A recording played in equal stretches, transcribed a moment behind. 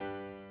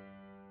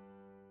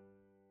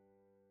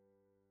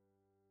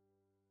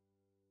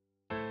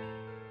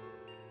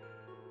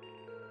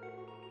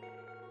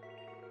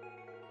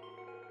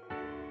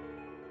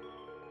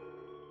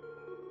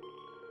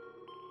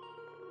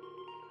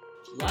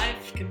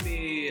Life can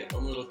be a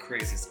little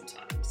crazy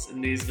sometimes. In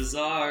these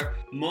bizarre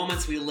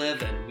moments we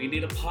live in, we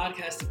need a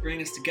podcast to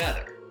bring us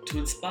together, to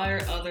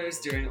inspire others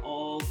during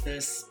all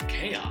this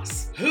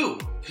chaos. Who?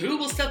 Who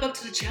will step up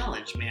to the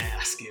challenge, may I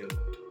ask you?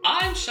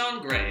 I'm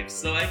Sean Graves,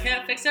 so I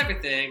can't fix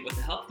everything. With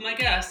the help of my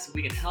guests,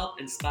 we can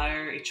help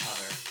inspire each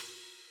other.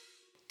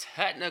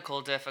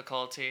 Technical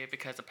difficulty,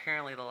 because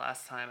apparently the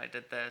last time I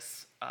did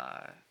this,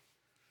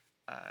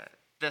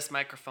 this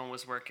microphone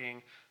was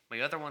working,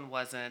 my other one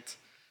wasn't,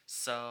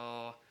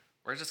 so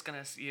we're just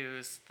gonna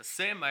use the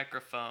same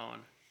microphone,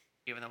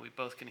 even though we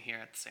both can hear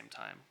at the same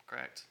time,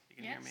 correct? You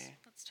can hear me?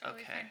 That's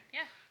totally okay. fine.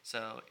 Yeah.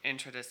 So,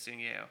 introducing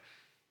you.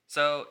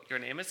 So, your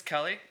name is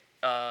Kelly,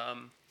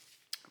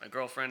 my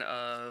girlfriend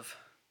of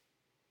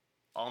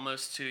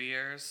almost 2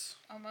 years.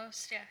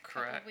 Almost, yeah.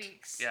 Correct. Couple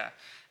weeks. Yeah.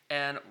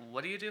 And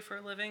what do you do for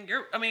a living?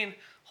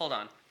 Hold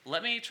on.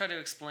 Let me try to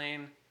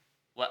explain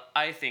what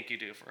I think you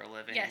do for a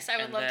living. Yes, I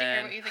would love to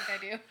hear what you think I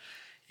do.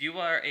 You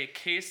are a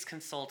case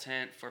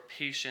consultant for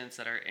patients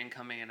that are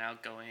incoming and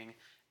outgoing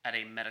at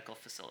a medical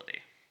facility.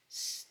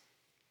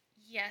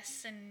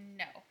 Yes and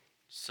no.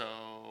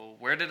 So,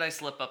 where did I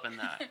slip up in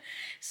that?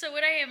 So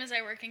what I am is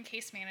I work in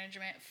case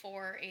management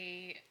for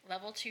a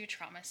level 2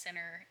 trauma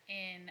center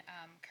in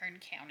Kern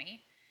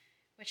County,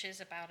 which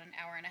is about an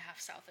hour and a half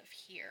south of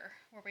here,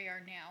 where we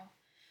are now.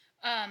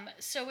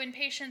 So when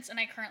patients, and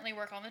I currently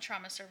work on the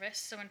trauma service,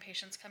 so when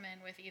patients come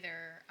in with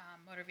either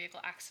motor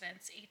vehicle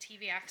accidents,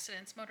 ATV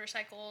accidents,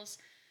 motorcycles,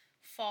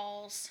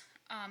 falls,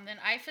 then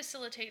I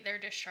facilitate their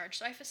discharge.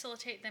 So I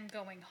facilitate them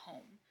going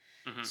home.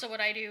 Mm-hmm. So what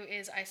I do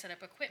is I set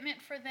up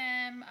equipment for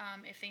them.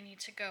 If they need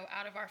to go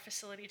out of our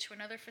facility to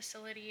another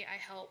facility, I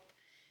help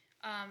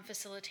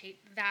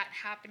facilitate that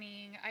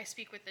happening. I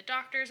speak with the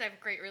doctors. I have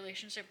a great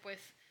relationship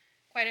with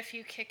quite a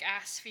few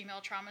kick-ass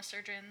female trauma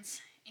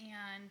surgeons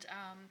and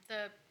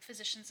the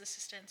physician's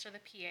assistants or the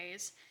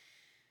PAs.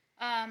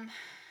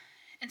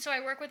 And so I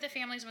work with the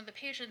families and with the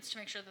patients to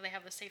make sure that they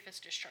have the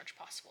safest discharge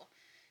possible.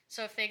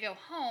 So if they go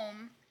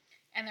home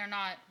and they're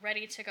not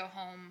ready to go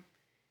home,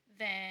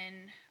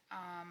 then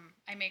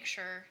I make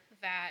sure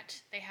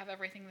that they have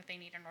everything that they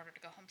need in order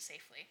to go home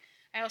safely.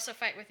 I also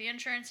fight with the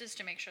insurances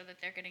to make sure that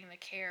they're getting the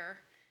care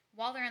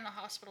while they're in the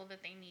hospital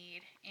that they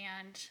need,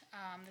 and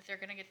that they're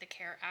going to get the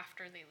care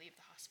after they leave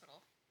the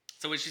hospital.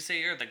 So would you say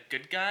you're the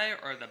good guy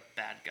or the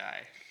bad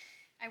guy?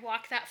 I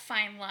walk that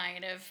fine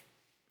line of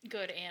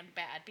good and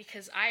bad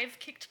because I've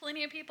kicked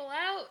plenty of people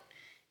out,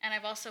 and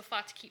I've also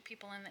fought to keep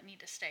people in that need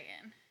to stay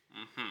in.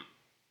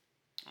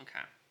 Mm-hmm.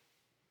 Okay.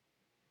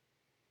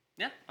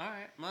 Yeah, all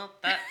right. Well,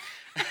 that...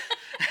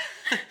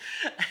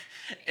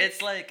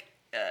 it's like,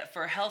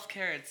 for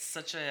healthcare, it's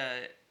such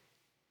a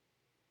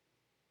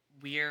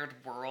weird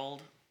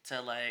world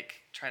to, like,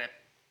 try to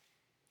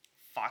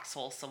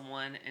foxhole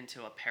someone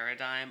into a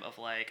paradigm of,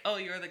 like, oh,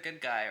 you're the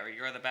good guy or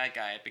you're the bad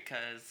guy,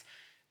 because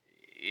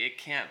it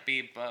can't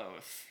be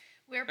both.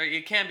 Or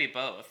you can be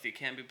both. You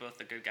can be both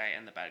the good guy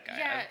and the bad guy.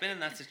 Yeah. I've been in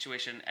that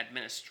situation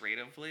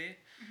administratively,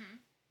 mm-hmm.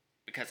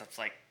 because that's,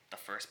 like, the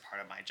first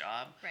part of my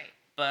job. Right.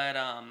 But,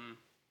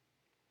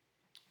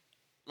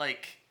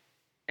 like,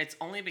 it's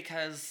only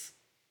because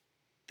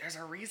there's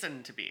a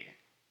reason to be.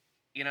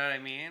 You know what I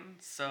mean?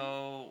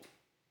 So,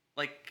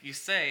 like you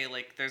say,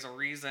 like, there's a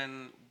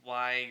reason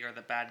why you're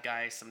the bad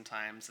guy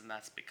sometimes, and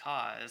that's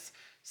because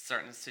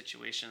certain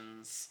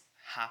situations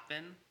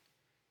happen.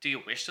 Do you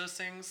wish those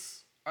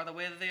things are the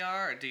way that they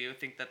are, or do you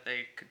think that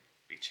they could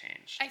be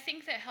changed? I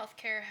think that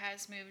healthcare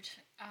has moved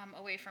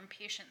away from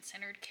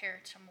patient-centered care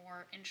to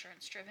more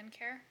insurance-driven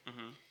care.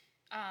 Mm-hmm.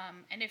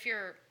 And if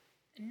you're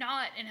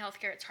not in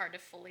healthcare, it's hard to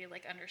fully,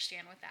 like,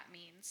 understand what that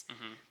means.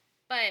 Mm-hmm.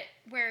 But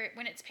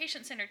when it's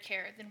patient-centered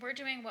care, then we're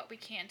doing what we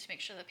can to make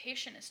sure the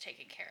patient is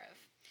taken care of.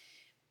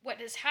 What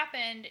has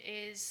happened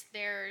is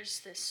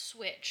there's this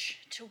switch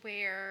to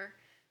where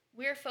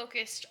we're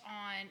focused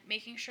on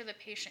making sure the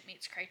patient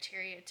meets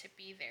criteria to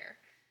be there.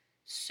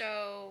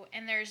 So,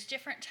 and there's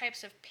different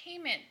types of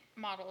payment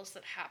models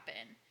that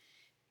happen,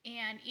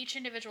 and each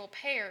individual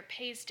payer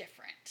pays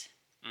different.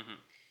 Mm-hmm.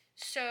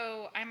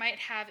 So I might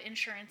have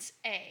insurance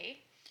A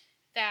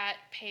that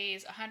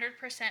pays 100%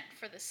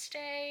 for the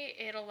stay.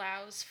 It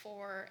allows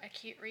for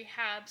acute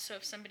rehab, so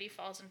if somebody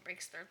falls and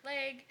breaks their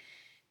leg,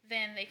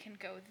 then they can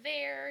go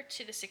there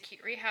to this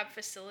acute rehab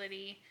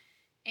facility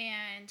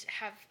and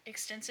have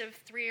extensive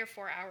 3 or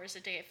 4 hours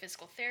a day of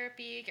physical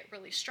therapy, get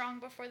really strong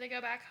before they go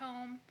back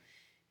home.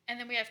 And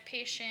then we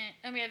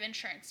have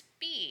insurance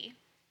B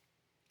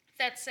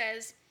that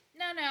says,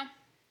 no,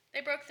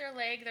 they broke their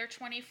leg, they're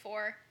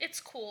 24,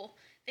 it's cool.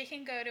 They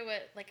can go to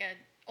an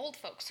old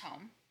folks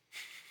home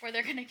where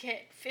they're going to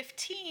get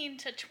 15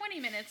 to 20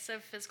 minutes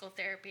of physical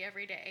therapy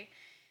every day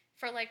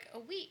for like a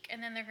week,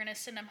 and then they're going to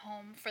send them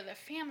home for the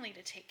family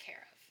to take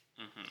care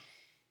of. Mm-hmm.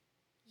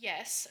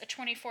 Yes, a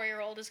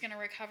 24-year-old is going to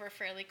recover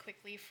fairly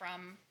quickly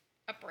from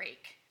a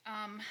break.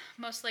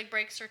 Most leg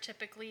breaks are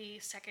typically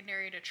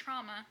secondary to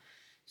trauma,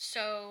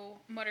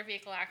 so motor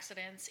vehicle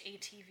accidents,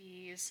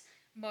 ATVs,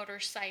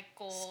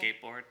 motorcycle,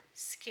 skateboard,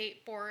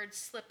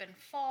 slip and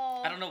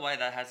fall. I don't know why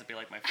that has to be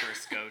like my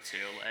first go-to.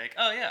 Like,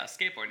 oh yeah,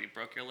 skateboard, you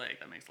broke your leg.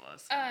 That makes a lot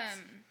of sense.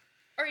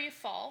 Or you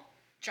fall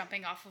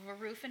jumping off of a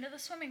roof into the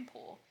swimming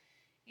pool.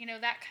 You know,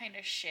 that kind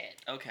of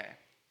shit. Okay.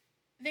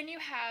 Then you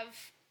have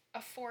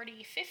a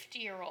 40,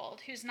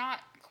 50-year-old who's not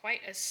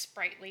quite as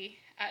sprightly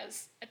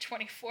as a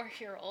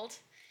 24-year-old.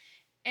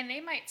 And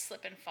they might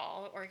slip and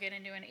fall or get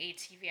into an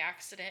ATV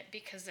accident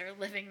because they're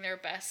living their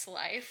best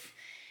life.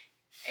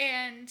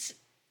 And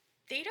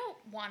they don't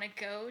want to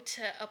go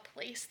to a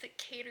place that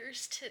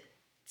caters to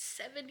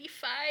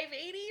 75,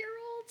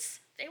 80-year-olds.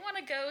 They want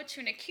to go to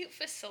an acute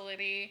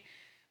facility.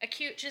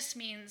 Acute just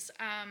means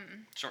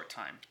short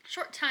time.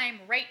 Short time,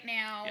 right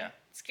now. Yeah.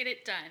 Let's get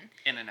it done.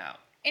 In and out.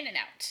 In and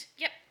out.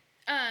 Yep.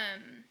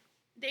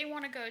 They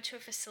want to go to a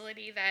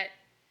facility that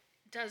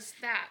does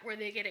that, where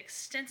they get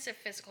extensive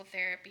physical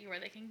therapy, where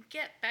they can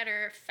get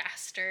better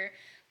faster,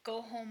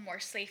 go home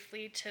more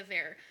safely to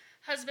their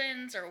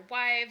husbands or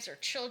wives or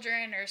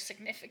children or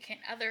significant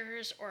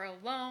others, or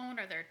alone,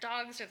 or their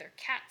dogs or their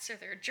cats or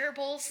their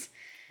gerbils.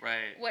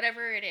 Right.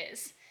 Whatever it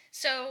is.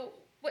 So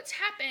what's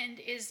happened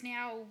is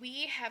now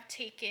we have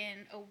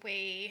taken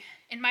away,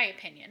 in my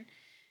opinion,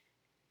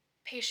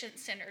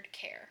 patient-centered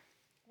care.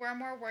 We're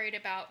more worried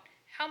about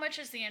how much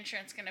is the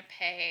insurance going to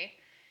pay,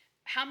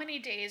 how many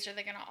days are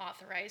they going to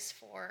authorize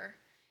for.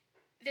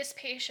 This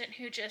patient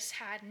who just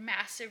had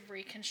massive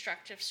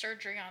reconstructive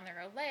surgery on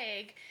their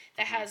leg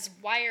that has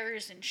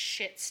wires and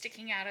shit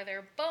sticking out of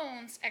their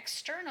bones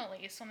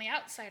externally, so on the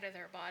outside of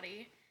their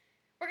body,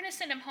 we're going to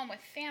send them home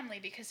with family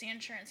because the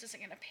insurance isn't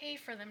going to pay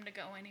for them to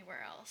go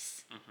anywhere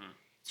else.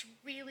 It's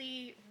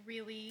really,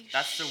 really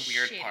That's the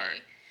weird shitty.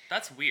 part.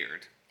 That's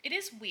weird. It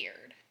is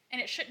weird,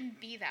 and it shouldn't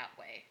be that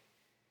way.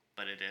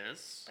 But it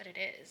is? But it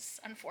is,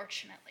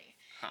 unfortunately.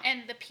 Huh.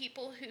 And the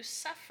people who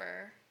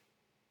suffer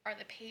are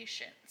the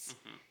patients.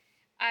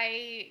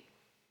 I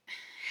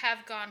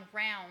have gone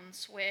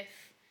rounds with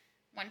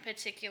one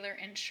particular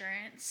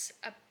insurance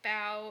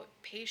about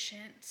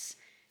patients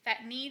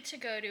that need to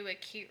go to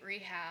acute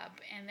rehab,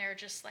 and they're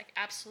just like,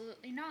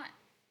 absolutely not.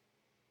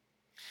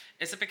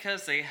 Is it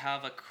because they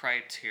have a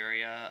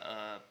criteria,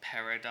 a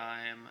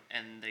paradigm,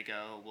 and they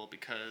go, well,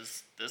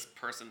 because this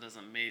person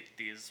doesn't meet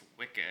these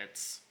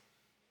wickets?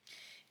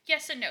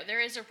 Yes and no.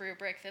 There is a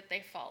rubric that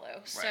they follow.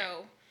 Right.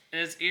 So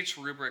is each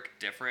rubric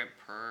different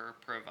per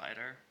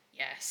provider?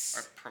 Yes.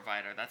 Or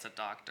provider, that's a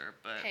doctor,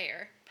 but...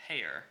 Payer.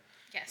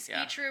 Yes,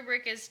 yeah. Each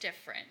rubric is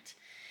different.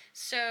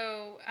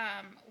 So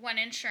one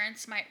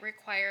insurance might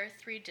require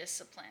 3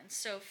 disciplines.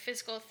 So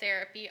physical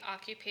therapy,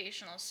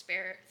 occupational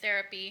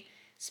therapy,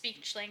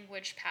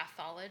 speech-language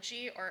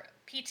pathology, or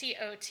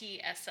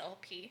PTOT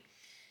SLP.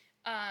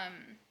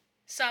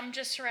 Some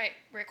just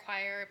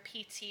require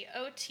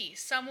PTOT.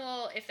 Some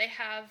will, if they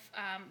have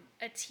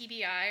a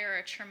TBI or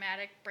a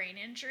traumatic brain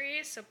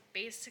injury. So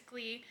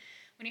basically,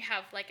 when you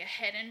have like a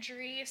head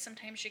injury,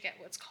 sometimes you get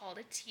what's called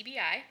a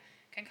TBI.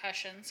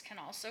 Concussions can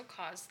also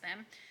cause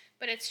them.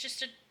 But it's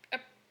just a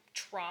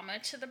trauma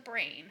to the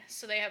brain.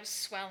 So they have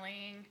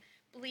swelling,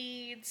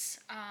 bleeds.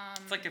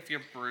 It's like if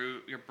your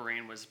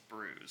brain was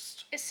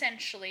bruised.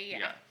 Essentially,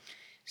 yeah.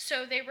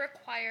 So they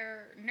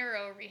require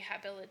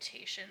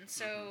neurorehabilitation.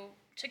 So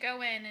to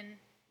go in, and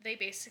they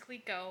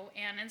basically go,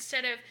 and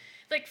instead of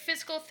like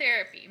physical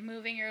therapy,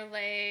 moving your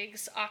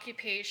legs,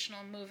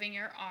 occupational, moving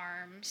your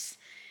arms,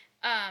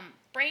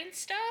 brain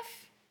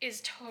stuff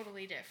is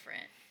totally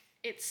different.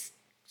 It's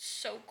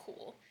so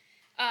cool.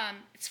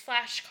 It's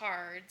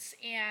flashcards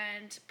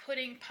and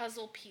putting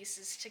puzzle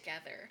pieces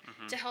together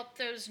to help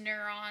those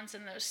neurons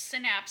and those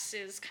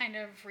synapses kind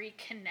of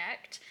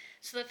reconnect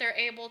so that they're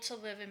able to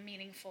live a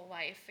meaningful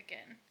life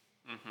again.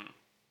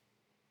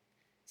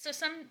 So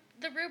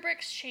the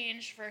rubrics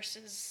change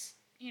versus,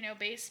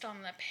 based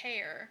on the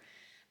payer.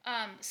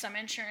 Some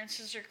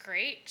insurances are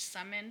great.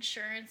 Some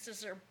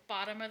insurances are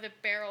bottom of the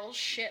barrel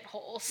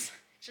shitholes.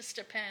 It just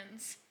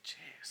depends.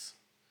 Jeez.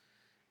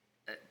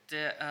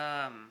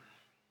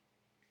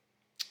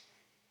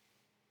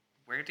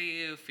 Where do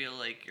you feel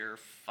like your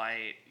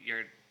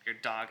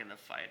dog in the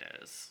fight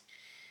is?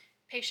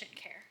 Patient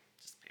care.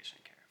 Just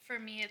patient care. For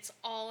me, it's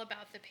all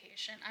about the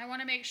patient. I want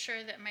to make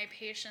sure that my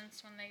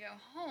patients, when they go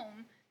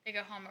home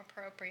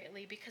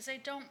appropriately, because I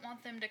don't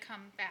want them to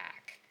come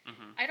back.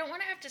 I don't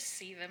want to have to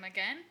see them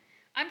again.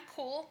 I'm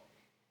cool.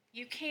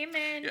 You came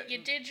in, you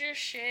did your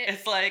shit.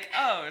 It's like,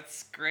 oh,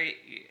 it's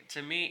great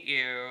to meet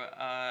you.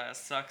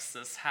 Sucks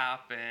this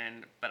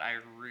happened, but I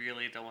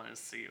really don't want to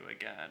see you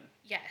again.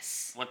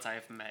 Yes. Once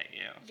I've met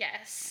you.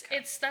 Yes.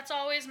 Okay. That's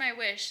always my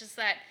wish, is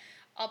that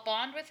I'll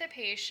bond with the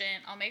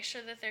patient, I'll make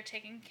sure that they're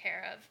taken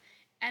care of,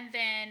 and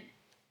then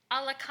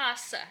a la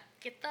casa,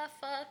 get the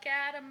fuck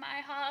out of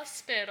my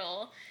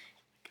hospital.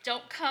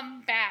 Don't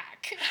come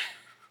back.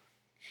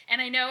 And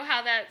I know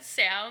how that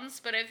sounds,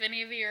 but if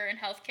any of you are in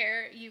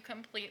healthcare, you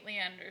completely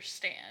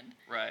understand.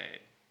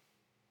 Right.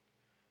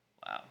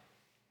 Wow.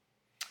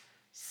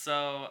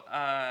 So,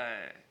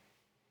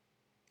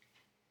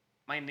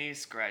 my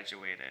niece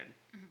graduated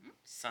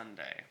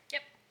Sunday.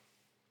 Yep.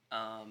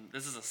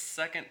 This is a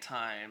second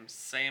time,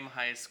 same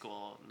high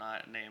school,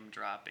 not name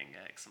dropping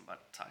it because I'm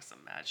about to talk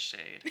some mad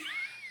shade.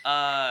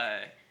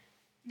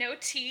 No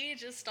tea,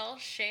 just all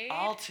shade.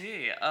 All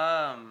tea.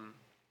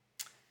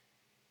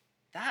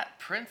 That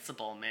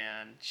principal,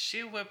 man,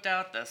 she whipped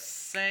out the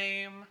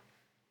same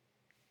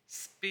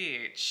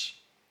speech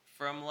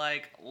from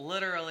like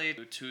literally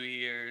 2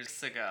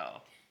 years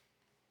ago.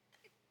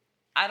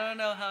 I don't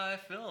know how I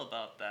feel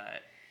about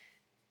that.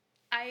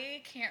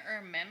 I can't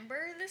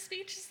remember the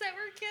speeches that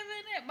were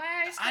given at my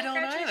high school I don't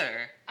graduation.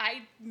 either.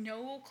 I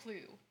no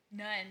clue.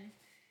 None.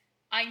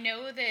 I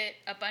know that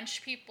a bunch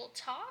of people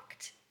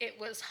talked. It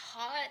was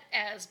hot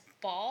as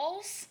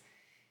balls.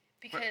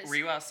 Because Were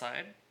you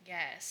outside?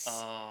 Yes.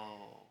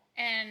 Oh.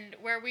 And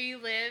where we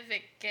live,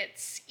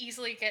 it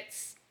easily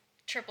gets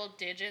triple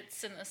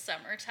digits in the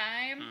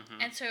summertime.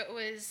 Mm-hmm. And so it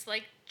was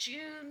like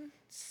June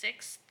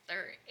 6th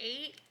or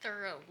 8th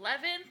or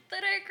 11th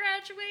that I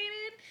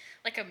graduated,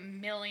 like a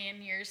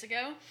million years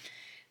ago.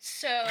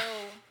 So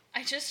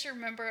I just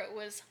remember it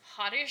was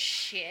hot as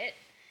shit.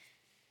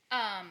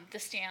 The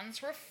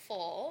stands were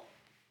full.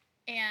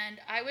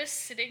 And I was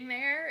sitting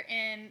there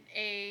in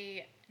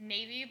a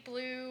navy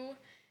blue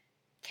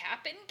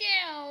cap and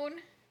gown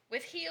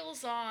with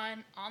heels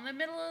on the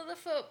middle of the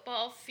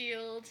football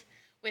field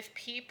with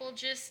people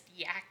just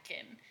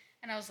yakking.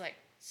 And I was like,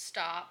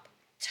 stop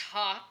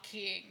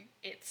talking.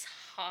 It's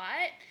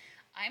hot.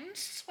 I'm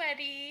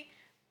sweaty.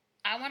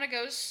 I want to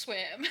go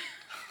swim.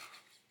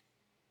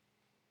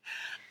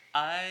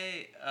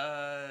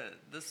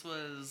 This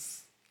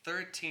was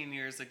 13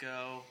 years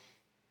ago.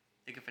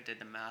 I think if I did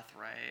the math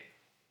right,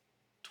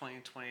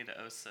 2020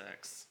 to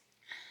 06.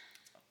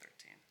 It's about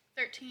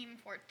 13.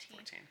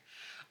 14.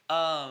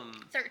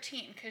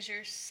 13, because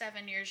you're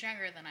 7 years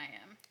younger than I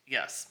am.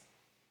 Yes.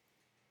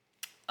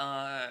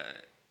 I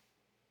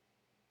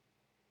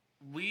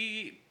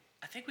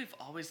think we've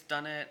always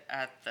done it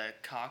at the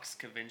Cox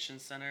Convention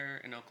Center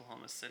in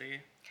Oklahoma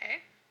City.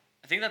 Okay.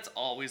 I think that's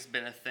always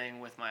been a thing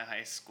with my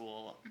high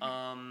school.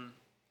 Mm-hmm.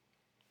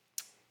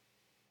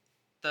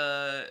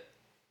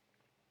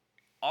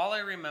 All I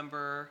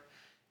remember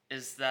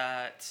is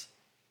that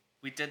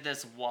we did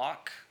this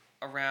walk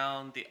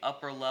around the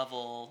upper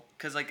level,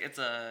 because like it's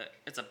a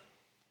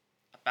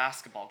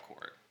basketball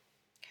court.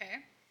 Okay.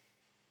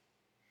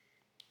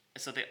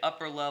 So the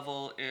upper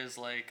level is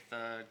like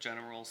the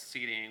general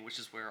seating, which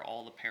is where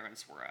all the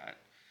parents were at.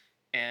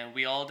 And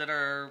we all did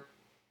our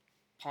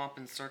pomp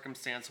and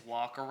circumstance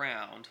walk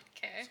around.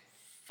 Okay. It's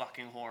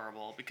fucking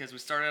horrible because we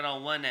started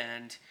on one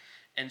end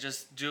and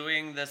just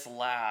doing this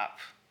lap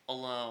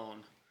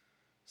alone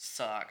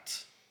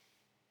sucked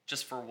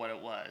just for what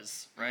it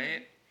was,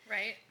 right? Mm-hmm.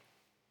 Right.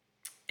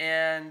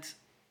 And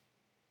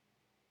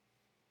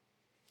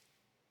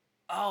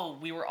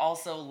we were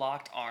also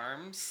locked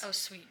arms. Oh,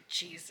 sweet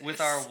Jesus. With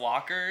our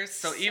walkers.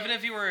 So even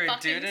if you were a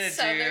dude and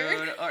a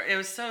dude, or it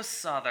was so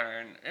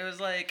southern. It was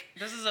like,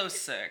 this is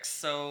 06.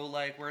 So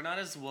like, we're not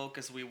as woke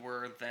as we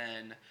were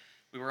then.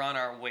 We were on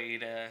our way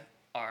to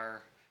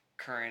our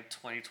current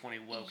 2020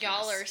 wokeness.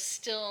 Y'all are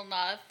still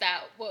not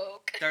that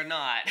woke. They're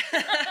not.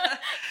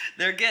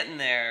 They're getting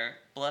there.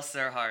 Bless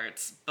their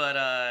hearts. But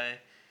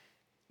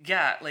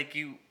yeah, like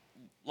you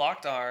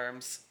locked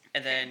arms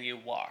and then you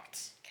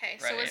walked. Okay,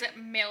 right? So was it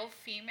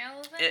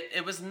male-female then?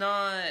 It was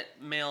not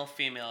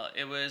male-female.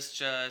 It was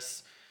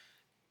just,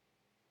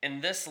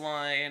 in this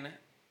line,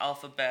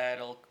 alphabet.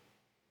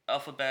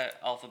 Gotcha.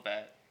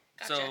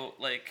 So,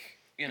 like,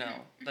 you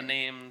know, the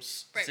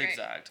names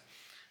zigzagged.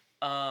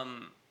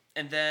 Right.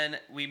 And then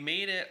we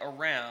made it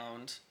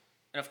around,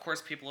 and of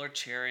course people are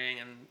cheering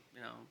and,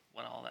 you know,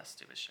 what all that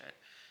stupid shit.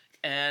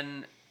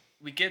 And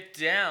we get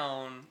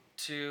down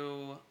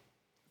to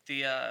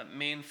the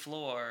main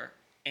floor,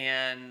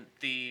 and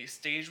the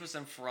stage was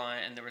in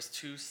front, and there was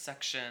 2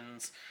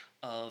 sections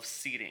of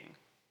seating,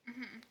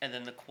 and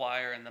then the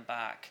choir in the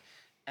back.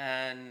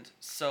 And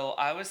so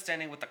I was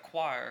standing with the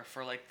choir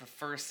for like the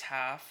first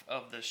half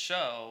of the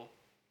show,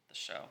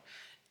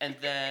 and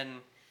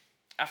then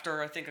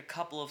after I think a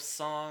couple of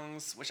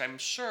songs, which I'm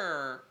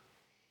sure,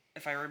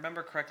 if I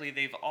remember correctly,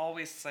 they've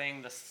always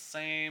sang the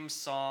same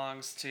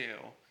songs too.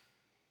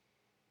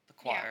 The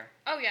choir.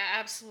 Yeah. Oh yeah,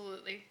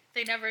 absolutely.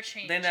 They never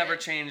change. They never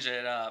change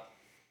it up.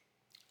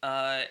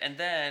 And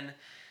then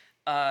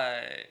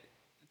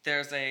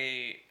there's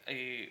a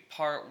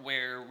part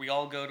where we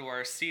all go to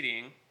our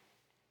seating.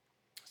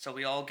 So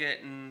we all get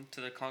into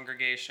the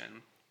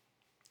congregation.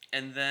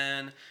 And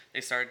then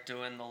they start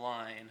doing the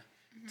line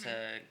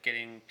to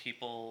getting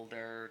people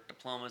their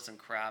diplomas and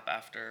crap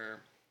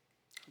after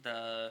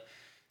the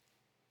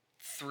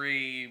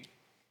 3,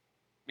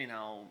 you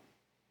know,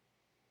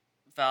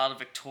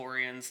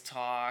 valedictorians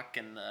talk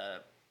and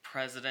the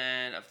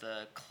president of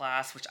the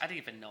class, which I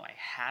didn't even know I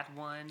had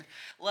one.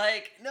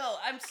 Like, no,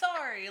 I'm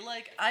sorry.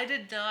 Like, I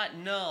did not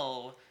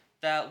know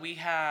that we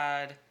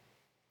had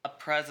a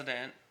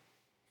president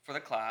for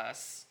the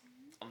class.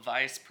 a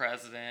vice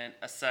president,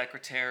 a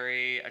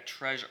secretary, a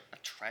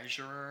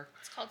treasurer.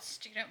 It's called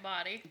student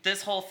body.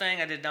 This whole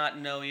thing I did not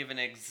know even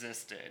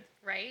existed.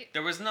 Right?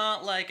 There was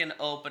not like an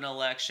open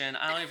election.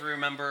 I don't even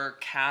remember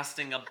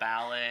casting a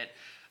ballot.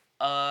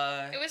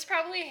 It was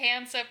probably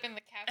hands up in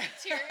the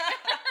cafeteria.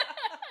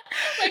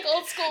 Like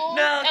old school.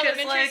 No, because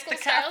elementary like school the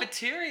style.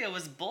 cafeteria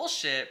was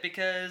bullshit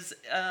because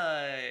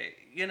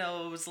you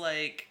know,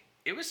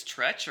 it was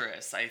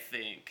treacherous, I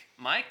think.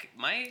 My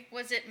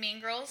Was it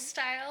Mean Girls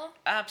style?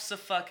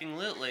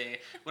 abso-fucking-lutely.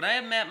 When I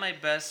had met my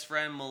best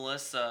friend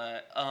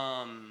Melissa,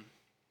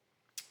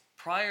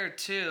 prior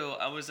to,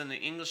 I was in the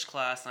English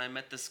class and I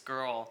met this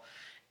girl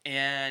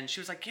and she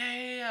was like,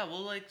 yeah,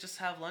 we'll like just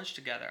have lunch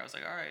together. I was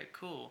like, all right,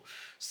 cool.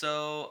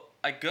 So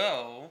I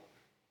go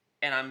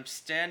and I'm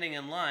standing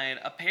in line.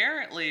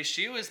 Apparently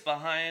she was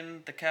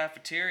behind the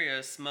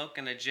cafeteria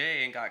smoking a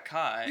J and got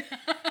caught.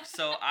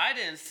 So I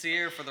didn't see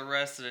her for the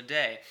rest of the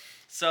day.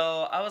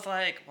 So I was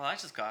like, well, I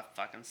just got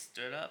fucking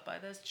stood up by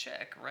this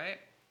chick, right?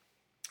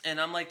 And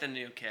I'm like the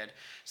new kid.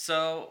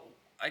 So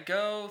I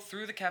go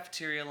through the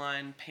cafeteria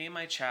line, pay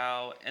my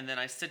chow, and then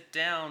I sit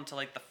down to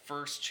like the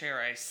first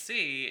chair I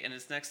see, and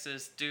it's next to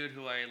this dude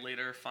who I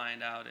later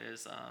find out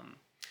is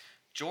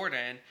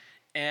Jordan.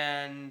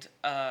 And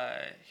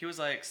he was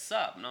like,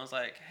 sup? And I was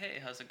like, hey,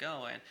 how's it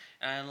going?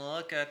 And I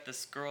look at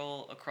this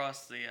girl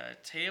across the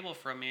table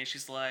from me, and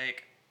she's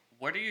like,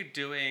 what are you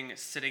doing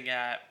sitting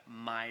at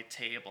my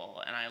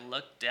table? And I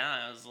looked down,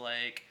 and I was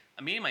like,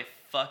 I'm eating my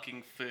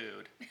fucking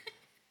food.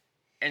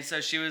 And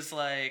so she was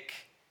like,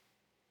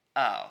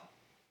 oh,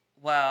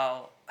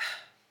 well,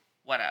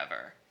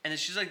 whatever. And then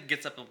she like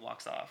gets up and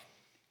walks off.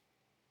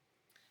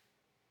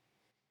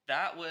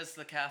 That was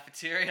the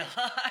cafeteria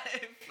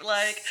life.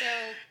 Like, So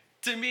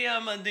to me,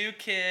 I'm a new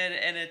kid,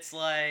 and it's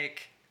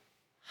like,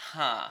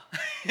 huh.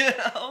 You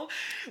know?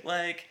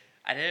 Like,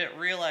 I didn't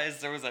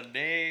realize there was a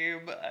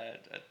name.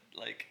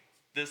 Like,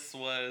 this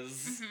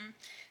was...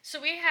 So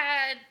we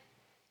had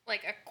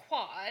like a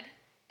quad,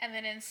 and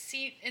then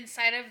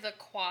inside of the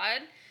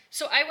quad.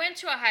 So I went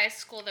to a high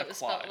school that was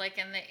built like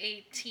in the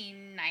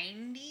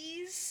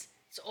 1890s.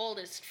 It's old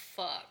as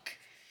fuck.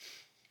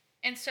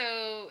 And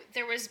so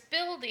there was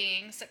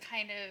buildings that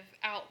kind of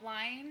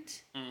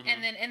outlined,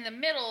 and then in the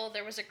middle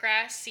there was a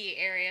grassy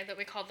area that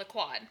we called the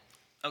quad.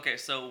 Okay,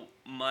 so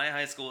my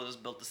high school was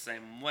built the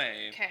same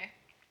way. Okay.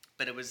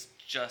 But it was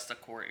just a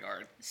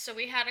courtyard. So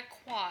we had a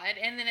quad,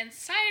 and then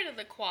inside of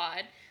the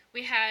quad,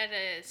 we had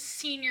a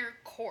senior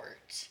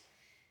court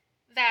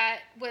that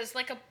was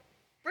like a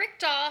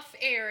bricked off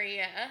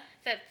area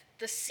that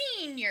the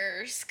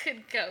seniors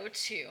could go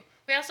to.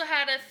 We also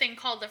had a thing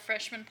called the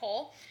freshman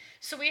pole.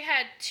 So we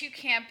had two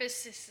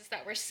campuses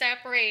that were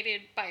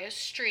separated by a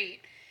street.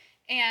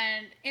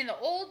 And in the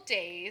old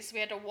days, we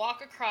had to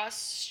walk across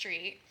the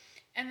street.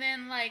 And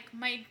then like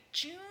my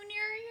junior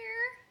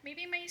year,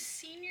 maybe my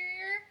senior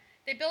year,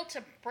 they built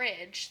a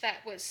bridge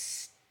that was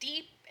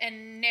steep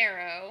and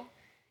narrow.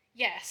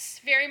 Yes,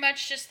 very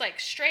much just like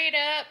straight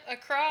up,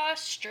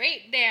 across,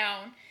 straight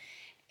down.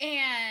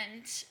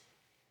 And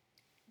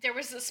there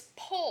was this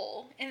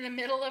pole in the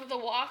middle of the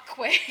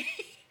walkway.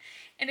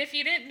 And if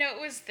you didn't know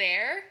it was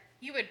there,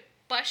 you would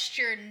bust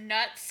your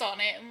nuts on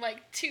it in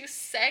like 2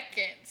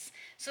 seconds.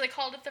 So they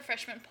called it the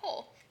freshman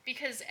pole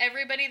because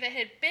everybody that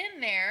had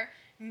been there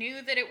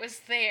knew that it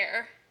was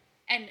there.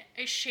 And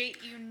I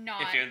shit you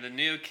not. If you're the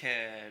new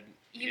kid,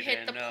 you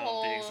hit didn't the know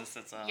pole. the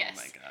existence. Oh Yes.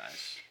 my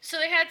gosh. So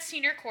they had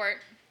senior court.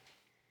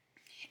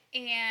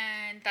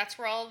 And that's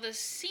where all the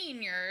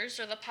seniors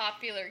or the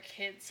popular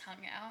kids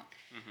hung out.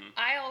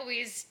 I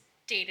always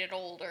dated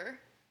older,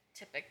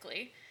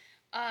 typically.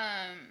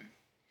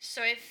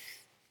 So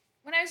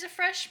when I was a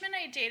freshman,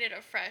 I dated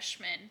a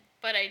freshman,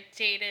 but I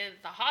dated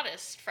the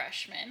hottest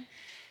freshman.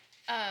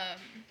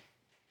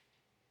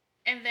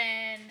 And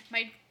then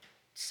my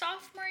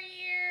sophomore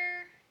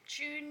year,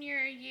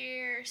 junior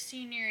year,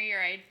 senior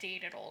year, I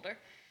dated older.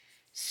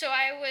 So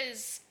I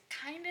was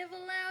kind of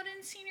allowed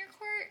in senior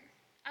court.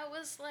 I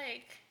was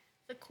like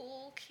the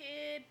cool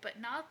kid, but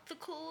not the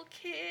cool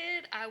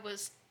kid. I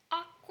was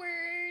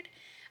awkward.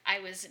 I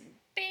was in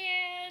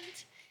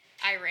band.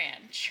 I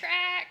ran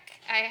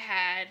track. I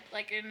had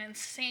like an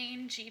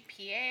insane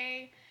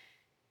GPA.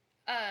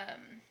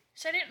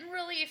 So I didn't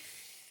really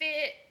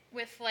fit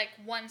with like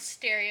one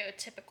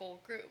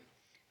stereotypical group.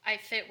 I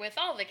fit with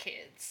all the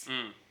kids.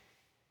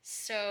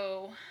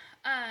 So,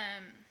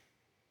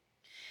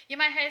 yeah,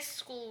 my high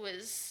school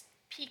was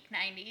peak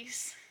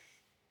 90s.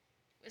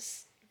 It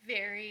was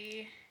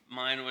very...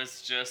 Mine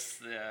was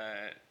just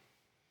the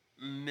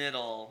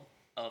middle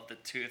of the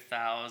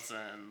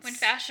 2000s. When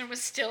fashion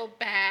was still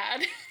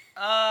bad.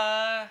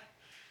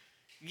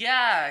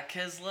 Yeah,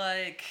 because,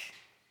 like...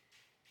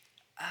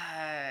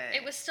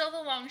 it was still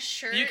the long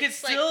shirts. You could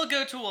still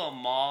go to a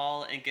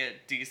mall and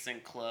get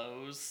decent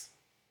clothes.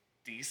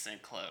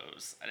 Decent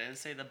clothes. I didn't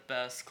say the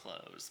best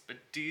clothes,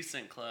 but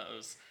decent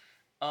clothes.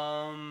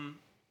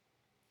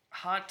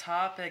 Hot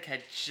Topic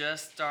had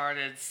just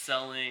started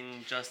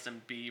selling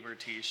Justin Bieber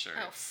t-shirts.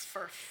 Oh,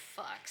 for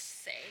fuck's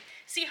sake.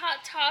 See,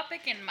 Hot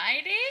Topic in my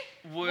day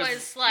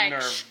was like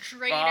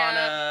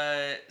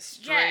Nirvana,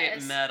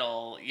 straight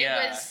metal.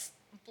 Yeah. It was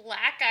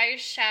black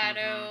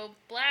eyeshadow,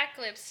 black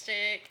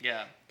lipstick,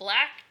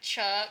 black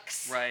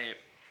chucks. Right.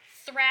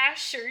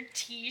 Thrasher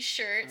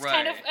t-shirts. Right.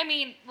 Kind of, I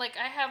mean, like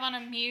I have on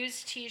a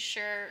Muse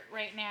t-shirt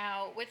right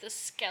now with a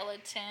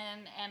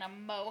skeleton and a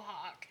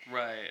mohawk.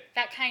 Right.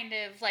 That kind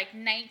of like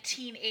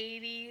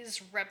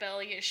 1980s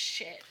rebellious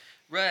shit.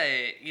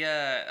 Right,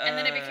 yeah. And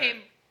then it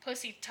became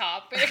Pussy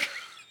Topic.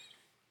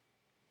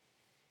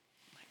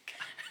 My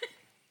God.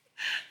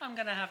 I'm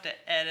gonna have to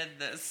edit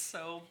this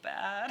so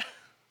bad.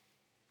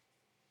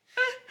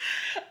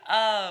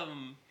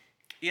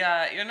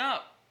 Yeah, you're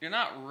not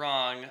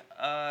wrong.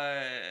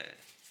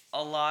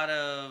 A lot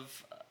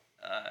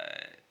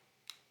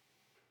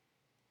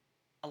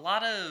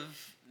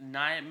of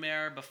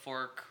Nightmare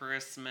Before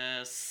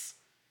Christmas,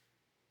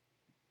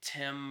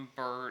 Tim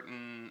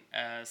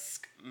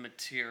Burton-esque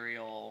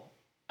material.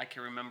 I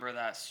can remember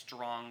that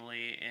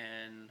strongly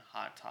in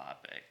Hot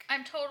Topic.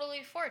 I'm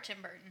totally for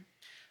Tim Burton.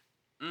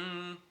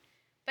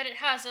 But it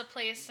has a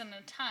place and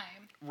a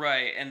time.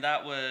 Right, and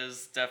that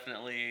was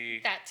definitely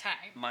that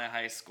time. My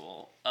high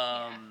school.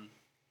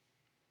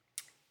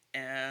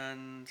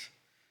 And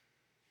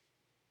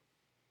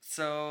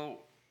so,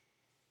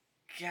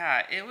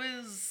 yeah, it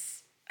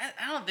was.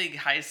 I don't think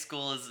high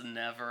school is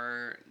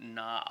never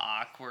not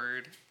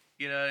awkward.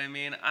 You know what I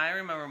mean? I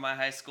remember my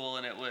high school,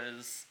 and it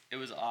was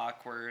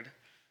awkward.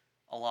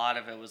 A lot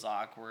of it was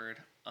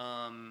awkward. But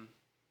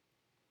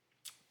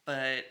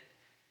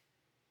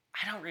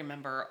I don't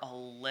remember a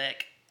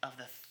lick of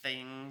the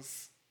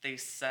things they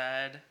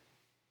said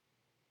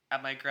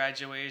at my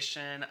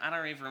graduation. I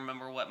don't even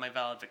remember what my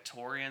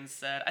valedictorian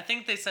said. I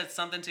think they said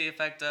something to the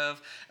effect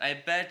of, I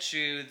bet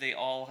you they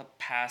all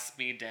passed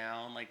me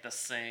down like the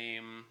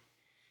same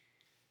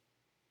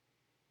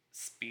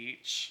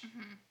speech.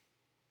 Mm-hmm.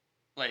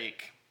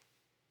 Like,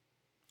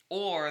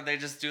 or they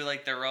just do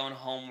like their own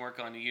homework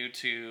on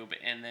YouTube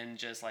and then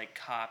just like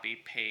copy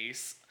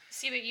paste.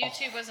 See, but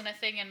YouTube wasn't a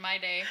thing in my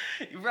day.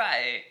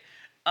 Right.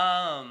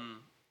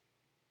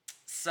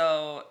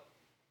 So,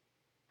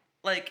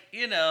 like,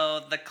 you know,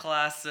 the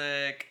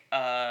classic,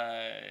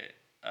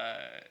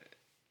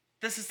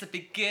 this is the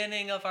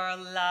beginning of our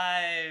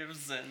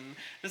lives, and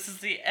this is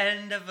the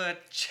end of a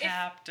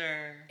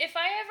chapter. If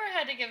I ever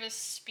had to give a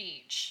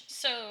speech,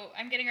 so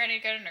I'm getting ready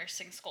to go to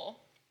nursing school.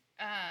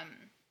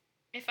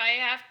 If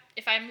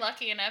I'm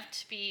lucky enough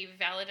to be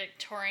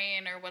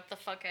valedictorian or what the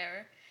fuck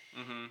ever,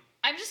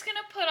 I'm just gonna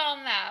put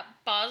on that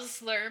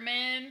Baz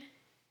Luhrmann,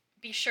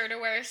 be sure to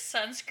wear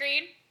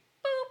sunscreen,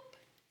 boop,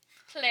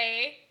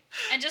 play,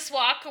 and just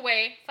walk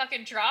away,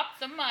 fucking drop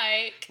the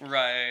mic.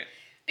 Right.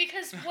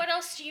 Because what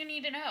else do you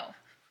need to know?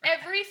 Right.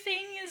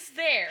 Everything is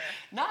there.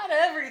 Not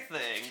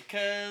everything,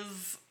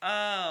 because,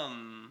 I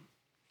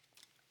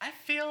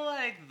feel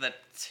like the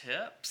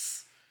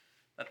tips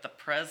that the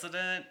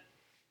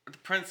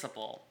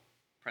principal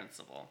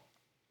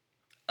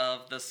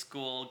of the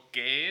school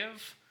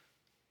gave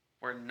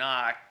were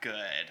not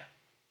good.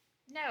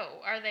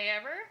 No, are they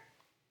ever?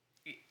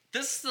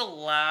 This is the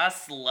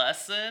last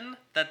lesson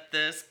that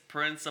this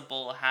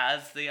principal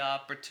has the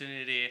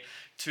opportunity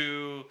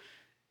to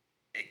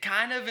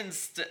kind of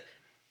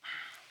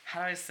how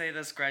do I say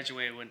this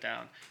graduated went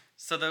down?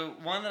 So the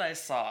one that I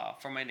saw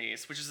for my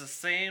niece, which is the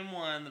same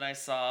one that I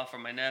saw for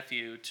my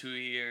nephew 2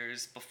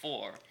 years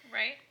before.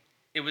 Right.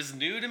 It was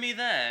new to me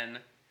then.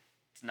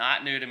 It's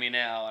not new to me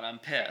now, and I'm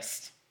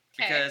pissed.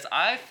 Okay. Because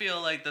I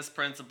feel like this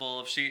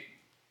principal, if she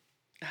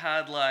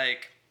had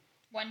like...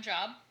 one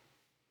job?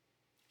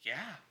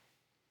 Yeah.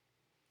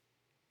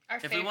 Our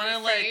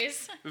favorite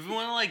phrase. If we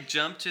want to like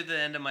jump to the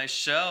end of my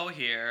show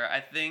here, I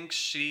think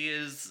she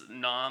is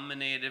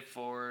nominated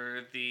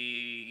for the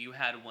You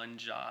Had One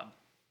Job.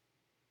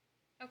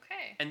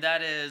 Okay. And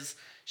that is,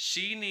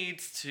 she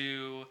needs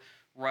to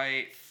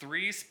write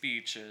 3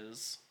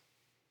 speeches.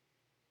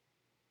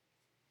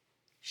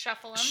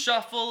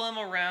 Shuffle them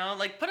around.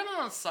 Like, put them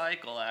on a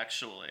cycle,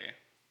 actually.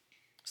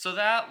 So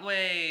that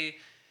way...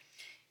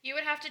 You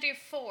would have to do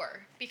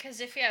 4, because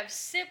if you have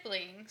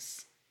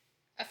siblings...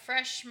 a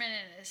freshman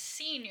and a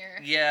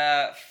senior.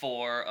 Yeah,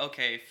 4.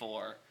 Okay,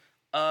 4.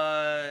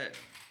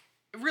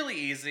 Really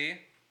easy.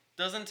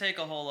 Doesn't take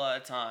a whole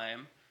lot of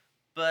time.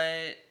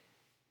 But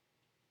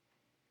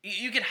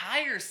you could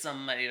hire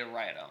somebody to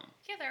write them.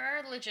 Yeah, there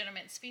are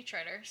legitimate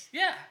speechwriters.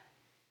 Yeah.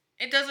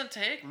 It doesn't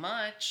take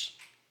much.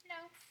 No.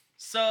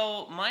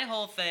 So my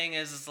whole thing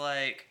is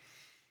like,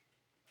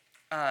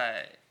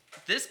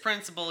 this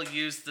principal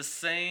used the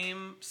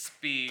same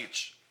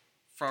speech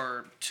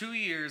for 2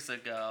 years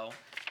ago.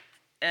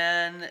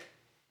 And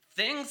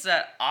things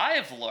that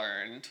I've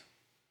learned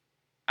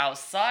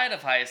outside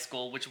of high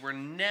school, which were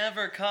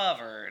never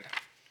covered,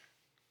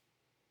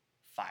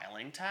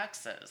 filing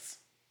taxes.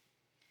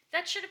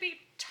 That should be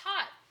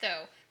taught,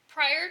 though.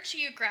 Prior to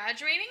you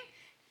graduating,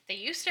 they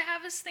used to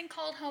have this thing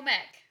called home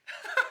ec.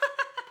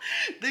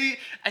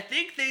 I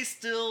think they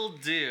still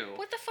do.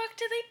 What the fuck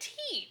do they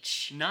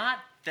teach? Not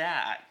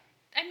that.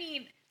 I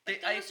mean,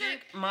 I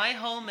think my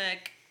home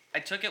ec, I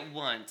took it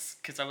once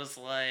because I was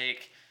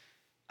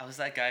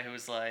that guy who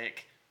was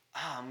like,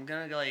 I'm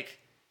gonna like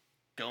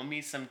go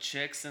meet some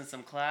chicks in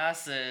some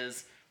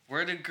classes.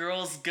 Where do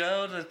girls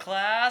go to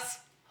class?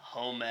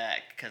 Home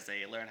ec, because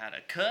they learn how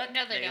to cook.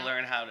 No, they don't.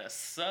 Learn how to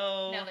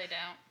sew. No, they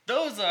don't.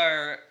 Those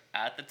are,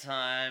 at the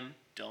time,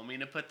 don't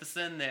mean to put this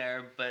in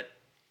there, but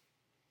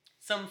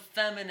some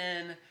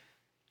feminine,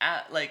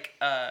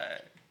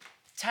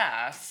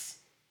 tasks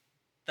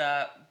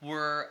that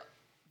were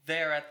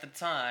there at the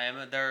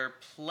time. There are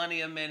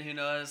plenty of men who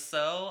know how to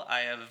sew. I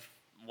have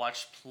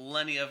watched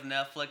plenty of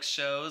Netflix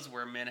shows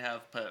where men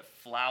have put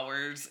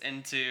flowers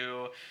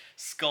into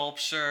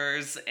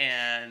sculptures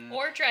and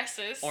or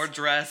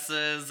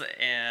dresses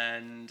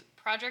and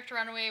Project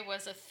Runway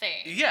was a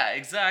thing. Yeah,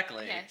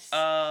 exactly. Yes.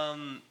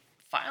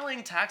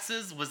 Filing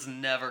taxes was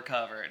never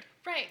covered.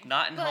 Right.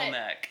 Not in home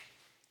ec.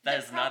 That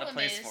is not a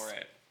place for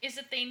it. Is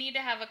that they need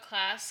to have a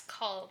class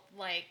called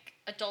like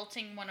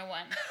Adulting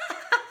 101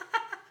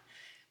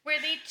 where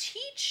they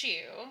teach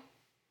you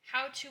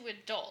how to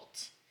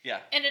adult. Yeah.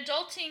 And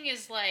adulting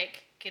is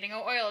like getting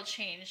an oil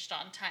changed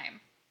on time,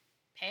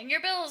 paying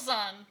your bills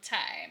on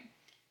time,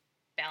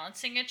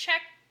 balancing a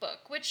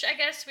checkbook, which I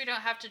guess we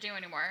don't have to do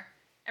anymore.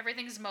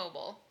 Everything's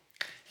mobile.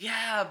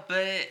 Yeah,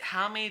 but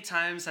how many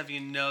times have you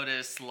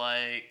noticed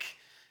like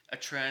a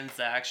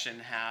transaction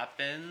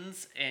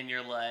happens and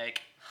you're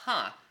like,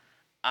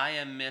 I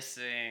am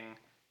missing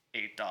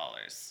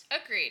 $8.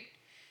 Agreed.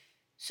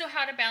 So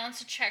how to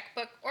balance a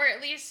checkbook, or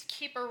at least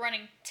keep a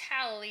running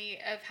tally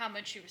of how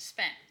much you've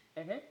spent.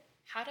 Mm-hmm.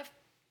 How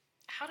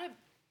to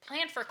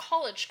plan for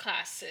college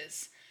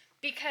classes,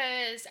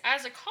 because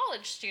as a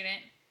college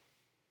student,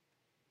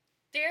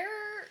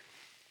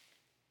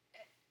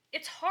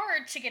 it's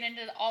hard to get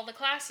into all the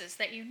classes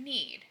that you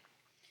need.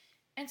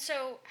 And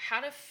so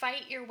how to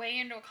fight your way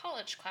into a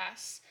college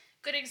class.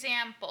 Good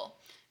example,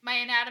 my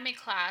anatomy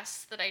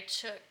class that I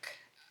took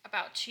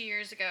about 2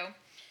 years ago,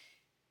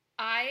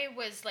 I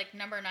was like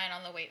number 9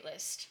 on the wait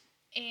list.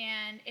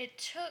 And it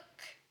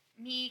took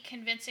me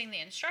convincing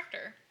the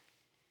instructor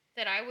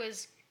that I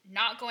was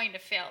not going to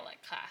fail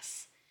that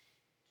class.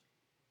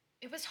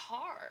 It was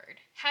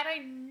hard. Had I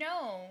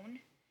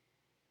known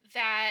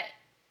that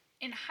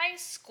in high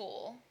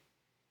school,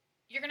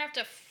 you're going to have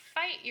to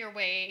fight your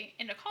way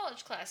into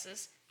college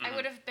classes, I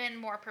would have been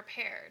more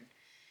prepared.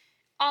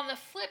 On the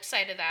flip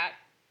side of that,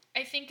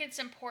 I think it's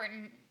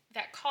important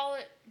that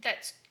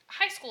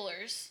high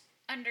schoolers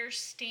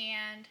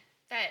understand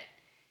that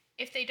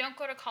if they don't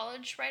go to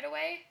college right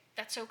away,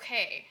 that's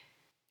okay.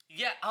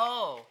 Yeah,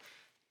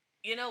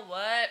 you know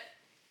what?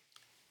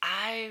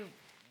 I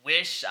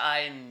wish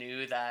I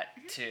knew that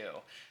too.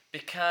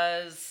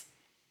 Because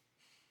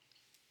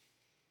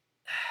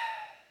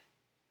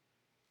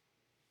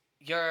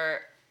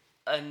you're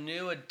a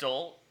new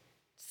adult,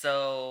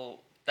 so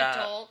that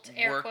adult,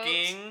 air working,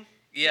 quotes.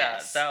 yeah,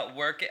 Yes. that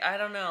work. I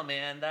don't know,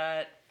 man.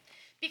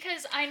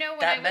 Because I know when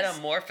that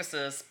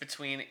metamorphosis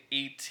between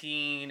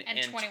 18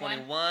 and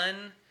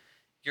 21,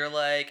 you're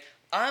like,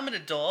 I'm an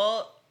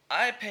adult.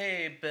 I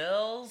pay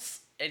bills,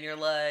 and you're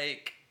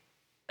like,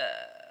 not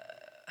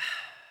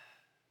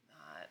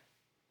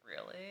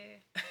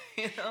really,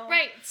 you know?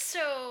 Right.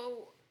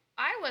 So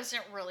I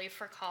wasn't really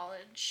for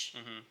college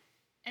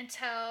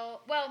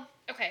until,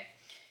 okay.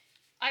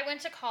 I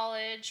went to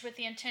college with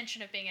the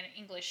intention of being an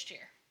English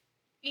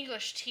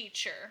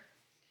teacher.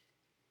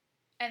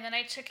 And then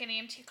I took an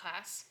EMT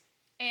class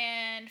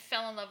and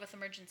fell in love with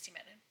emergency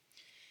medicine.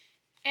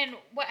 And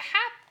what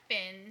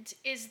happened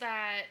is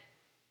that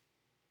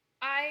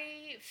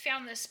I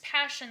found this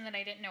passion that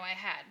I didn't know I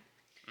had.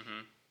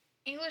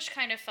 English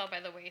kind of fell by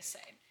the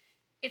wayside.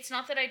 It's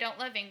not that I don't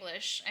love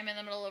English. I'm in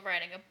the middle of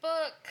writing a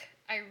book.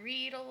 I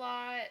read a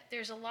lot.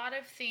 There's a lot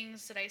of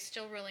things that I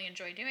still really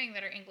enjoy doing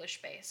that are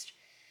English-based.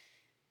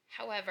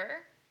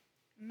 However,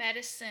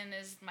 medicine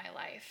is my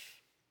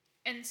life.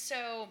 And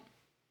so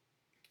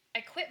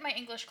I quit my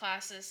English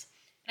classes,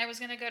 and I was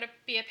going to go to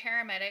be a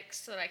paramedic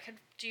so that I could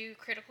do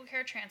critical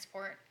care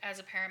transport as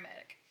a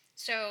paramedic.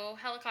 So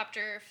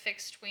helicopter,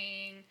 fixed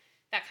wing,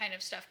 that kind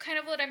of stuff. Kind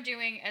of what I'm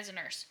doing as a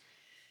nurse.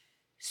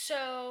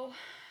 So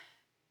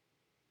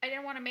I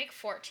didn't want to make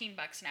 $14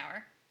 an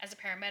hour as a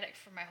paramedic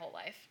for my whole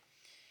life.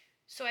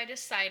 So I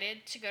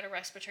decided to go to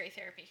respiratory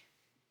therapy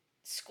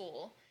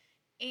school.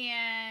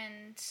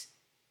 And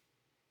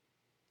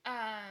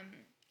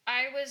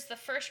I was the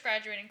first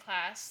graduating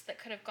class that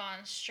could have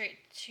gone straight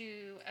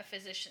to a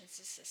physician's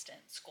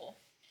assistant school.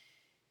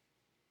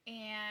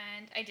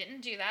 And I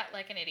didn't do that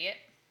like an idiot.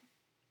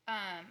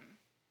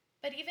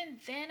 But even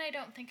then, I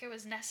don't think I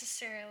was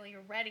necessarily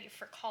ready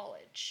for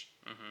college.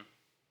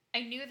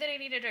 I knew that I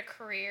needed a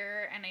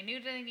career, and I knew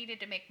that I needed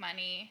to make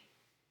money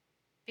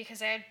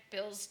because I had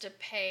bills to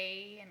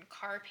pay and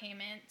car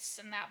payments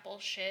and that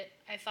bullshit.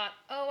 I thought,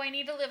 I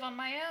need to live on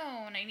my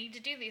own. I need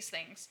to do these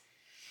things.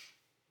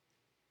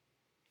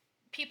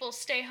 People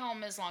stay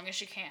home as long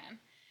as you can.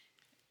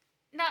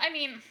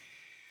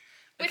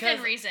 Within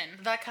Because reason.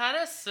 That kind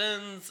of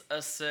sends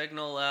a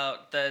signal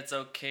out that it's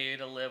okay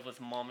to live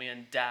with mommy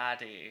and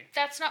daddy.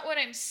 That's not what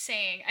I'm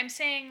saying. I'm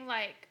saying,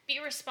 like, be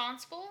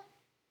responsible,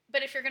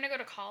 but if you're going to go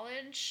to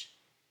college,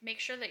 make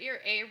sure that you're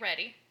A,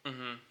 ready,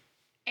 Mm-hmm.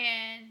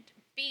 and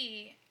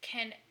B,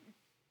 can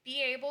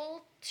be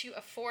able to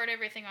afford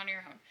everything on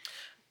your own.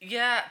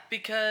 Yeah,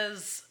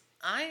 because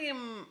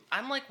I'm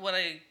like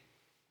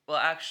well,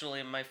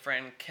 actually, my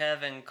friend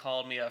Kevin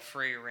called me a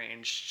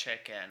free-range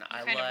chicken.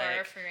 You kind of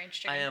are a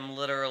free-range chicken. I am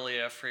literally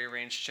a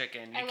free-range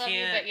chicken. I love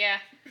you, but yeah.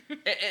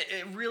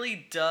 It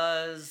really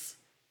does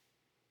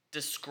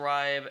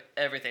describe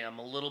everything. I'm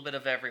a little bit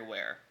of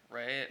everywhere,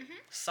 right? Mm-hmm.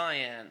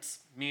 Science,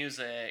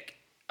 music,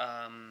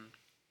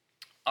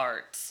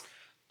 arts,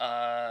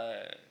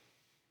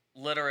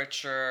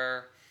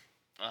 literature,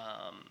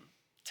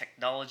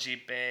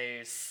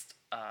 technology-based.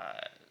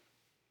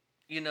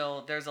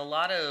 There's a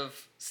lot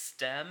of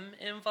STEM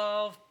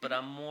involved, but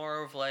I'm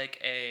more of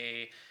like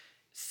a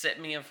sit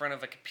me in front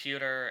of a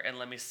computer and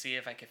let me see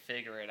if I can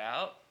figure it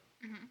out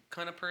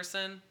kind of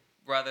person,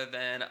 rather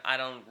than I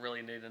don't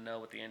really need to know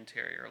what the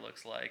interior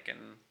looks like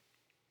and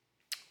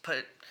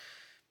put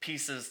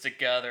pieces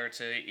together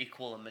to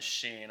equal a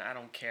machine. I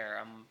don't care.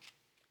 I'm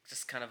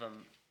just kind of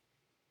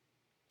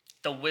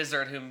the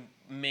wizard who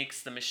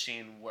makes the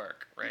machine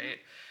work, right?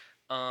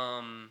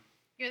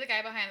 You're the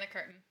guy behind the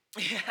curtain.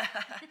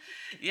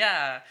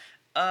 Yeah.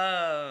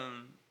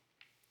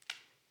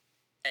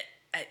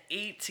 At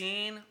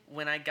 18,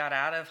 when I got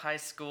out of high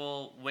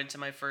school, went to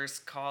my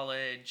first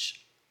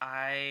college,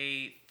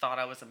 I thought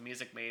I was a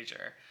music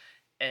major.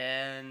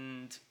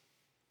 And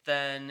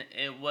then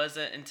it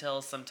wasn't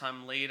until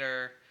sometime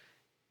later,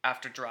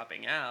 after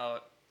dropping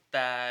out,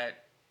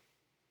 that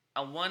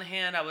on one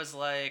hand I was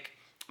like,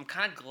 I'm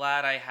kind of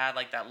glad I had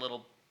like that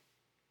little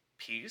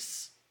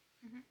piece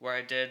where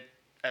I did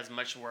as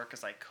much work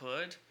as I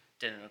could.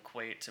 Didn't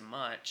equate to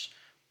much,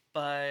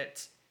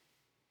 but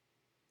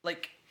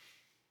like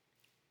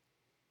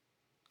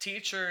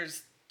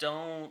teachers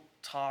don't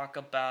talk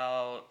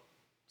about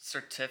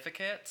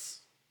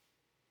certificates.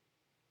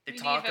 They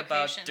talk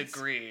about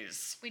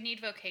degrees. We need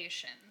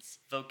vocations.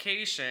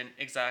 Vocation,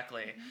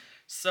 exactly.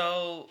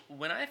 So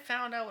when I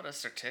found out what a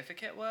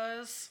certificate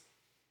was,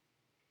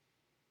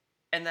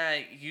 and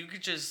that you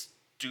could just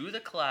do the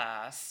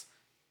class,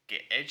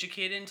 get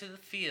educated into the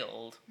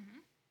field,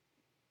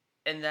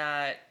 and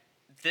that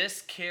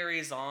this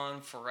carries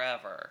on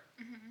forever.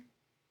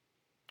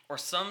 Or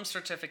some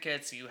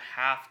certificates you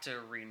have to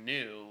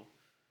renew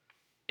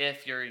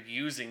if you're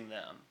using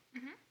them.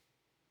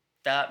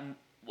 That,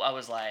 I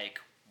was like,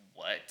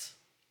 what?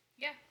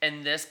 Yeah.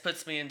 And this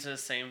puts me into the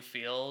same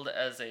field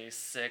as a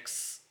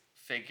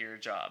 6-figure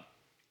job.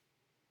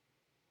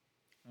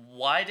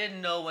 Why did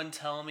no one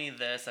tell me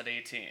this at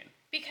 18?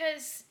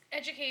 Because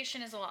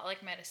education is a lot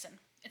like medicine.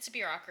 It's a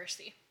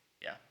bureaucracy.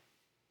 Yeah.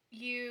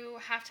 You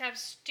have to have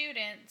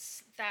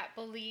students that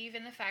believe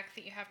in the fact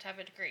that you have to have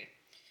a degree.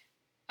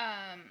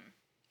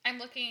 I'm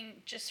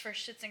looking just for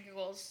shits and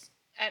giggles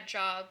at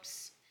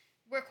jobs.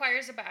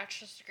 Requires a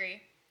bachelor's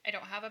degree. I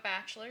don't have a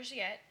bachelor's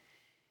yet.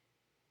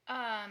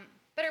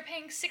 But are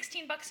paying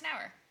 $16 an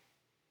hour.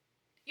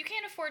 You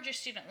can't afford your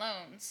student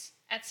loans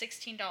at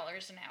 $16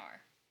 an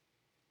hour.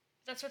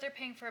 That's what they're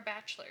paying for a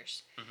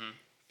bachelor's.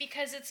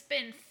 Because it's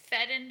been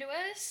fed into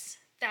us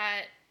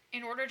that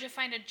in order to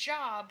find a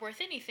job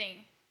worth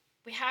anything,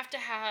 we have to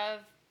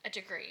have a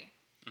degree.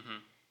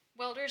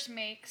 Welders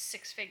make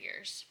 6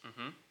 figures.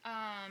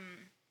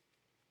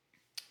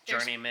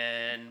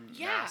 Journeyman,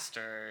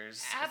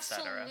 masters,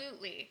 etc.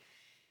 Absolutely.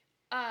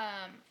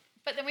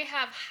 But then we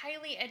have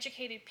highly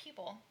educated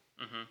people,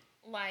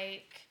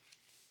 like,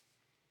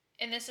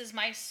 and this is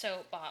my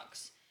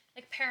soapbox,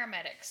 like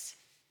paramedics.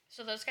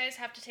 So those guys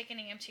have to take an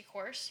EMT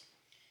course.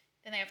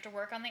 Then they have to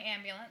work on the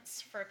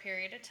ambulance for a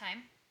period of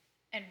time,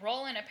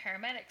 enroll in a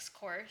paramedics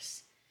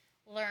course,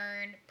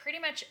 learn pretty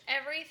much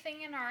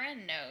everything an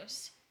RN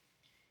knows,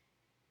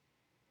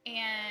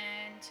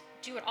 and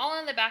do it all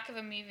in the back of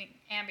a moving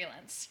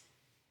ambulance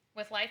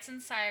with lights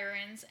and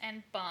sirens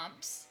and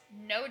bumps,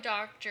 no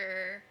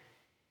doctor,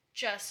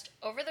 just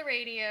over the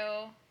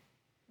radio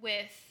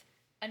with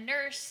a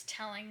nurse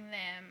telling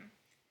them,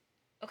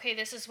 okay,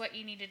 this is what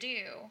you need to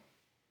do.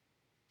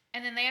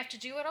 And then they have to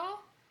do it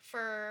all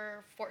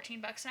for $14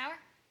 an hour?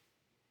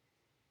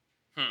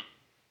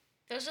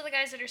 Those are the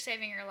guys that are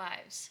saving your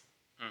lives.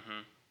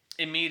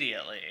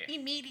 Immediately.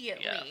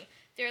 Yeah.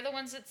 They're the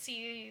ones that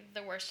see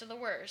the worst of the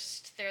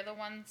worst. They're the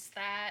ones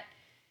that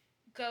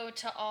go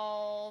to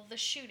all the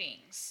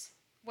shootings.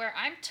 Where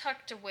I'm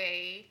tucked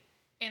away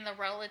in the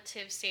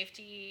relative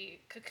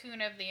safety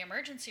cocoon of the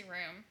emergency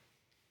room,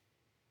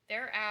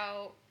 they're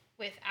out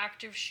with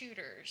active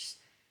shooters,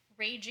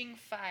 raging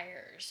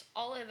fires,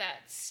 all of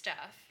that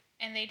stuff.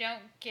 And they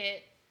don't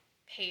get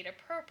paid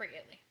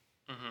appropriately.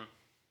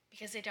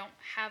 Because they don't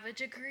have a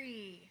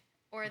degree.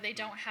 Or they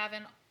don't have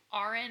an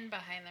RN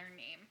behind their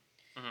name.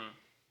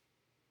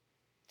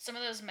 Some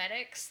of those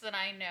medics that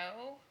I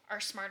know are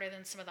smarter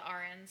than some of the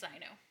RNs I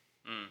know.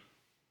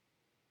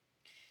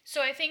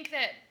 So I think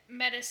that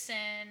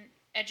medicine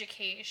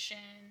education,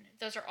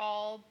 those are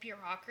all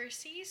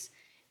bureaucracies.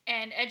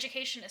 And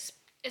education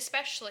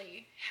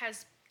especially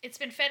it's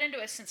been fed into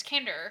us since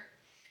kinder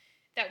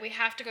that we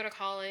have to go to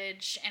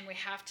college and we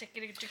have to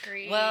get a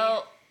degree.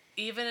 Well,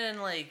 even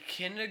in like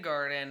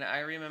kindergarten, I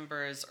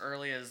remember as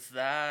early as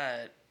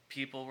that,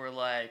 people were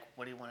like,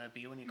 "What do you want to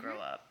be when you grow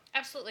up?"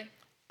 Absolutely.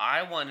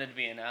 I wanted to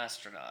be an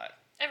astronaut.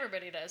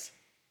 Everybody does.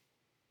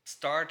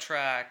 Star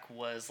Trek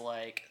was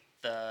like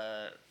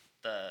the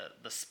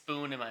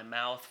spoon in my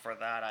mouth for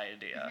that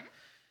idea.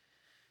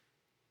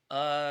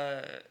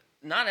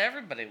 Not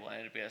everybody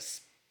wanted to be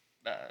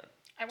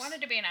I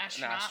wanted to be an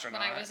astronaut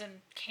when I was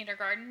in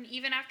kindergarten,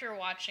 even after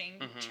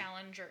watching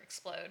Challenge or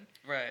Explode.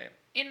 Right.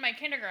 In my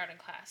kindergarten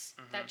class,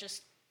 that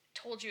just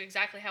told you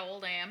exactly how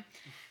old I am.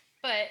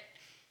 But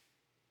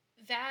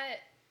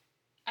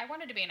I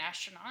wanted to be an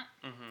astronaut.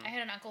 I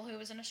had an uncle who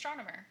was an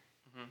astronomer.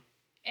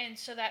 And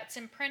so that's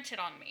imprinted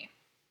on me.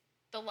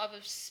 The love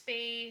of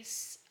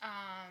space,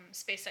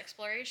 space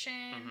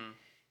exploration,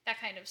 that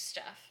kind of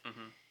stuff.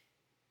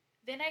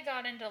 Then I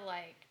got into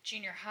like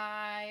junior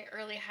high,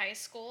 early high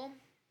school,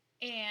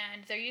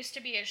 and there used to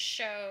be a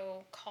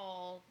show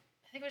called,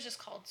 I think it was just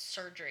called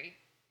Surgery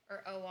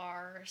or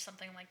OR or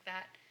something like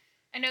that.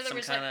 I know there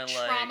was like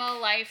Trauma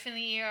Life in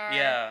the ER.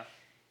 Yeah.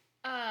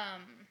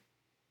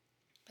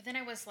 But then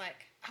I was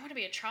like, I want to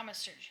be a trauma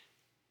surgeon.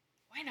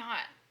 Why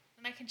not?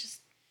 Then I can just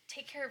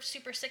take care of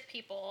super sick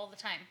people all the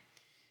time.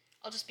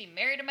 I'll just be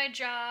married to my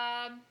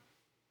job.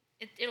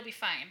 It'll be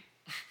fine.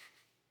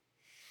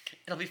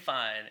 It'll be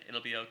fine.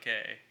 It'll be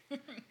okay.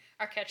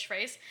 Our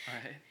catchphrase.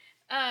 Right.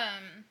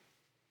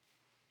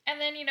 And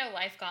then,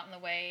 life got in the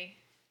way.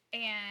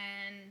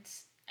 And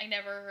I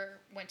never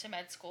went to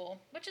med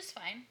school, which is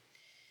fine.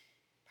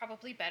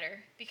 Probably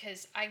better,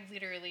 because I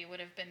literally would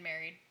have been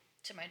married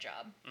to my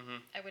job.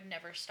 I would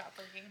never stop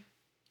working.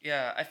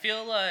 Yeah, I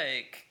feel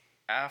like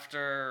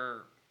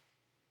after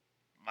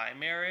my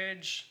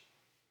marriage,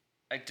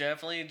 I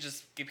definitely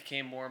just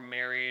became more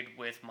married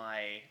with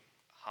my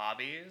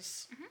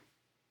hobbies.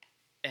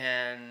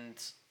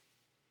 And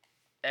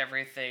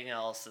everything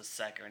else is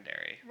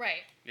secondary.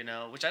 Right.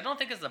 Which I don't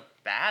think is a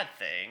bad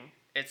thing.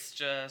 It's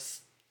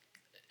just,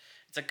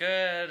 it's a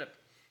good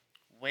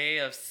way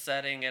of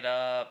setting it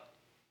up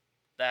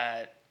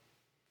that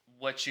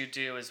what you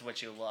do is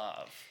what you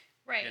love.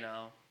 Right.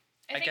 I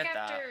think get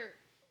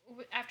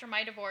after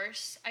my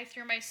divorce, I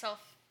threw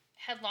myself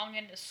headlong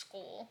into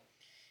school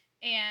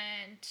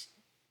and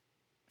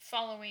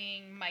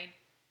following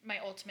my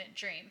ultimate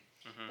dream,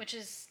 which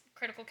is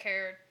critical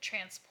care,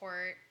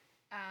 transport,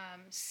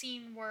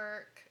 scene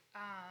work,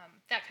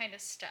 that kind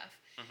of stuff.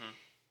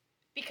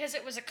 Because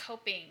it was a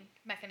coping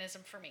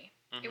mechanism for me.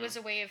 It was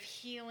a way of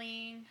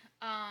healing,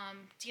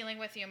 dealing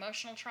with the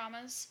emotional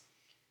traumas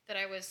that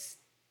I was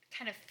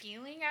kind of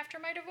feeling after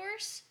my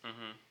divorce.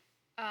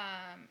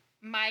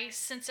 My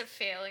sense of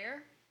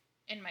failure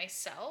in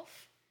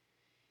myself.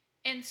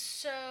 And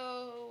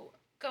so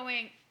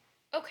going,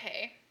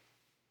 okay,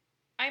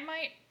 I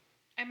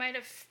might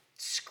have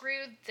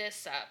screwed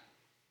this up,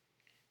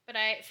 but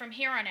from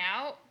here on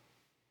out,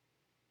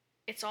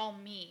 it's all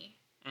me.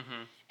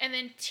 And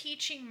then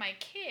teaching my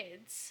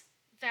kids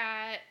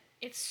that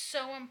it's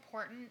so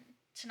important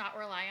to not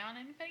rely on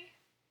anybody,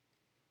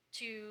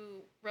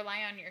 to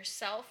rely on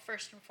yourself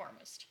first and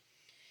foremost.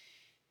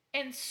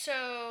 And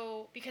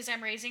so, because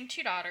I'm raising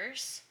 2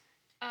 daughters,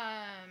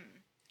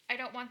 I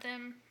don't want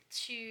them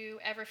to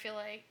ever feel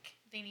like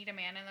they need a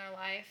man in their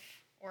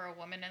life or a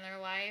woman in their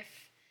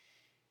life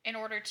in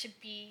order to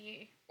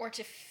be or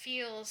to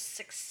feel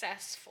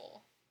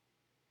successful.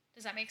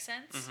 Does that make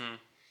sense?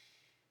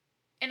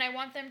 And I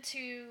want them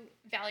to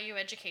value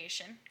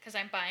education because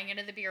I'm buying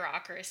into the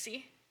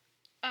bureaucracy.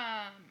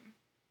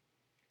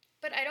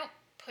 But I don't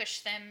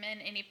push them in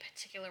any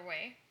particular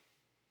way.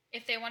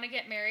 If they want to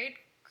get married,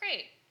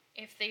 great.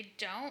 If they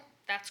don't,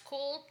 that's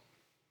cool.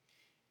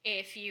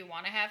 If you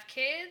want to have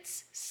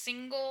kids,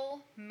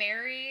 single,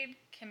 married,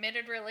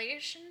 committed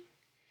relation,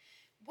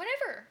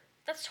 whatever.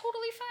 That's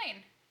totally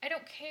fine. I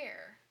don't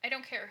care. I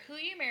don't care who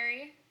you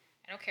marry.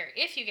 I don't care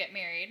if you get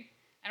married.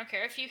 I don't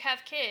care if you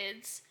have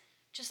kids.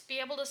 Just be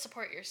able to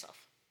support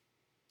yourself.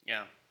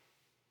 Yeah.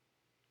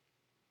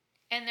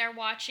 And they're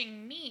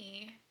watching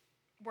me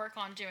work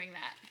on doing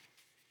that,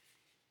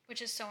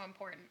 which is so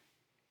important.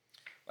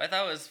 What I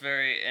thought was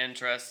very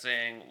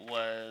interesting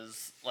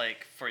was,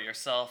 like, for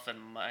yourself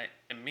and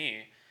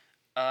me,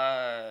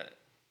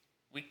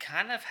 we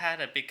kind of had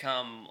to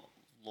become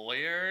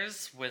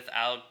lawyers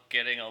without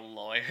getting a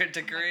lawyer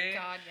degree. Oh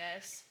my God,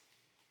 yes.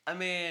 I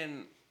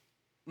mean,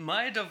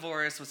 my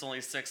divorce was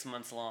only 6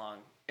 months long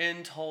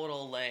in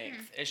total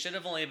length. It should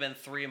have only been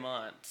 3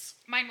 months.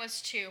 Mine was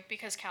 2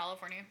 because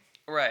California.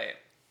 Right.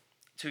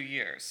 2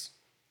 years.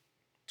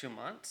 2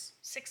 months?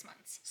 6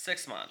 months.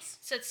 6 months.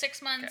 So it's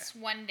 6 months,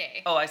 1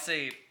 day. Oh, I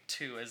say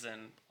 2 as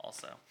in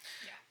also.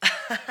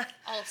 Yeah.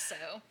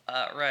 Also.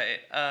 Right.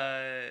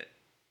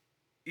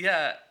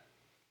 Yeah,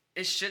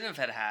 it shouldn't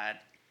have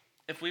had.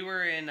 If we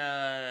were in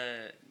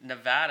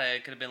Nevada,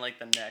 it could have been like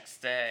the next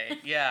day.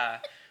 Yeah.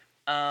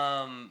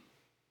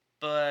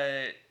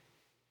 But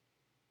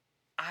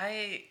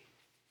I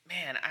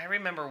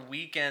remember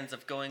weekends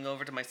of going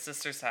over to my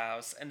sister's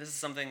house, and this is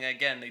something,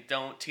 again, they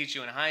don't teach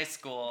you in high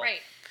school. Right.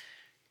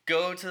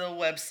 Go to the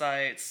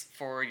websites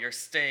for your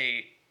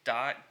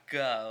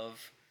state.gov.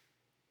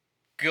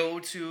 Go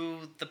to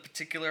the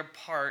particular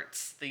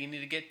parts that you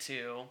need to get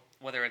to,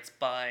 whether it's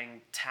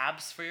buying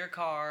tabs for your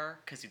car,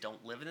 because you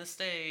don't live in the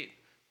state,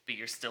 but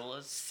you're still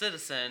a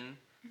citizen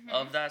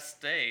of that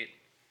state.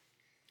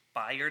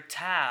 Buy your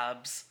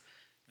tabs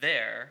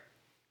there.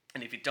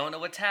 And if you don't know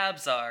what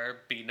tabs are,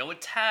 but you know what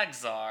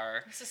tags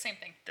are... It's the same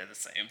thing. They're the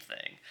same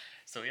thing.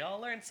 So we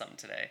all learned something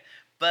today.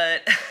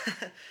 But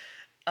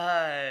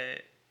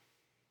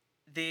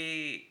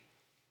the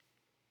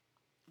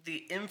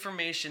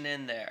information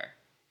in there,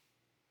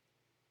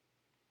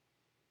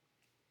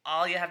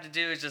 all you have to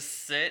do is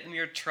just sit in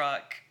your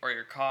truck or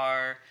your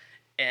car,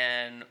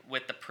 and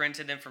with the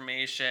printed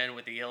information,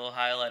 with the yellow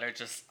highlighter,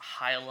 just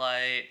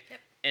highlight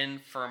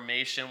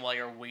information while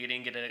you're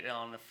waiting to get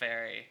on the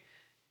ferry.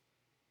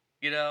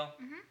 You know?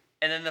 Mm-hmm.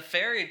 And then the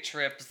ferry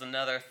trip is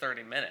another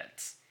 30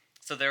 minutes.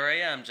 So there I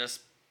am,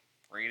 just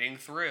reading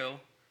through,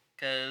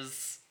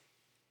 because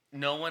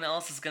no one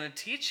else is going to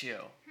teach you.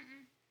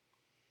 Mm-mm.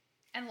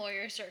 And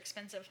lawyers are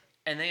expensive.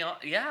 And they all,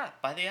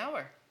 by the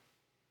hour.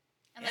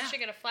 Unless you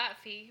get a flat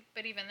fee,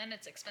 but even then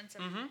it's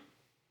expensive. Mm-hmm.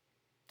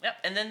 Yep,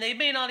 and then they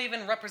may not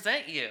even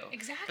represent you.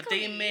 Exactly. But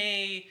they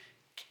may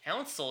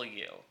counsel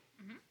you.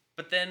 Mm-hmm.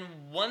 But then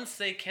once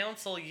they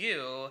counsel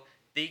you,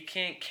 they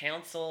can't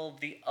counsel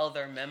the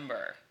other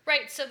member.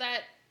 Right, so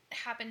that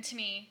happened to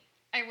me.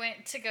 I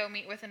went to go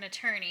meet with an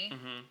attorney,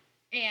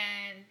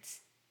 and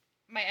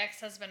my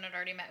ex-husband had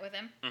already met with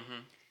him.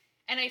 Mm-hmm.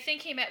 And I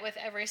think he met with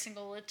every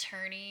single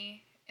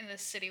attorney in the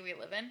city we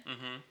live in,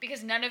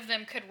 because none of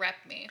them could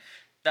rep me.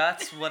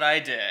 That's what I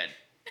did.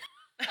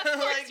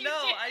 Like, no,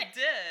 I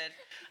did.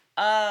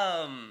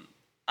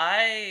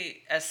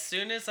 As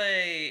soon as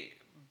I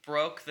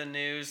broke the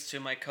news to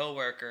my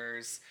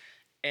coworkers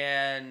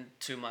and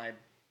to my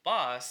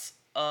boss,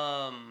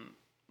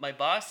 my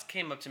boss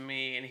came up to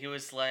me and he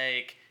was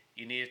like,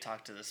 "You need to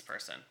talk to this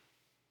person."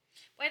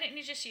 Why didn't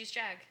you just use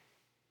JAG?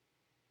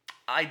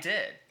 I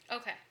did.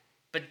 Okay.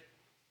 But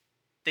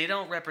they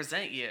don't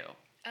represent you.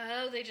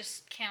 Oh, they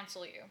just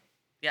counsel you.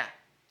 Yeah.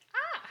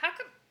 How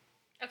come...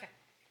 Okay.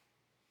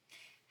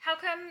 How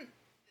come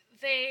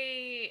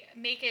they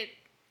make it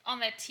on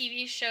that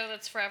TV show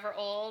that's forever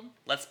old?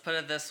 Let's put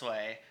it this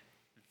way.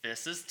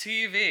 This is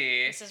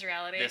TV. This is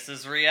reality. This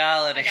is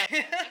reality. I got you.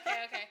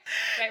 Okay.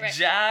 Right.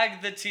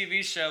 JAG, the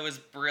TV show, is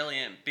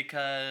brilliant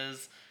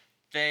because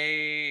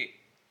I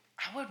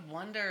would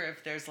wonder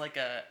if there's like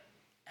a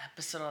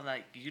episode on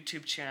that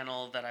YouTube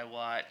channel that I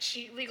watch.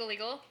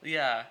 Legal?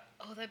 Yeah.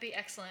 Oh, that'd be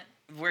excellent.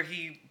 Where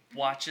he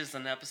watches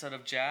an episode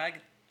of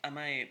JAG. I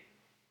might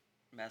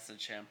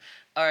message him.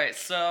 All right,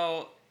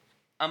 so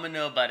I'm a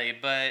nobody,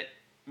 but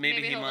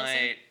maybe he might.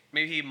 Listen.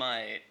 Maybe he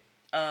might.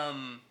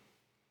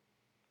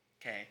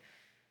 Okay.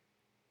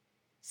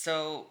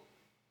 So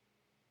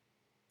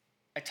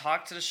I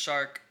talked to the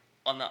shark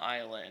on the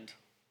island,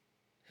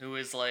 who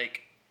is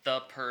like the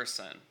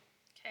person.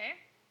 Okay.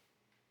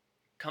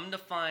 Come to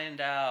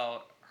find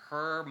out,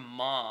 her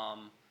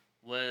mom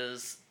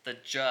was the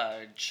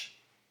judge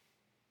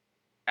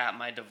at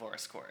my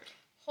divorce court.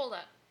 Hold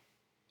up.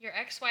 Your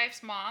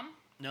ex-wife's mom?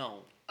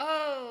 No.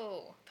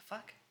 Oh. The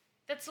fuck?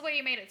 That's the way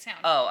you made it sound.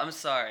 Oh, I'm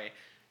sorry.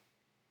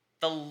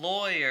 The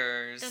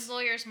lawyer's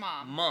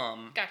mom.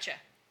 Mom. Gotcha.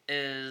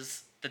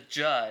 Is the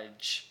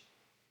judge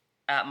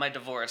at my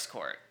divorce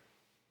court.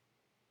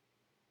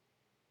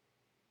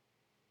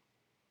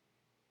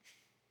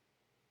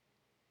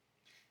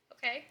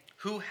 Okay.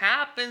 Who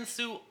happens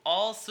to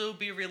also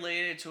be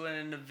related to an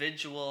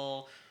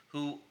individual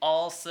who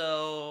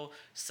also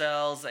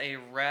sells a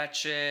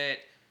ratchet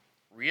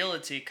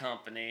realty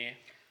company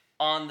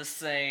on the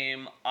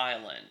same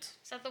island.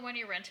 Is that the one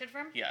you rented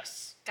from?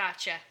 Yes.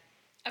 Gotcha.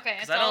 Okay.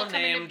 Because I don't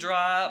name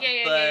drop,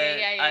 but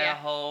I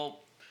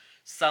hope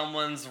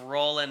someone's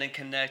rolling and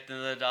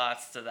connecting the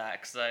dots to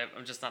that, because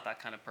I'm just not that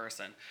kind of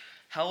person.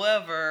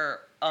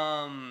 However,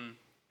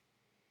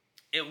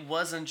 it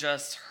wasn't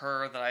just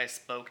her that I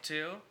spoke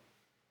to.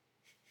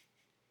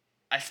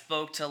 I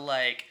spoke to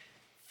like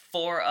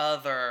 4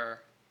 other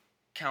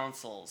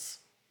councils,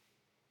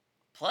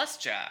 plus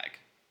JAG.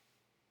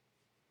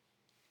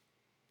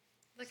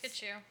 Look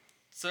at you.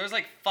 So there's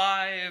like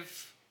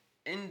 5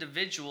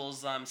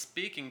 individuals I'm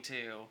speaking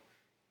to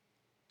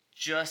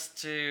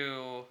just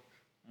to,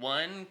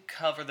 one,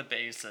 cover the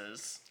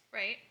bases.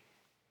 Right.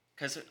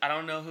 Because I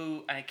don't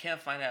know I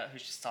can't find out who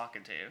she's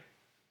talking to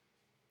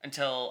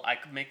until I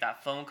could make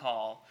that phone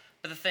call.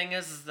 But the thing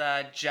is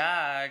that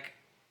JAG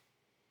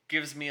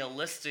gives me a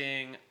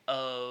listing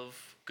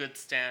of good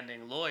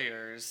standing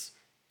lawyers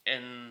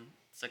in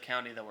the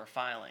county that we're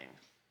filing.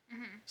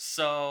 Mm-hmm.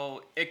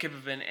 So it could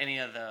have been any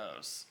of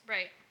those.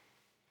 Right.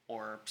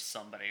 Or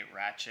somebody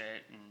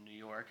ratchet in New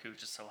York who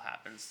just so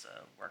happens to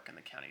work in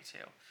the county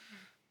too.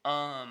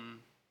 Mm-hmm.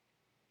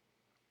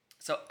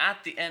 So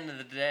at the end of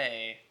the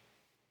day,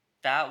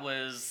 that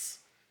was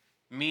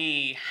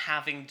me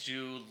having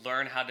to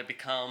learn how to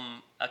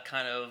become a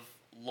kind of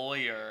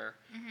lawyer.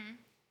 Mm-hmm.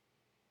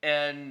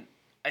 And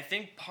I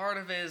think part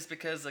of it is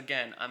because,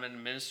 again, I'm an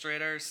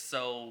administrator,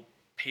 so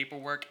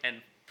paperwork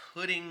and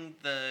putting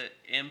the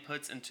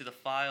inputs into the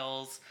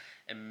files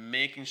and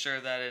making sure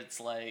that it's,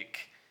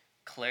 like,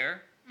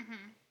 clear. Mm-hmm.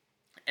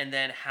 And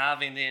then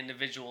having the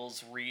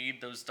individuals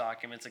read those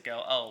documents and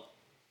go, oh,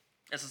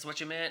 this is what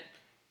you meant?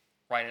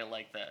 Write it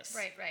like this.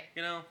 Right.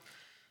 You know?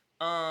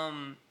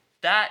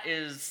 That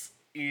is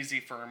easy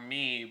for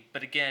me,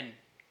 but again,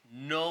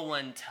 no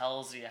one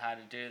tells you how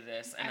to do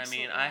this. And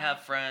Absolutely I mean, I have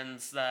not.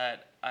 friends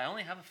that I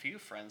only have a few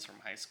friends from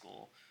high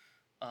school.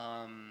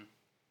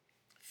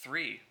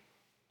 3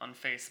 on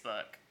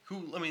Facebook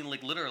who, I mean,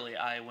 like literally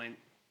I went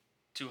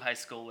to high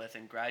school with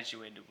and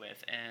graduated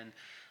with, and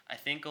I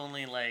think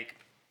only like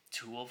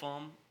 2 of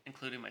them,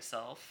 including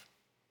myself,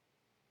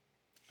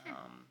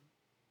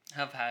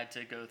 have had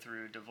to go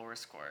through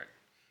divorce court.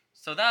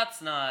 So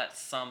that's not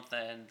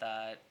something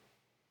that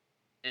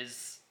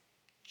is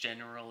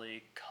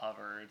generally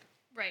covered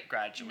Right.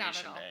 graduation Not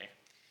at all. day.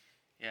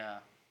 Yeah.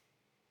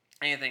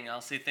 Anything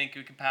else you think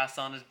we could pass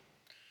on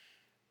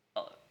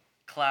to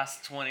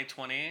class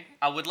 2020?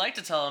 I would like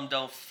to tell them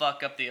don't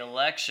fuck up the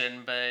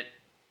election, but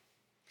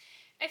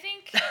I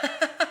think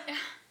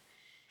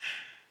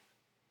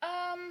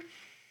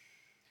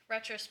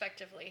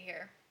retrospectively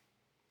here.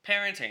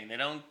 parenting. They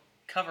don't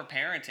cover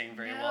parenting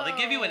very well. They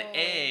give you an No.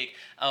 egg.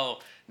 Oh,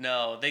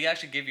 no. They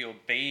actually give you a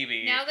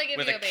baby Now they give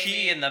with you a a baby.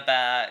 key in the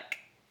back.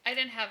 I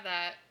didn't have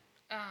that.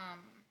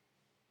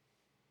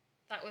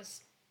 That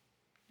was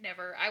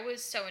never. I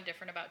was so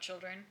indifferent about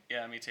children.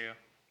 Yeah, me too.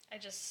 I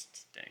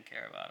just Didn't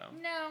care about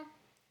them. no.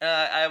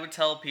 I would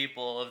tell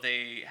people if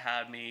they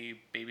had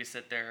me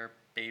babysit their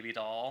baby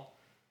doll.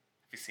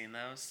 Have you seen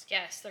those?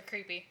 Yes, they're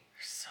creepy.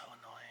 They're so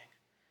annoying.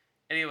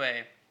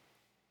 Anyway,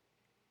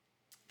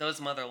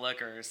 those mother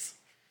lookers,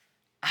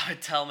 I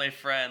would tell my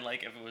friend,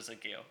 like, if it was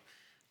like you,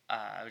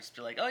 I would just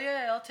be like, oh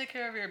yeah, I'll take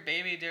care of your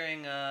baby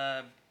during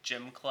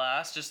gym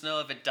class. Just know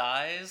if it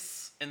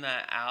dies in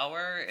that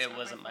hour, It's it not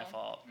wasn't my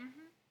fault.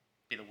 Mm-hmm.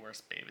 Be the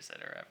worst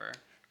babysitter ever.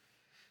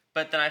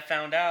 But then I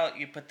found out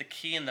you put the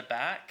key in the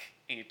back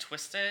and you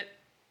twist it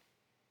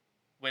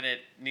when it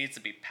needs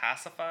to be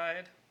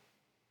pacified,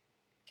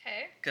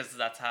 Okay. because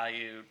that's how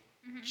you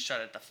Mm-hmm. shut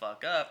it the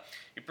fuck up.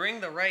 You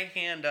bring the right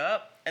hand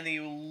up and then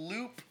you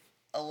loop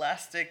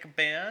elastic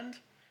band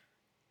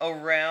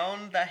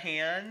around the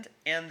hand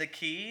and the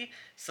key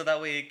so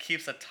that way it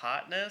keeps a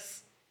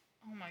tautness.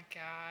 Oh my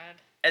god.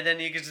 And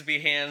then you can just be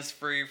hands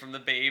free from the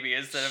baby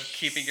instead of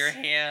keeping your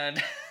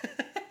hand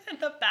in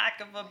the back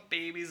of a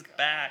baby's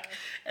back God.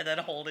 and then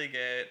holding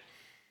it.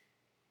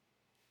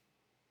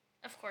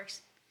 Of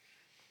course.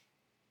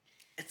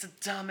 It's the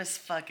dumbest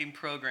fucking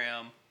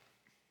program.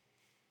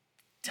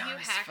 You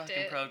Dumbest hacked fucking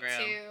it program.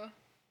 too.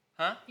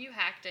 Huh? You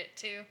hacked it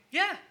too.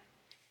 Yeah.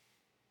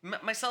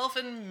 Myself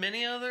and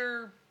many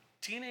other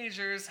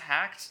teenagers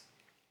hacked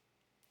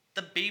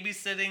the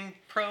babysitting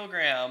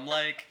program.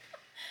 Like,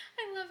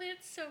 I love it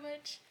so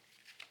much.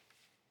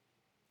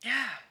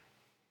 yeah.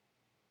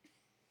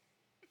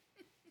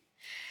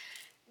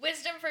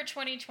 Wisdom for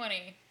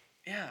 2020.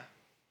 Yeah.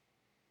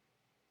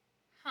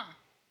 Huh.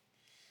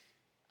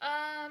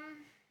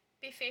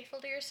 Be faithful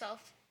to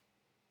yourself.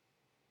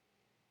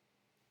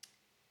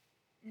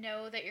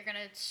 Know that you're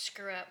gonna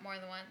screw up more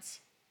than once.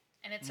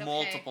 And it's okay.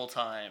 Multiple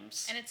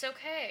times. And it's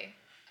okay.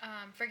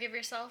 Forgive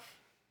yourself.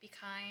 Be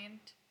kind.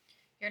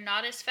 You're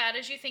not as fat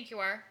as you think you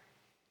are.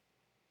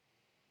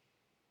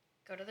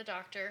 Go to the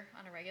doctor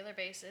on a regular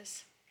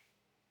basis.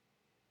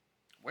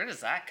 Where does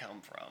that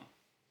come from?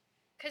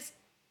 Because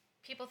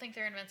people think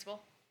they're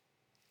invincible.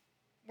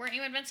 Weren't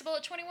you invincible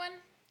at 21?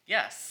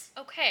 Yes.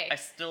 Okay. I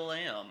still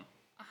am.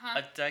 Uh-huh.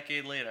 A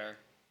decade later.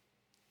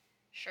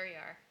 Sure you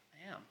are.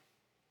 I am.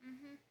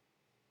 Mm-hmm.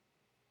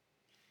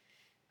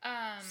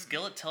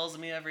 Skillet tells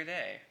me every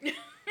day.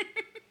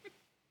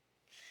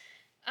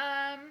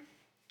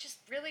 Just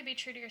really be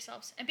true to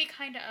yourselves and be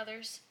kind to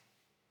others.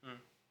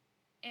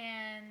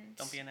 And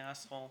Don't be an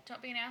asshole.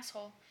 don't be an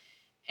asshole.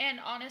 And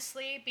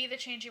honestly, be the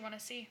change you want to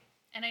see.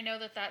 And I know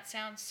that that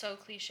sounds so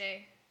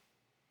cliche,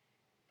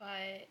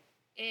 but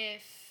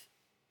if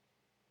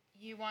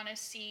you want to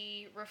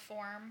see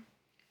reform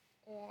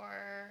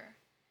or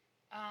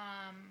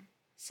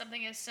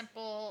something as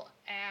simple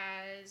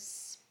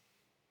as,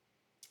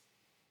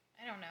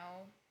 I don't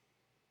know,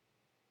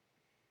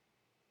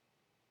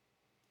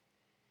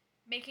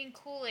 making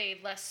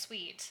Kool-Aid less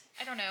sweet.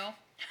 I don't know.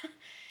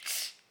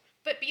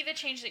 But be the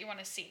change that you want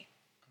to see.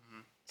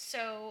 Mm-hmm.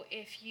 So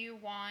if you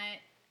want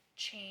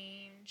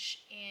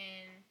change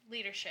in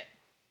leadership,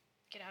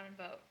 get out and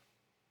vote.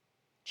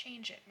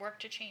 Change it. Work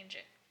to change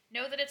it.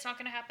 Know that it's not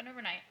going to happen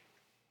overnight.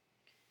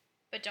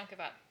 But don't give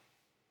up.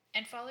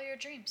 And follow your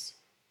dreams.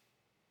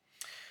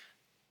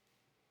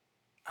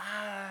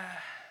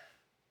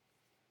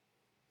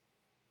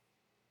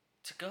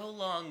 To go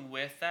along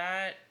with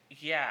that,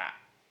 yeah,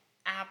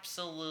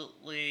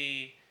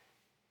 absolutely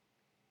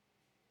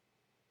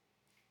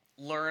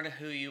learn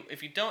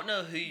if you don't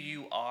know who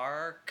you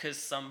are, because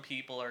some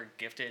people are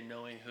gifted in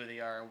knowing who they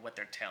are and what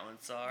their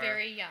talents are.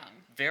 Very young.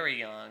 Very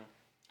young.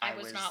 I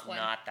was not one.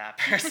 Not that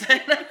person.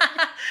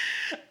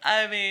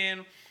 I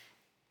mean,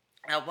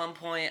 at one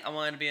point, I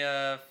wanted to be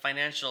a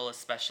financial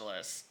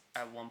specialist.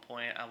 At one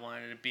point, I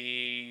wanted to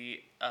be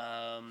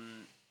a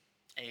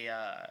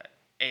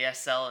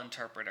ASL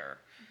interpreter.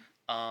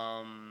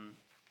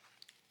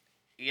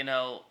 You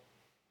know,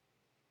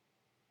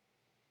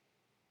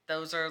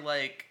 those are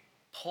like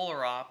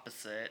polar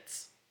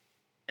opposites.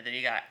 And then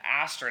you got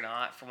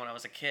astronaut from when I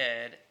was a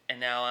kid, and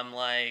now I'm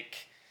like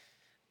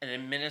an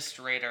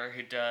administrator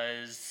who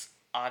does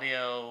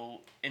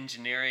audio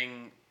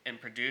engineering and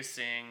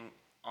producing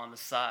on the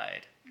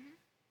side.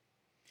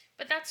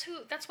 But that's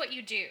what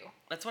you do.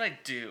 That's what I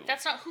do.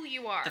 That's not who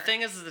you are. The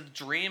thing is, the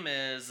dream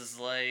is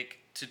like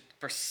to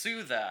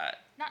pursue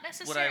that. Not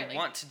necessarily. What I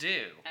want to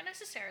do. Not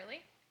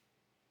necessarily.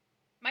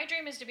 My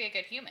dream is to be a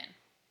good human.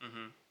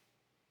 Mm-hmm.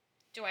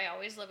 Do I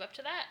always live up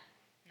to that?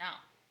 No.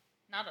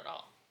 Not at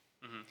all.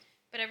 Mm-hmm.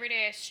 But every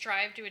day I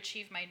strive to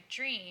achieve my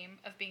dream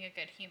of being a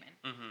good human.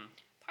 Mm-hmm.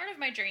 Part of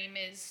my dream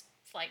is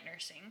flight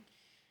nursing.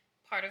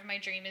 Part of my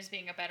dream is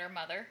being a better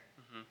mother.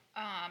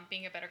 Mm-hmm.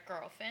 Being a better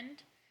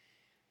girlfriend.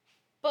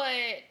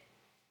 But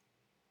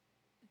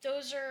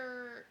that's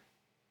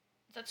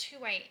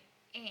who I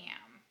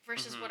am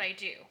versus what I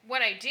do.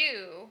 What I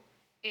do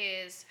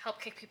is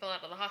help kick people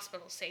out of the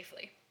hospital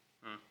safely.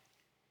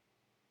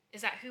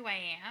 Is that who I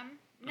am?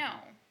 No.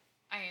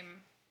 I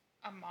am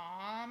a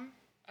mom,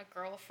 a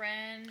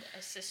girlfriend,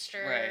 a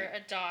sister, a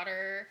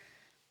daughter.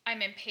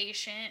 I'm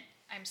impatient.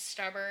 I'm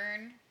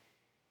stubborn.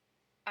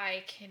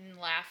 I can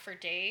laugh for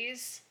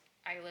days.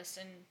 I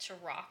listen to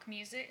rock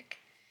music.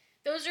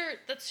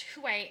 That's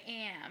who I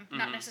am,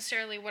 not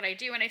necessarily what I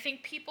do. And I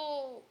think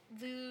people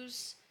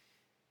lose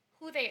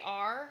who they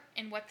are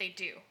and what they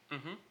do.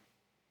 Mm-hmm.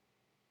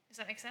 Does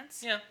that make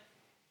sense? Yeah.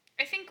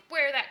 I think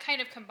where that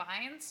kind of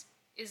combines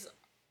is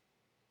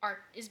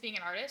being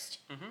an artist.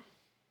 Mm-hmm.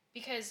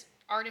 Because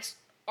artists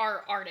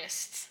are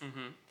artists.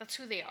 Mm-hmm. That's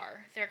who they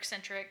are. They're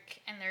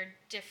eccentric and they're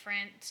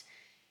different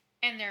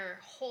and they're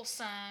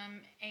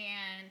wholesome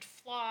and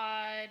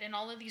flawed and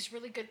all of these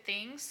really good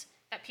things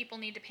that people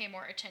need to pay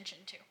more attention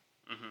to.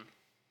 Mm-hmm.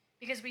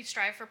 Because we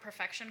strive for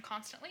perfection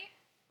constantly.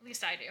 At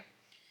least I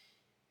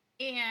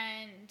do.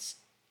 And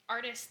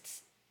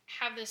artists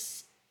have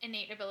this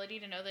innate ability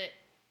to know that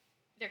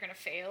they're going to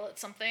fail at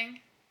something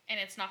and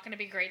it's not going to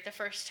be great the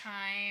first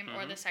time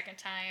or the second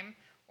time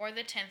or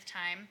the 10th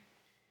time.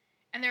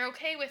 And they're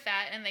okay with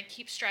that and they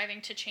keep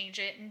striving to change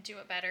it and do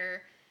it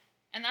better.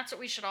 And that's what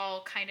we should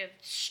all kind of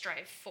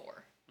strive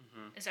for.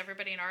 Mm-hmm. Is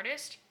everybody an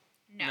artist?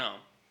 No.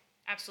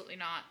 Absolutely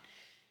not.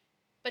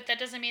 But that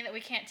doesn't mean that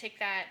we can't take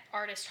that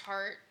artist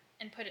heart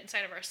and put it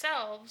inside of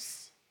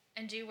ourselves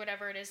and do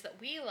whatever it is that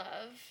we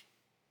love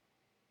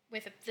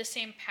with the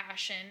same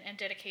passion and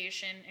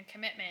dedication and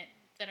commitment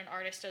that an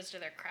artist does to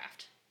their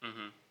craft.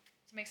 Mm-hmm.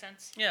 Does it make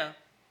sense? Yeah.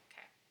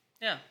 Okay.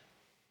 Yeah.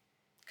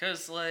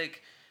 Because,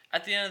 like,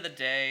 at the end of the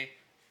day,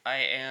 I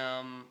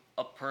am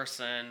a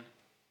person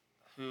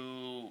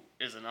who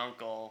is an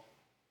uncle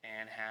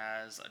and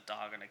has a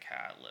dog and a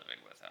cat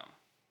living with him.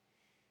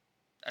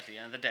 At the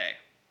end of the day.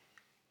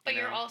 But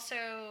you're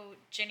also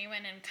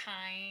genuine and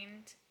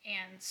kind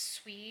and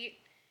sweet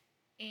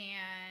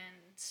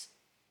and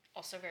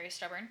also very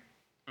stubborn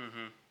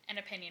and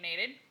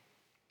opinionated.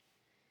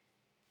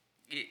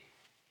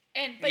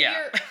 But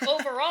you're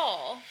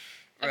overall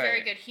a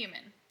very good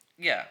human.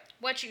 Yeah.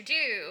 What you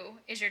do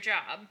is your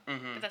job,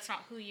 but that's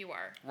not who you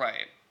are.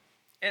 Right.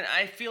 And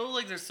I feel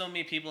like there's so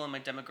many people in my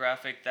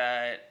demographic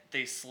that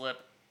they slip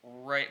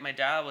right. My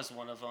dad was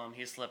one of them.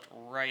 He slipped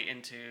right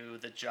into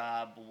the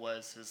job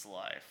was his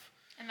life.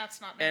 And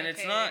that's not And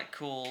it's not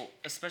cool,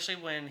 especially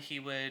when he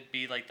would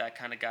be like that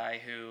kind of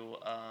guy who,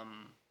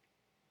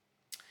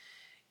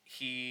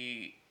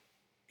 he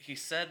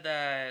said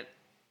that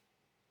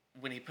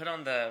when he put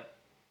on the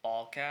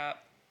ball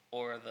cap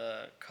or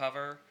the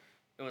cover,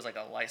 it was like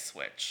a light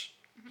switch.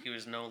 Mm-hmm. He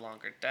was no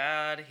longer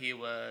dad, he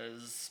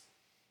was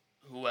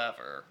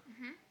whoever.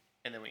 Mm-hmm.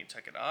 And then when he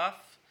took it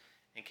off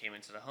and came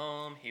into the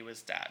home, he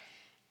was dad.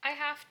 I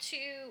have to,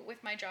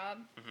 with my job,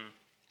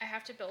 I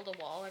have to build a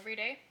wall every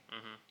day.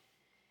 Mm-hmm.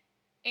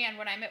 And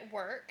when I'm at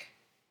work,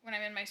 when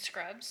I'm in my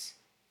scrubs,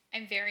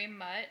 I'm very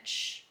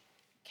much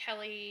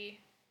Kelly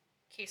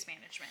case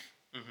management.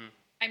 Mm-hmm.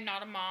 I'm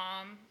not a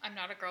mom. I'm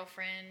not a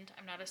girlfriend.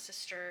 I'm not a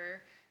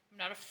sister. I'm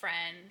not a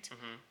friend.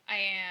 Mm-hmm.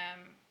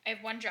 I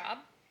have one job,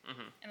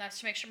 and that's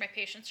to make sure my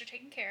patients are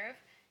taken care of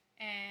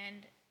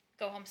and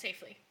go home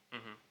safely.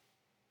 Mm-hmm.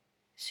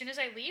 As soon as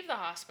I leave the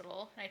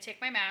hospital and I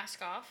take my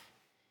mask off,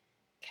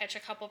 catch a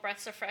couple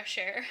breaths of fresh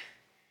air,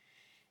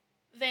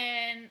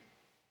 then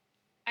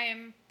I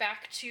am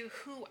back to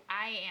who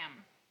I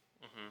am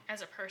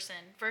as a person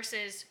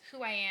versus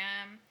who I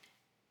am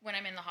when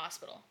I'm in the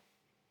hospital.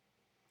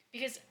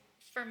 Because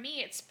for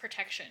me, it's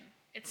protection.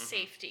 It's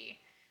safety.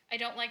 I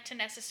don't like to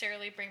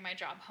necessarily bring my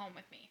job home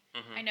with me.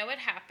 I know it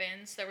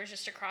happens. There was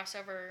just a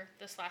crossover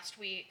this last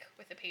week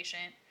with a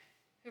patient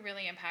who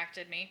really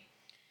impacted me.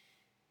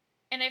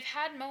 And I've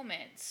had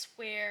moments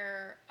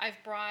where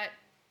I've brought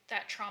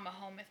that trauma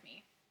home with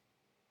me.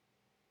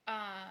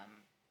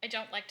 I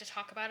don't like to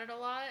talk about it a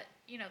lot,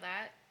 you know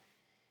that.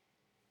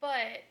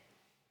 But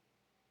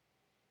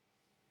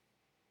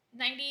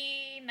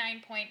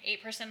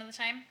 99.8% of the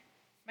time,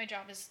 my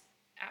job is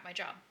at my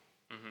job.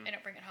 Mm-hmm. I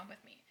don't bring it home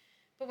with me.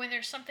 But when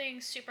there's something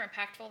super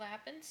impactful that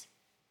happens,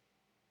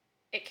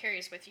 it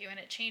carries with you and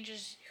it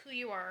changes who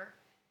you are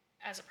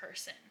as a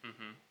person.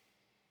 Mm-hmm.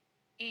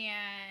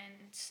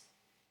 And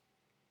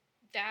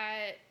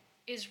that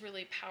is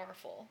really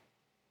powerful.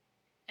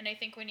 And I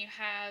think when you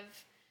have...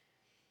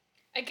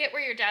 I get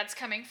where your dad's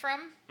coming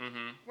from.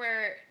 Mm-hmm.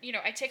 Where, you know,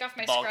 I take off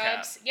my Ball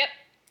scrubs. cap. Yep.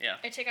 Yeah.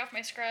 I take off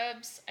my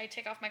scrubs. I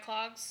take off my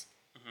clogs.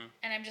 Mm-hmm.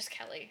 And I'm just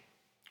Kelly.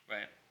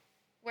 Right.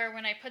 Where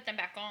when I put them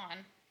back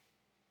on,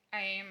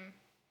 I am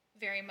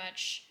very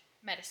much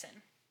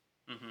medicine.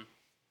 Mm-hmm.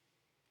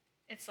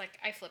 It's like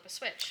I flip a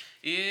switch.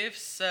 You've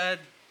said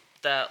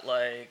that,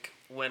 like,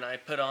 when I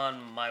put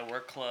on my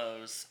work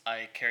clothes,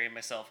 I carry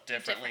myself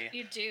differently.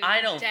 You do.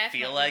 I don't Definitely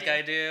feel like do.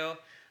 I do.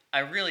 I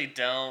really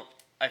don't.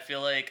 I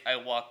feel like I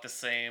walk the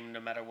same no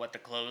matter what the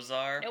clothes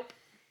are. Nope.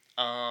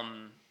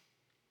 I'll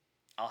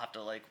have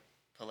to, like,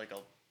 put, like,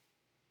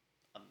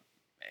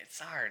 it's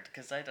hard,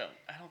 because I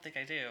don't think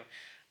I do.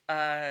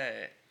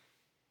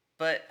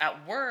 But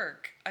at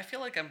work, I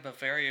feel like I'm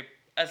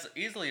as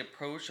easily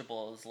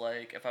approachable as,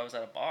 like, if I was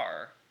at a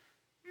bar.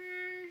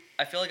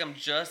 I feel like I'm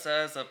just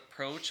as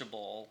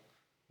approachable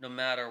no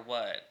matter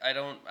what. I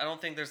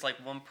don't think there's,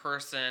 like, one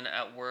person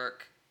at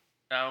work.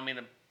 I don't mean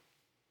to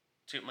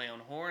toot my own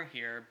horn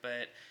here,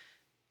 but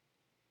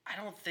I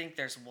don't think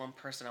there's one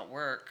person at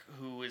work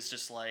who is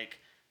just, like,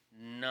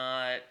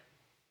 not...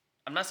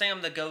 I'm not saying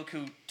I'm the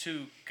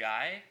go-to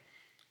guy,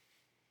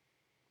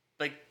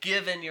 but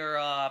given your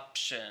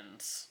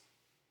options,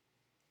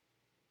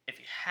 if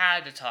you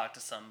had to talk to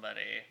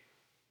somebody,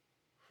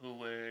 who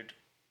would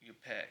you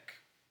pick?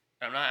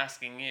 And I'm not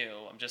asking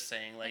you, I'm just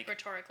saying, like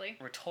rhetorically.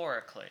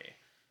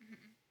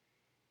 Mm-hmm.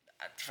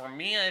 For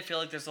me, I feel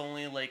like there's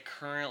only, like,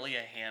 currently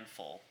a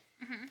handful.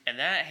 Mm-hmm. And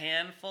that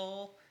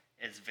handful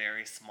is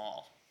very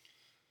small.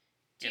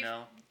 Do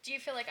you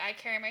feel like I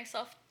carry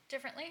myself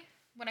differently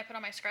when I put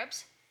on my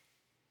scrubs?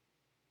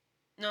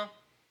 No.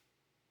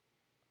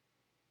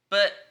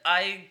 But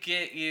I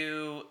get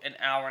you an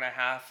hour and a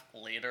half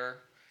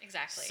later.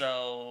 Exactly.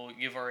 So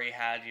you've already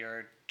had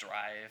your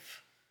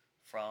drive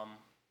from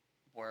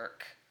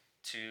work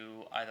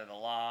to either the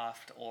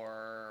loft,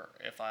 or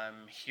if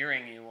I'm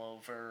hearing you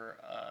over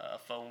a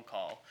phone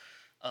call,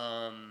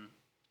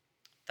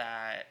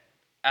 that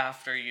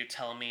after you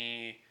tell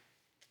me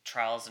the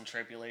trials and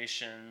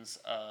tribulations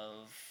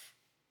of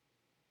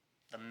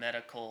the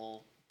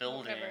medical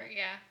building. Whatever,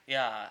 yeah.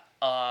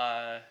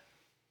 Yeah.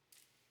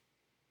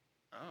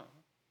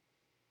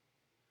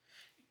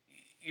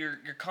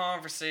 Your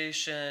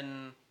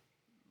conversation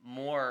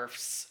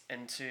morphs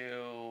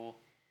into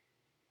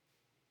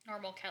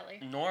Normal Kelly.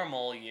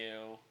 normal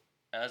you,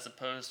 as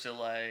opposed to,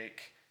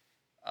 like,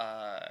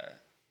 I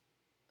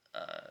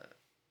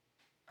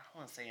don't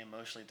want to say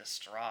emotionally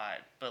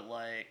distraught, but,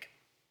 like,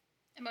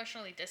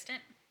 Emotionally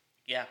distant.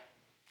 Yeah.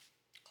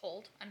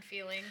 Cold,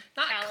 unfeeling,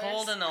 Not callous.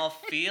 cold and all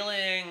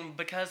feeling,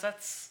 because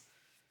that's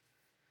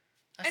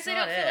I not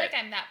don't it. feel like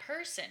I'm that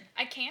person.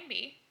 I can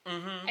be.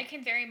 Mm-hmm. I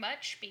can very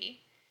much be.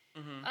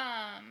 Mm-hmm.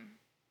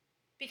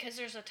 Because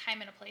there's a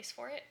time and a place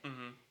for it.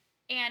 Mm-hmm.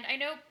 And I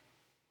know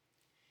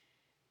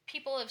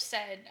people have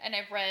said, and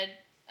I've read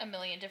a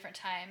million different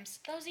times,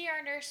 those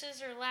ER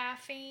nurses are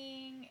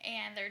laughing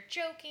and they're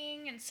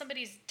joking and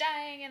somebody's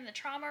dying in the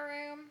trauma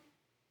room.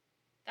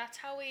 That's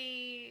how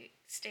we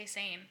stay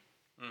sane.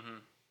 Mm-hmm.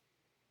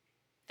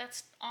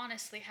 That's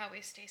honestly how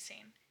we stay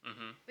sane.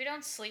 Mm-hmm. We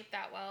don't sleep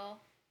that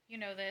well. You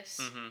know this.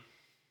 Mm-hmm.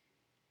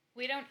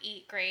 We don't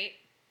eat great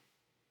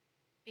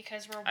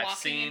because we're walking I've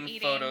seen and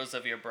eating. photos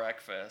of your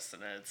breakfast,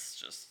 and it's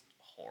just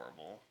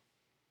horrible.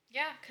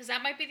 Yeah, because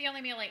that might be the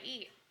only meal I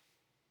eat.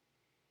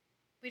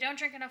 We don't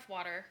drink enough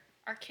water.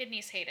 Our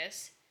kidneys hate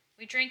us.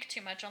 We drink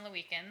too much on the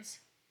weekends.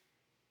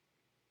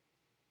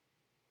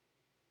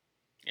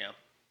 Yeah.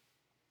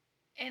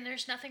 And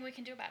there's nothing we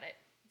can do about it.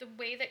 The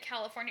way that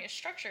California is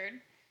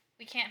structured,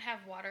 we can't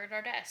have water at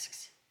our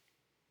desks.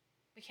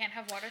 We can't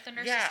have water at the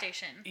nurse's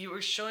station. You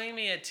were showing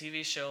me a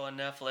TV show on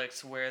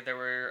Netflix where there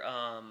were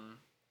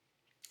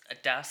a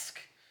desk.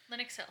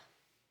 Lenox Hill.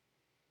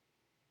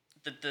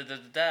 The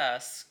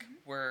desk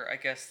where I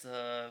guess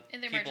the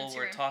In the people emergency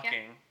were room,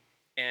 talking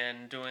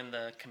and doing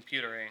the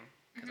computering,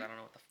 because I don't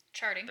know what the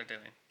Charting. they're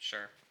doing.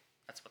 Sure,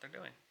 that's what they're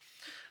doing.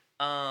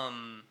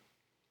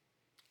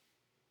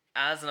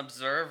 As an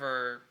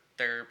observer,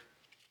 they're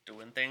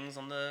doing things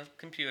on the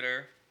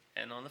computer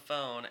and on the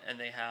phone, and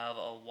they have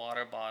a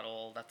water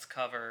bottle that's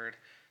covered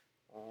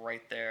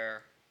right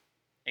there.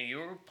 And you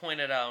were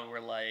pointed out and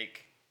we're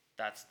like,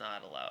 that's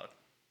not allowed.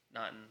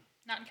 Not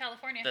in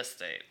California. this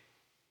state.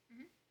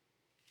 Mm-hmm.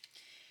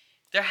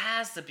 There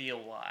has to be a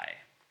why.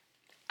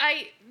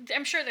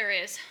 I'm sure there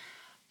is.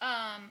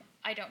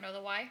 I don't know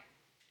the why.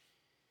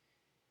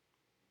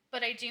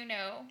 But I do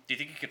know. Do you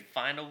think you could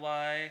find a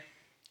why?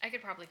 I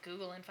could probably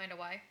Google and find a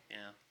why.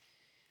 Yeah.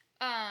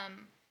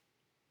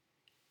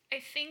 I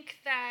think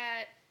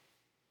that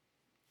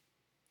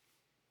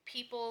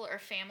people or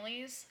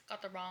families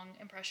got the wrong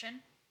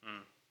impression.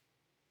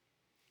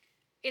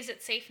 Is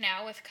it safe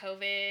now with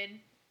COVID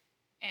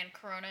and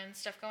Corona and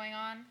stuff going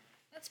on?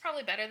 It's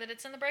probably better that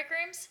it's in the break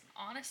rooms,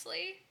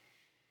 honestly.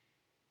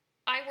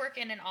 I work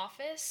in an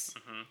office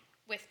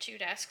with 2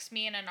 desks,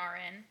 me and an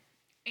RN,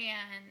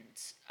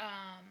 and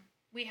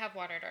we have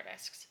water at our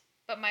desks.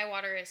 But my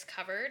water is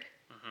covered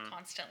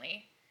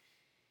constantly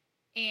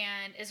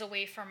and is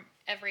away from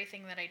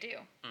everything that I do.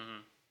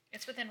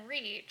 It's within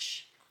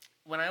reach.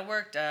 When I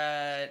worked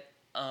at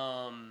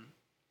a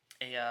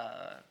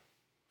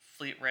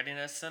fleet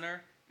readiness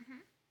center,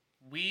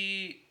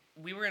 we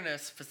were in a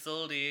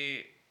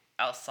facility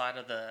outside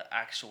of the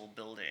actual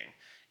building,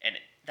 and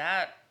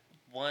that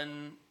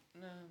 1,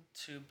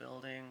 2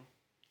 building,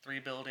 3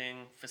 building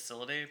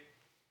facility,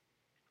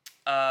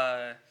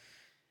 they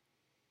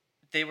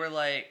were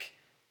like,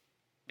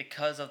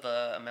 because of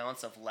the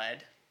amounts of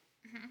lead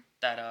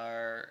that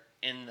are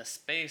in the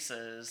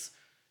spaces,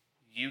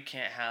 you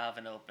can't have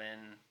an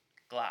open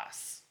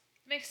glass.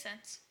 Makes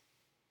sense.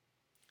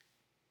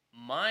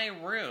 My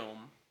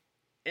room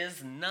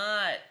is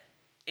not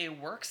a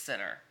work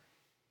center.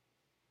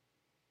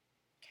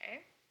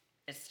 Okay.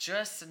 It's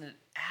just an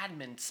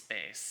admin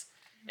space.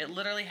 It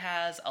literally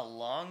has a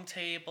long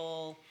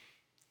table,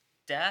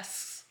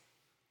 desks,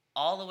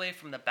 all the way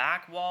from the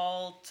back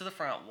wall to the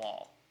front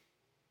wall.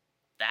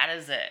 That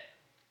is it.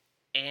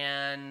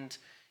 And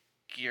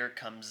gear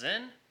comes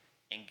in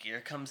and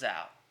gear comes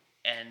out.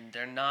 And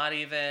they're not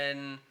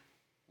even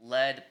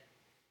lead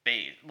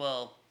based.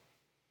 Well,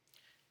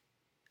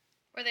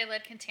 Were they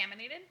lead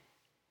contaminated?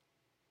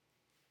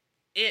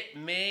 it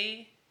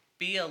may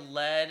be a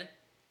lead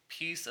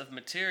piece of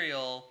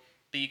material,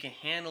 but you can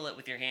handle it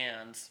with your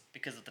hands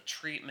because of the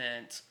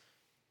treatment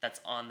that's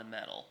on the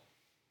metal.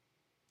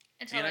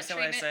 Until Do you understand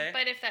what I say?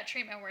 But if that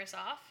treatment wears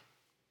off?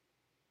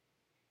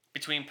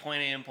 Between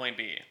point A and point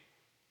B.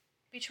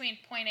 Between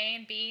point A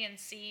and B and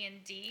C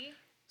and D?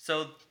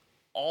 So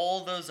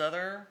all those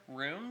other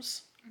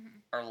rooms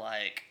are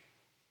like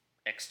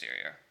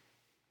exterior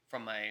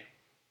from my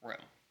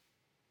room.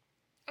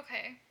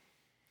 Okay.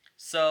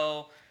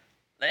 So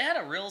they had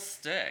a real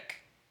stick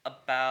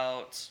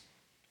about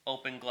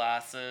open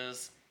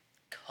glasses,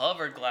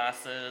 covered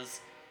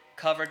glasses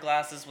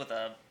with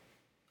a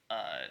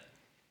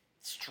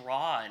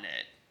straw in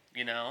it,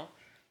 you know?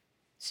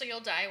 So you'll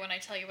die when I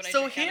tell you what I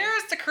So drink out of.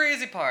 here's the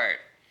crazy part.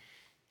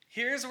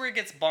 Here's where it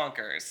gets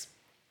bonkers.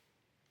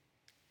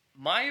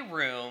 My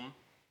room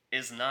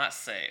is not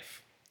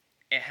safe.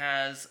 It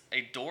has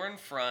a door in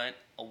front,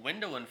 a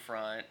window in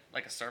front,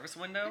 like a service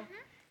window,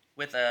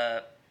 with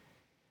a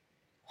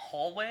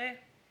hallway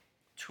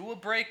to a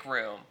break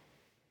room.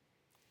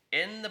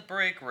 In the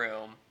break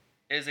room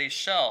is a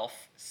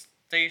shelf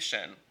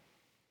station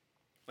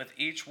with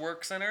each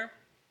work center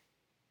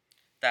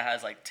that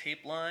has like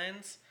tape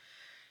lines.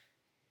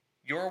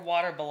 Your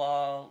water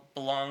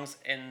belongs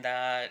in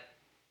that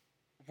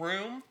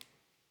room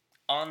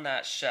on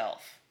that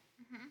shelf.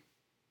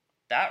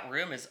 That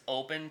room is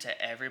open to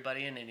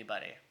everybody and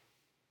anybody.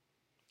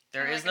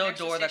 There Kinda is like a no nurse's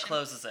door that station.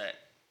 closes it.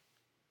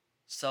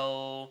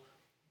 So,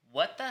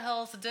 what the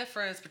hell is the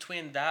difference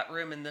between that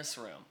room and this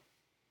room?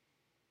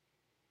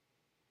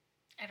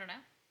 I don't know.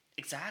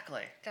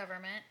 Exactly.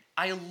 Government.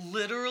 I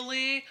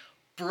literally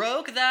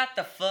broke that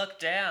the fuck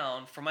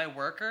down for my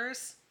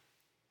workers,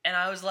 and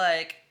I was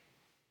like,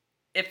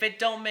 if it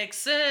don't make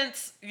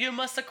sense, you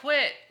must have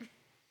quit.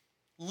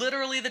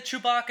 Literally, the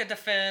Chewbacca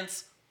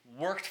defense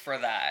worked for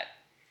that.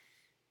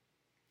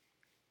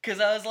 Because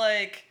I was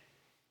like,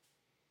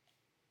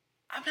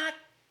 I'm not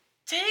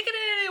taking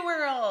it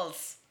anywhere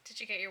else. Did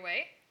you get your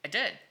way? I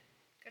did.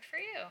 Good for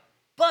you.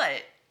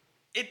 But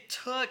it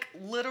took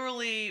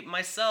literally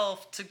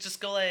myself to just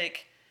go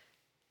like,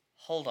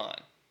 hold on.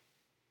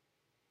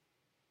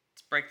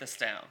 Let's break this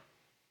down.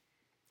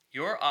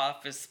 Your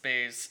office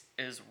space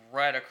is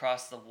right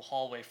across the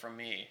hallway from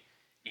me.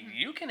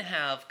 You can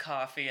have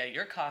coffee at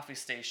your coffee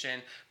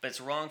station, but it's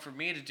wrong for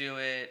me to do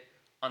it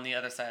on the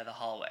other side of the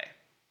hallway.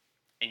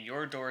 And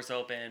your door's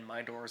open,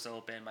 my door's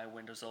open, my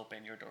window's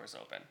open, your door's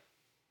open.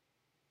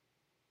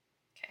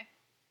 Okay.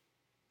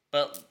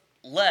 But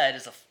lead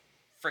is a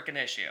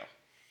freaking issue.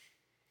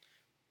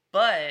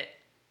 But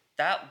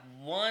that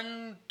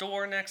one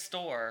door next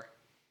door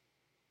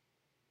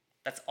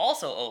that's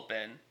also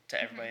open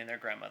to everybody and their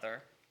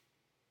grandmother,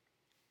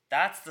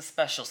 that's the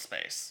special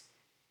space.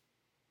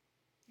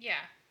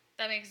 Yeah,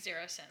 that makes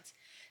 0 sense.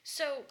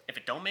 So If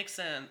it don't make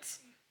sense,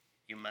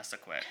 you must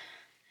have quit.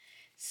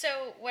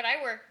 So what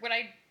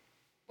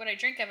I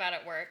drink about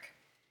at work,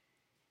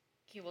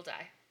 you will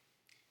die.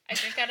 I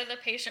drink out of the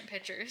patient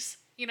pitchers.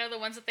 You know, the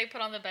ones that they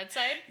put on the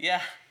bedside?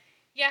 Yeah.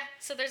 Yeah,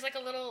 so there's like a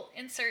little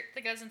insert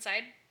that goes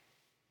inside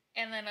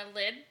and then a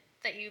lid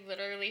that you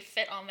literally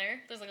fit on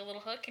there. There's like a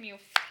little hook and you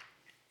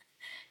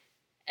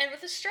and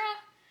with a straw.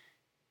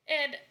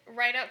 And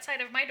right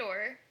outside of my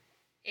door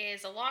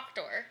is a locked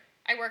door.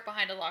 I work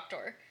behind a locked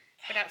door.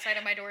 but outside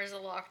of my door is a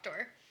locked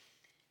door.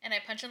 And I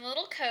punch in the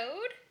little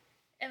code,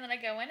 and then I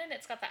go in, and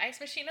it's got the ice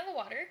machine and the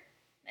water.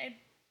 I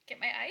get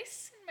my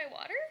ice and my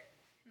water,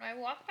 and I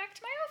walk back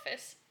to my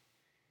office.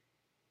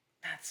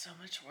 That's so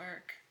much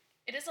work.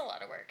 It is a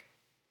lot of work.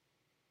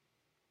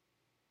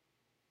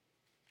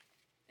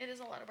 It is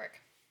a lot of work.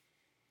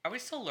 Are we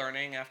still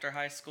learning after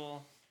high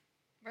school?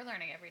 We're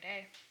learning every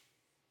day.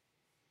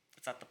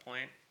 Is that the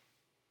point?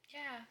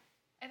 Yeah.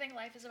 I think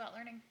life is about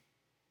learning.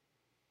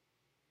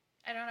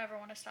 I don't ever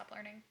want to stop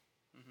learning.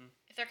 Mm-hmm.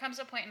 If there comes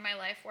a point in my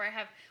life where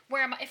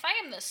if I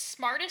am the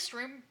smartest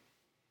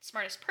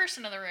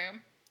person in the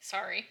room,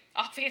 sorry,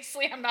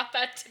 obviously I'm not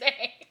that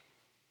today.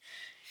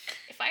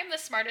 If I'm the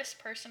smartest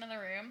person in the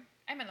room,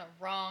 I'm in the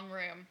wrong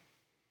room.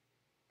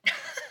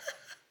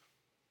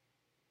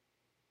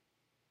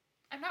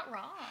 I'm not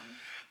wrong.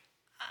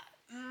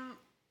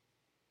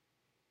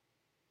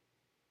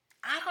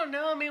 I don't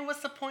know. I mean,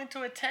 what's the point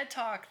to a TED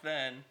Talk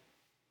then?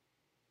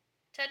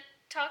 TED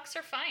Talks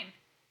are fine.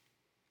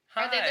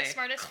 Hi, Are they the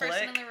smartest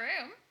person in the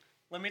room?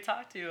 Let me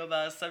talk to you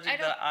about a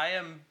subject that I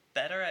am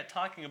better at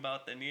talking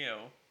about than you.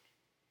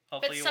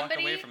 Hopefully you walk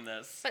away from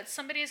this. But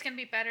somebody is going to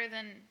be better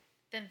than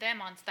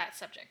them on that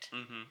subject.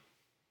 Mm-hmm.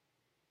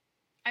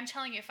 I'm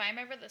telling you, if I'm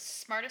ever the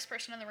smartest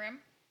person in the room,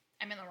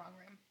 I'm in the wrong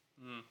room.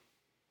 Mm.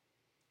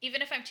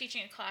 Even if I'm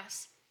teaching a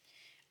class,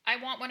 I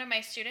want one of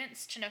my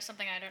students to know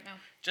something I don't know.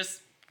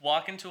 Just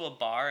walk into a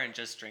bar and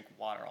just drink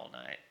water all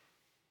night.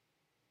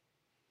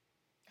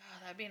 Oh,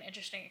 that would be an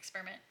interesting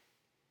experiment.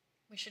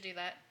 We should do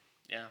that.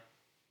 Yeah.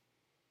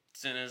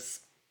 As soon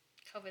as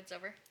COVID's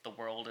over. The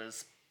world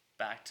is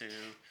back to...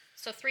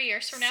 So 3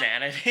 years from now?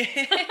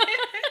 Sanity.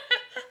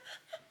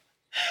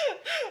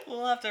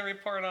 We'll have to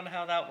report on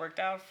how that worked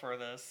out for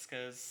this,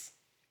 because...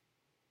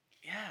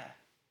 Yeah.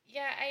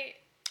 Yeah,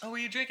 Oh, what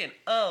are you drinking?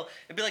 Oh,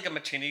 it'd be like a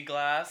martini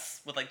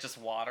glass with like just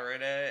water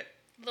in it.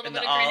 A little and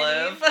bit the of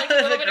olive. grenadine. Like a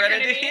little the bit of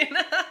grenadine.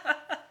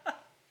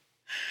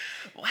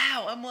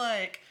 Wow, I'm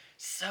like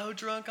so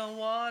drunk on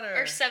water.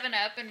 Or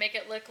 7-Up and make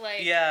it look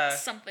like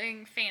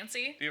something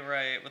fancy. You're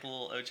right, with a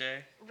little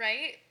OJ.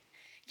 Right?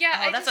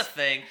 Yeah. Oh, that's a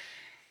thing.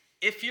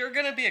 If you're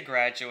going to be a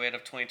graduate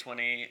of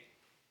 2020,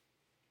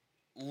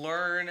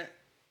 learn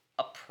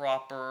a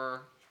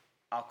proper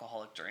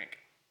alcoholic drink.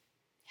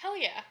 Hell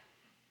yeah.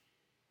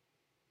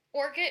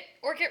 Or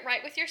get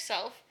right with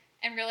yourself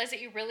and realize that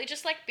you really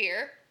just like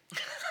beer.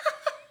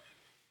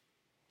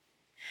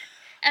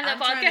 And that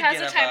vodka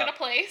has a time and a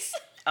place.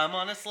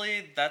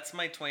 Honestly, that's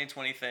my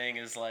 2020 thing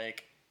is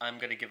like, I'm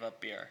going to give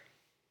up beer.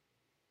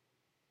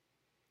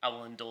 I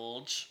will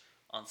indulge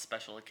on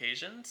special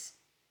occasions.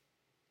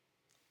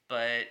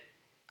 But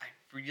I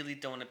really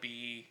don't want to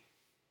be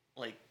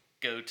like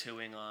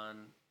go-toing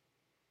on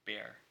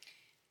beer.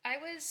 I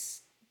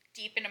was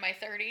deep into my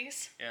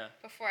 30s. Yeah.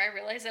 Before I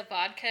realized that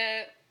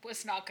vodka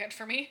was not good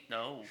for me.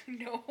 No.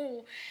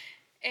 No.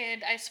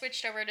 And I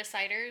switched over to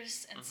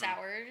ciders and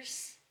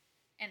sours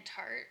and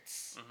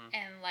tarts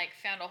and like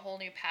found a whole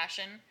new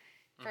passion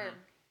for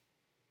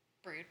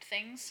brewed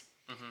things.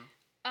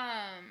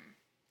 I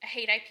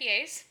hate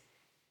IPAs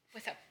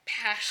with a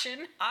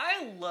passion.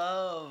 I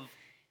love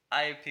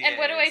IPAs. And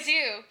what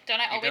do? Don't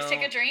I always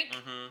take a drink?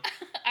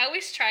 I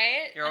always try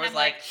it. You're always and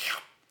I'm like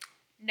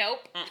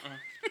nope.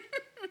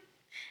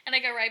 And I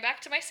go right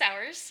back to my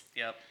sours.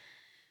 Yep.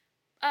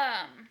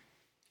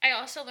 I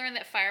also learned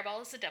that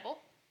Fireball is the devil.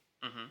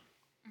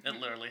 It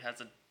literally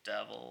has a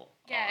devil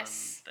on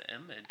the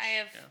image. I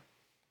have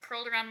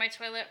curled around my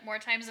toilet more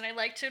times than I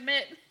like to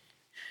admit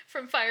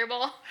from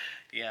Fireball.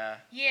 Yeah.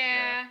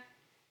 Yeah.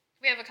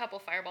 We have a couple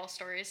Fireball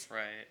stories.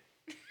 Right.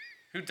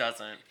 Who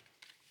doesn't?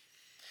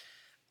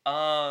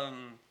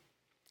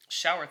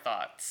 Shower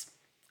thoughts.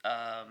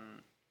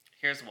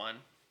 Here's one.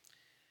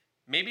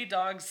 Maybe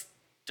dogs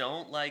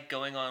don't like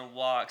going on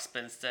walks,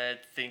 but instead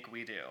think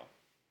we do.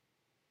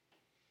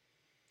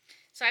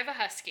 So I have a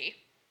husky.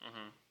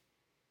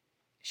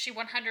 She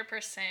 100%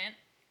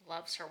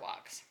 loves her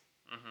walks.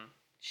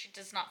 She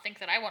does not think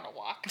that I want to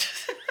walk.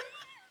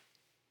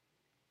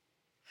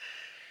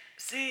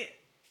 See,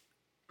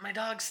 my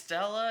dog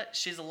Stella,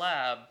 she's a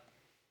lab.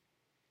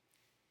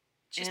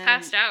 She's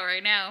passed out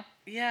right now.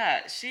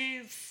 Yeah,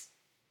 she's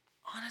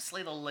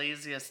honestly the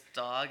laziest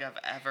dog I've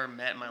ever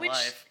met in my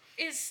life.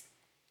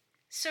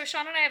 So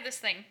Sean and I have this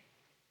thing.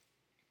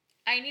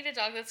 I need a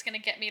dog that's going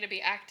to get me to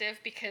be active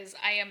because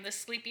I am the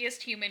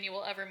sleepiest human you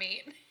will ever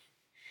meet.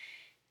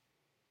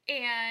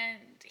 And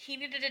he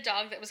needed a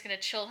dog that was going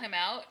to chill him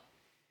out.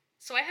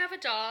 So I have a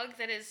dog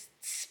that is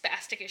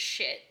spastic as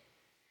shit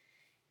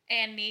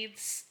and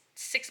needs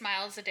 6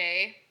 miles a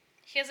day.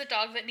 He has a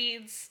dog that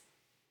needs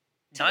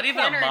not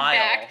even a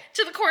mile.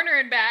 To the corner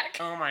and back.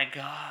 Oh my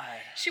god.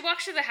 She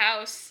walks through the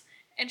house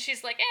and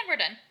she's like, and we're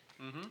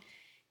done.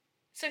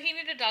 So he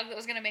needed a dog that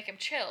was going to make him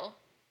chill.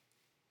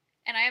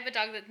 And I have a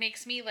dog that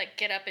makes me like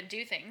get up and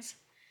do things.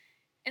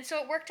 And so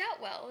it worked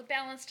out well. It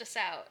balanced us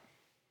out.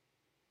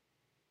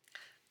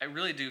 I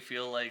really do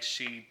feel like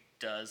she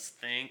does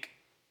think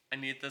I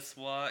need this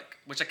walk,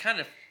 which I kind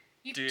of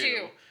do. You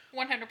do.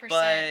 100%.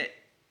 But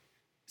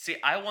see,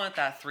 I want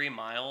that 3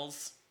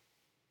 miles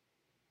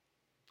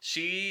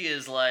She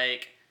is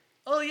like,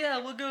 oh yeah,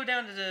 we'll go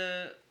down to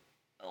the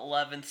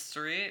 11th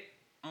Street.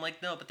 I'm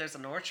like, no, but there's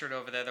an orchard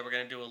over there that we're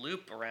going to do a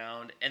loop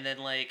around. And then,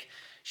 like,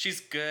 she's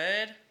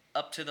good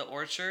up to the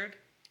orchard.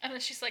 And then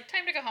she's like,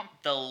 time to go home.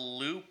 The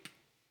loop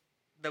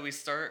that we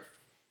start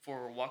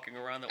for walking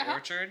around the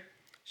orchard,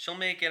 she'll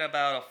make it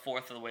about a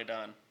fourth of the way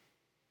done.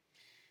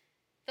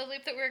 The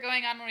loop that we were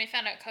going on when we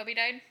found out Kobe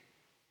died?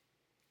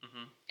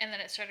 Mm-hmm. And then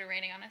it started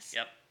raining on us?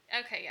 Yep.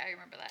 Okay, yeah, I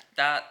remember that.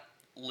 That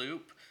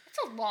loop. It's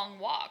a long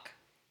walk.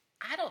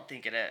 I don't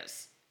think it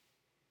is.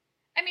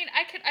 I mean,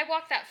 I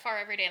walk that far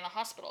every day in the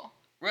hospital.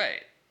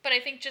 Right. But I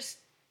think just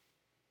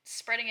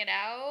spreading it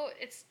out,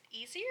 it's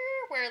easier.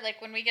 Where,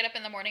 like, when we get up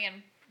in the morning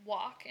and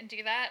walk and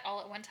do that all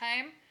at one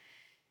time,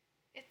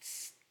 it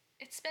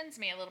spins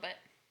me a little bit.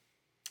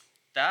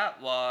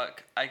 That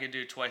walk I could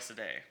do twice a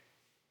day.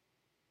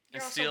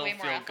 You're and also still way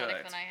more feel athletic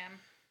good. than I am.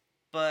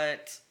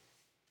 But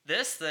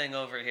this thing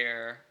over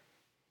here,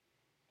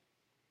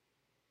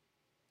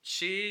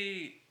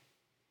 she's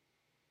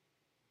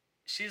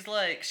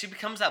like, she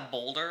becomes that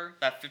boulder,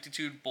 that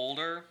 52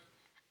 boulder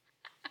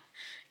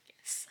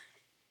Yes.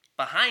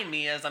 behind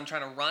me as I'm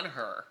trying to run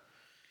her.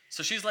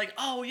 So she's like,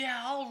 oh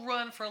yeah, I'll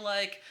run for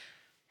like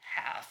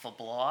half a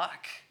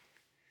block.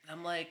 And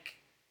I'm like,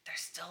 there's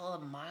still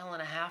 1.5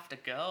 miles to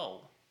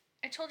go.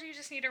 I told you you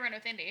just need to run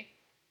with Indy.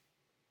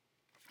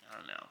 I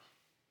don't know.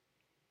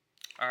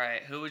 All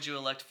right, who would you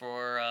elect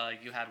for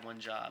you had one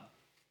job?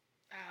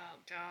 Oh,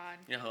 God.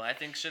 You know who I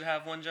think should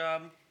have one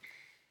job?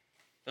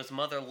 Those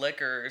mother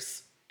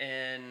lickers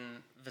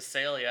in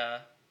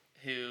Visalia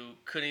who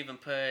couldn't even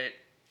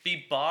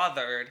be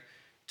bothered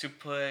to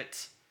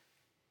put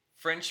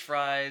French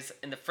fries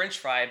in the French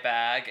fry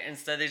bag.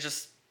 Instead, they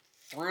just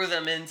threw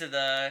them into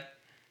the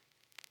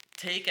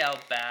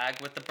takeout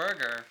bag with the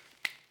burger.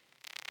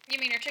 You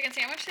mean your chicken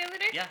sandwich the other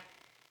day? Yeah.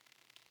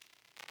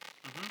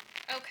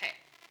 Mm-hmm. Okay.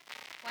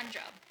 One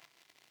job.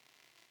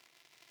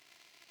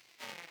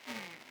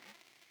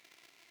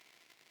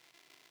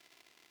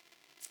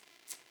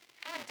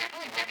 How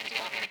definitely do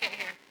you want me to get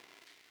here?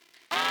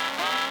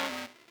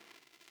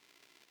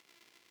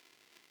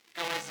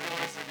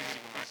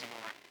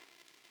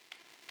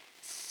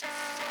 So,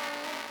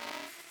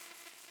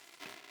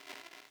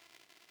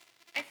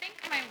 I think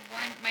my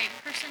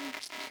person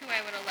who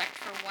I would elect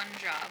for one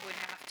job would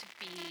have to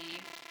be,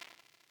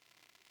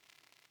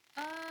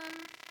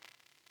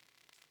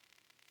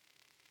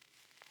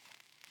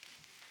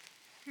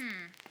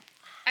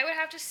 I would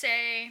have to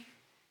say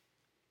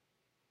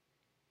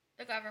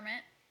the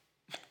government.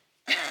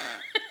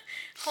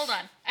 Hold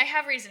on, I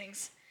have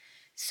reasonings.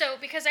 So,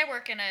 because I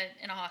work in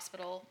a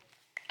hospital,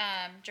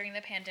 during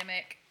the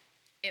pandemic,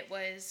 it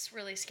was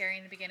really scary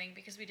in the beginning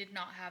because we did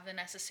not have the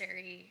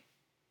necessary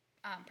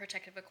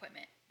protective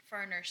equipment for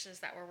our nurses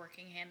that were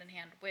working hand in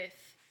hand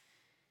with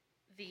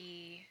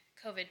the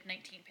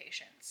COVID-19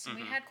 patients. And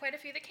we had quite a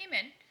few that came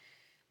in,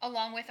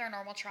 along with our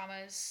normal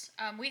traumas.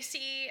 We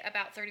see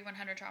about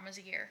 3,100 traumas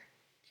a year,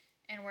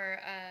 and we're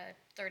a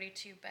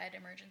 32-bed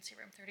emergency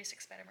room,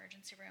 36-bed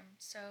emergency room.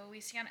 So we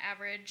see on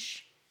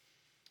average,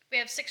 we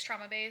have 6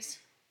 trauma bays,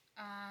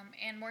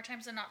 and more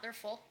times than not, they're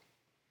full.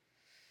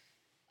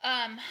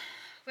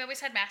 We always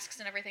had masks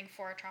and everything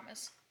for our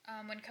traumas.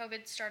 When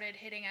COVID started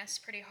hitting us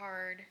pretty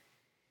hard,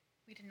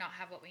 we did not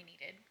have what we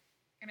needed.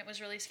 And it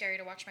was really scary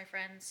to watch my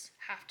friends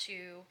have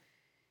to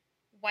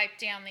wipe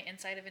down the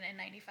inside of an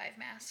N95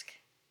 mask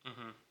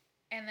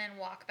and then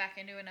walk back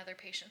into another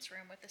patient's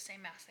room with the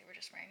same mask they were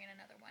just wearing in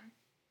another one.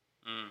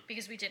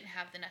 Because we didn't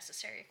have the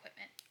necessary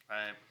equipment.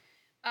 Right.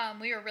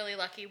 We were really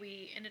lucky.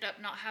 We ended up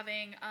not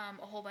having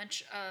a whole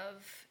bunch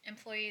of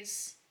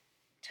employees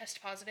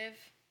test positive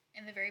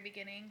in the very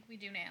beginning. We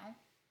do now.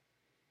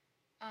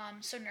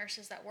 So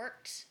nurses that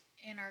worked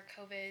in our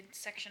COVID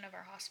section of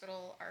our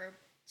hospital are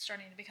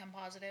starting to become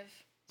positive.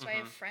 So I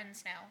have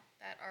friends now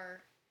that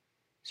are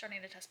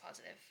starting to test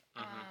positive.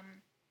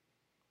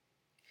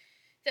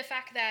 The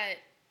fact that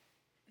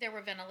there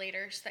were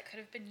ventilators that could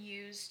have been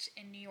used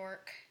in New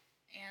York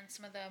and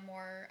some of the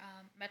more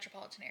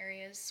metropolitan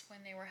areas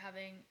when they were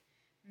having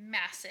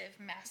massive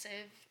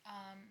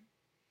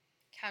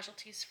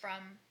casualties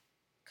from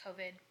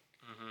COVID.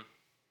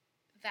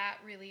 That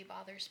really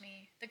bothers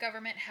me. The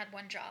government had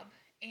one job.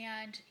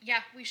 And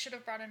yeah, we should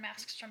have brought in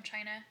masks from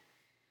China.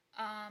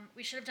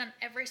 We should have done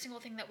every single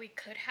thing that we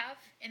could have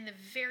in the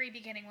very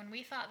beginning. When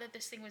we thought that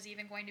this thing was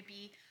even going to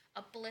be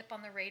a blip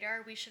on the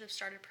radar, we should have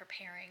started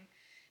preparing,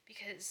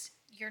 because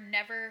you're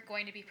never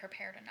going to be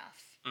prepared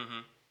enough.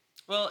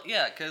 Well,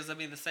 yeah, because, I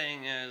mean, the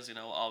saying is,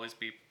 always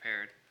be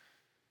prepared.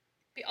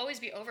 Always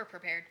be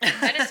over-prepared. In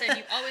medicine,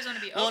 you always want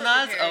to be over-prepared. Well,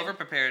 not as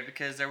over-prepared,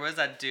 because there was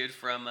that dude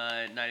from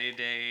 90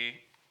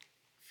 Day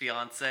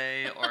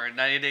Fiance, or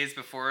 90 Days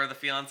Before the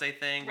Fiance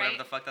thing, whatever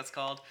the fuck that's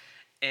called.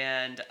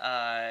 And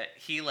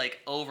he,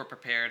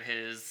 over-prepared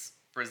his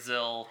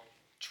Brazil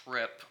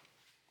trip,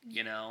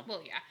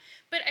 Well, yeah.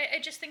 But I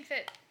just think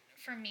that,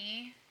 for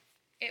me,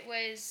 it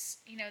was,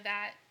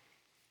 that...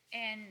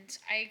 And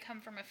I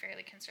come from a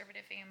fairly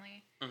conservative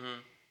family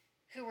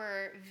who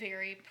were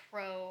very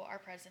pro our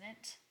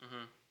president.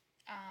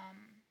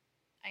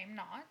 I'm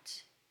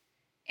not.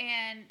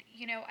 And,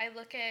 you know, I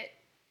look at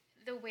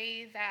the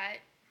way that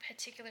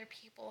particular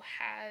people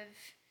have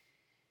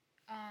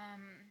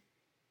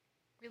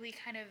really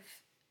kind of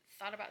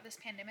thought about this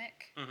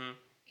pandemic. Mm-hmm.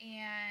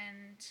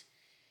 And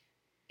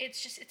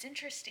it's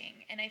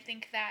interesting. And I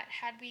think that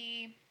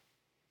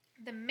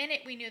the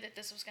minute we knew that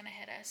this was going to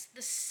hit us,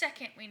 the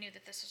second we knew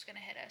that this was going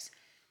to hit us,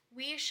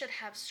 we should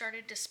have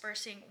started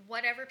dispersing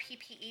whatever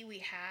PPE we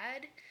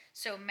had.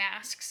 So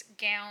masks,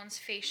 gowns,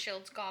 face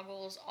shields,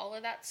 goggles, all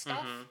of that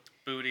stuff. Mm-hmm.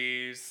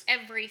 Booties.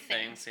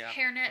 Everything. Things, yeah.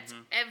 Hairnets,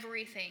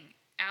 everything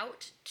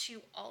out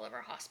to all of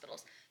our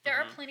hospitals. There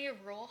are plenty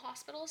of rural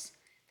hospitals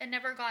that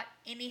never got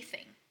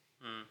anything.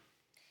 Mm.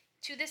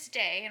 To this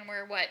day, and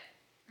we're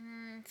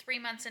 3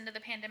 months into the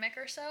pandemic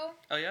or so?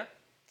 Oh, yeah?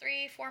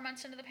 3-4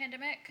 months into the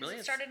pandemic? Because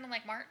Really? it started in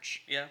like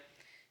March. Yeah.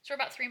 So we're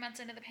about 3 months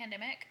into the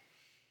pandemic.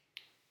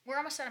 We're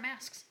almost out of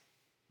masks.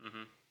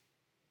 Mm-hmm.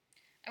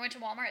 I went to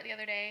Walmart the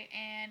other day,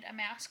 and a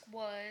mask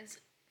was,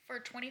 for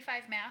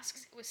 25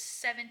 masks, it was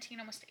 $17,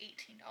 almost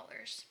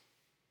 $18.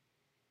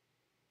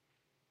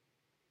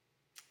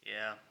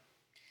 Yeah.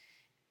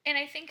 And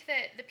I think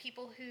that the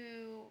people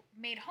who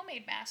made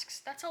homemade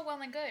masks, that's all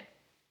well and good.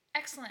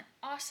 Excellent.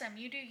 Awesome.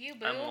 You do you,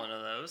 boo. I'm one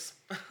of those.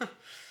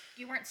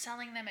 You weren't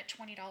selling them at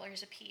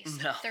 $20 a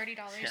piece, No.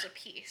 $30 a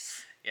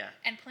piece. Yeah.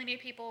 And plenty of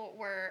people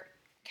were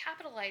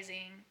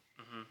capitalizing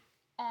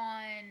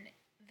on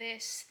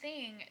this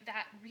thing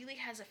that really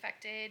has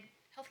affected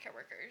healthcare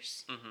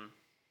workers. Mm-hmm.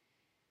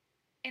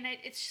 And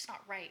it's just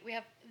not right.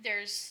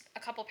 There's a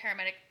couple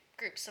paramedic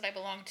groups that I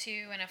belong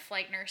to, and a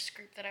flight nurse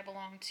group that I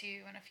belong to,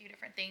 and a few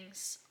different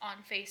things on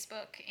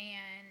Facebook.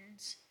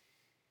 And,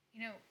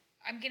 you know,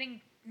 I'm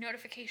getting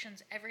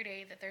notifications every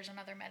day that there's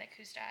another medic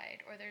who's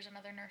died, or there's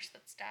another nurse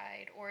that's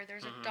died, or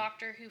there's a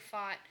doctor who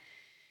fought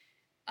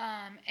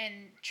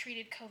and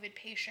treated COVID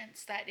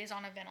patients that is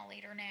on a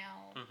ventilator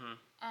now.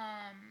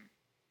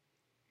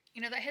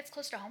 You know, that hits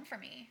close to home for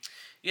me.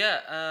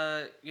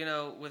 Yeah, you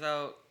know,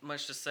 without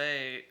much to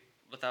say,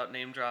 without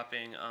name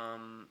dropping,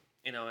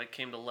 you know, it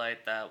came to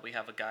light that we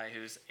have a guy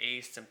who's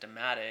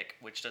asymptomatic,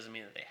 which doesn't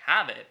mean that they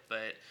have it,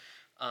 but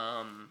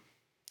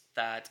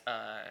that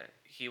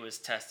he was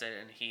tested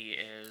and he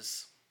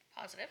is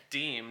Positive.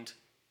 deemed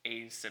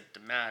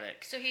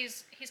asymptomatic. So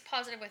he's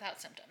positive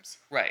without symptoms.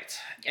 Right.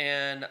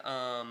 Yep.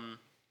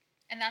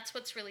 And that's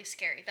what's really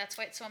scary. That's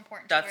why it's so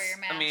important to wear your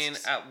masks. I mean,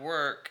 at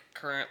work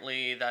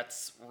currently,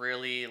 that's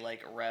really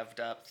like revved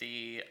up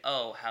the,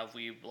 have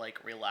we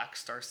like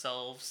relaxed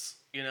ourselves?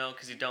 You know,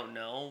 because you don't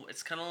know.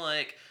 It's kind of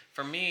like,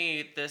 for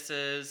me, this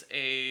is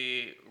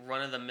a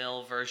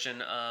run-of-the-mill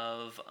version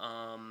of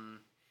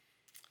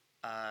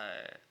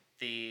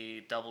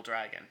the Double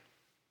Dragon.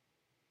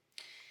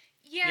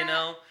 Yeah. You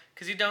know?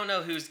 Because you don't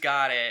know who's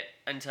got it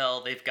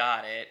until they've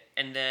got it.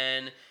 And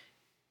then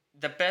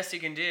the best you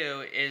can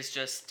do is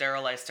just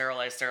sterilize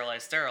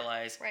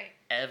Right.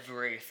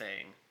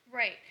 everything.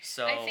 Right.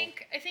 So I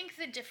think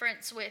the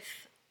difference with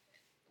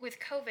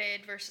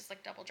COVID versus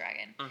like Double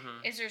Dragon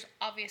is there's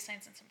obvious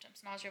signs and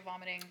symptoms. Nausea,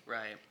 vomiting.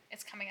 Right.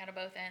 It's coming out of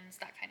both ends,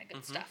 that kind of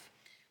good stuff.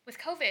 With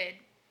COVID,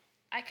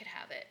 I could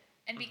have it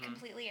and be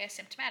completely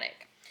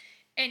asymptomatic.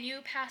 And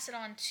you pass it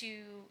on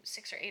to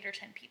 6 or 8 or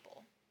 10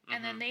 people.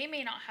 And then they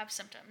may not have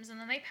symptoms, and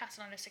then they pass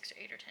it on to 6 or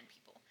 8 or 10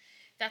 people.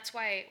 That's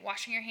why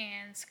washing your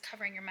hands,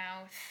 covering your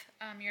mouth,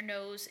 your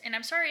nose, and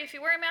I'm sorry, if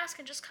you wear a mask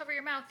and just cover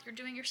your mouth, you're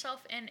doing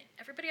yourself and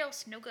everybody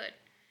else no good.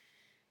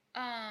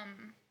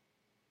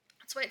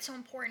 That's why it's so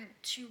important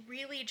to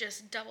really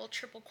just double,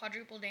 triple,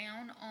 quadruple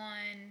down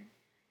on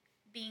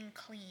being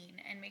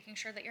clean and making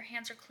sure that your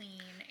hands are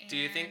clean. And do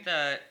you think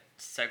that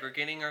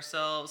segregating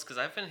ourselves, because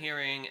I've been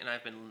hearing and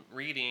I've been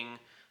reading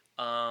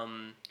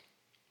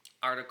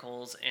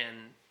articles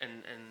and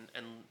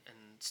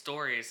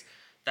stories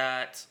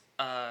that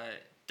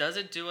does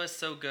it do us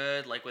so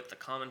good, like with the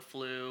common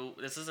flu?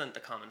 This isn't the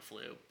common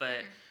flu,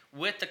 but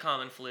with the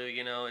common flu,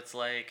 you know, it's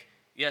like,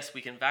 yes,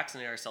 we can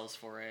vaccinate ourselves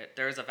for it.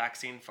 There is a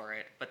vaccine for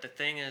it. But the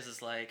thing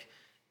is like,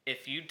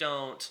 if you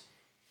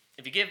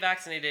get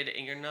vaccinated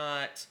and you're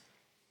not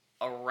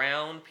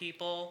around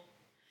people,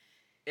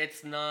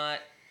 it's not,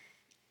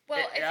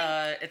 well,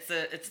 it's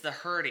the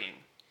herding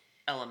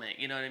element,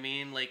 you know what I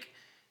mean? Like,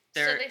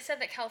 so they said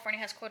that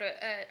California has, quote,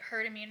 a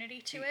herd immunity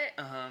to it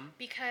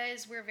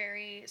because we're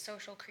very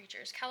social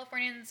creatures.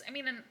 Californians, I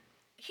mean,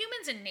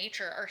 humans in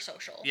nature are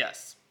social.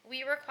 Yes.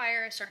 We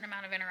require a certain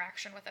amount of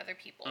interaction with other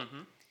people.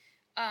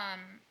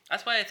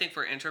 That's why I think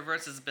for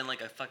introverts it's been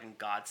like a fucking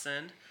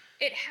godsend.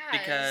 It has.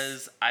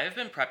 Because I've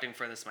been prepping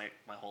for this my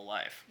whole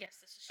life. Yes,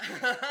 this is true.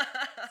 This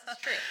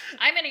is true.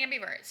 I'm an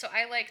ambivert, so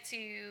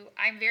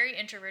I'm very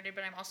introverted,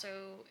 but I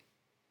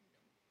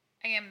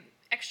am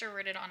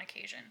extroverted on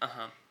occasion.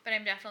 But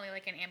I'm definitely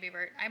like an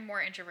ambivert. I'm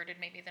more introverted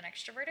maybe than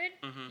extroverted.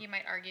 You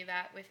might argue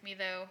that with me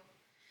though.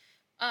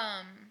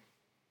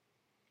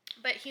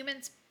 But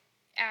humans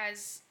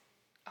as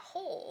a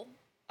whole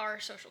are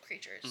social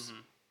creatures.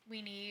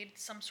 We need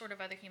some sort of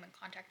other human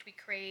contact. We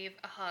crave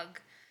a hug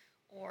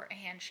or a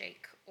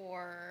handshake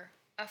or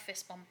a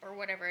fist bump or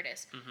whatever it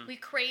is. We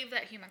crave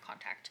that human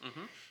contact.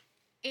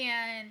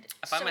 And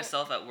I find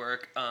myself at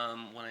work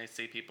when I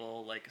see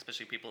people, like,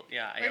 especially people,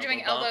 I we're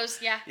doing elbow bump. elbows,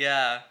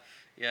 yeah.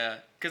 Yeah,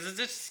 because it's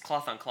just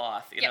cloth on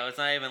cloth, you know. It's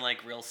not even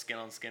like real skin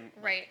on skin.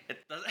 Right. It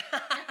doesn't.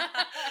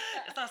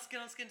 It's not skin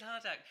on skin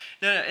contact.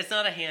 No, it's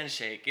not a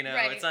handshake. You know,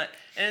 Right. it's not,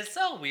 and it's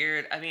so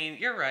weird. I mean,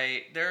 you're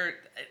right.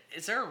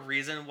 Is there a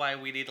reason why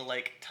we need to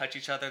like touch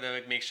each other to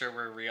like, make sure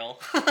we're real?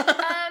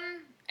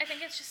 I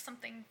think it's just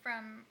something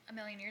from a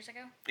million years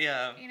ago.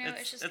 Yeah. You know,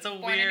 it's just it's a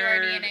born weird, into our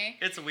DNA.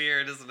 It's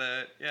weird, isn't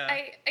it? Yeah.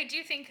 I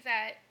do think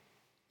that,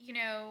 you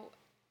know,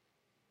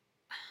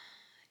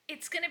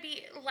 it's going to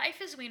be,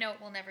 life as we know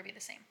it will never be the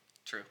same.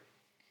 True.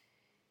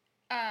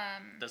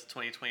 Does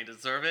 2020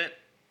 deserve it?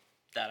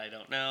 That I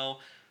don't know.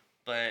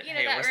 But you know,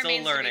 hey, we're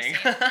still learning.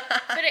 But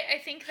I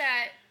think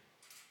that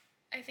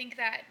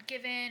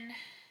given,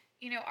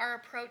 you know, our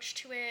approach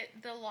to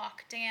it, the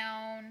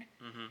lockdown,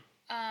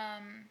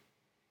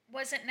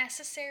 wasn't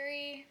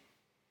necessary.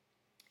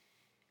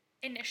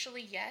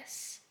 Initially,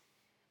 yes.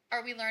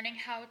 Are we learning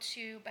how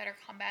to better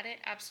combat it?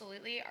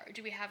 Absolutely.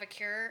 Do we have a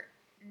cure?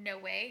 No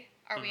way.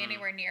 Are we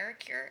anywhere near a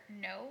cure?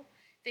 No.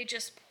 They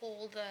just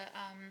pulled the,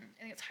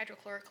 I think it's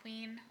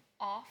hydrochloroquine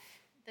off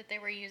that they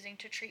were using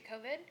to treat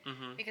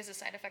COVID because the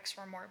side effects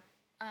were more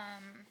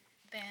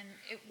than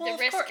the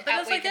risk. Course, but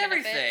that's like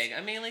everything. Benefits.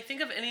 I mean, like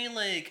think of any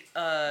like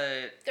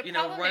The you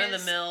know, problem run of the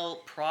is-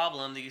 mill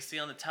problem that you see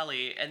on the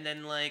telly, and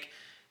then like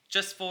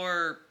just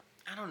for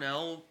I don't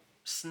know,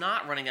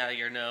 snot running out of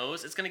your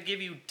nose, it's gonna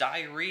give you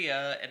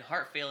diarrhea and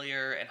heart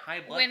failure and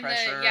high blood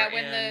pressure.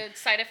 When the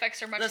side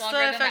effects are much the longer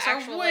side than the effects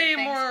actual are way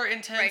things. more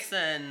intense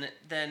Right.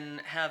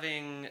 than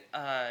having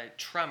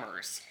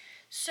tremors.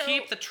 So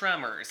Keep the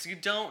tremors. You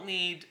don't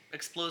need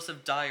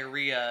explosive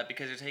diarrhea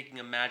because you're taking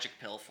a magic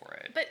pill for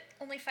it. But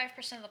only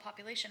 5% of the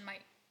population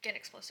might get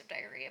explosive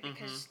diarrhea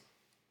because,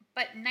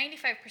 but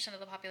 95% of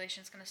the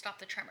population is going to stop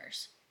the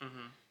tremors.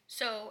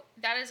 So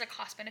that is a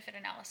cost-benefit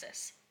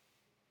analysis.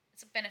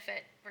 It's a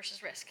benefit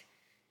versus risk.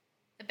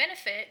 The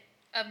benefit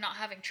of not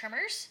having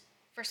tremors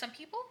for some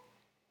people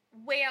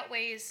way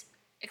outweighs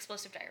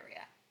explosive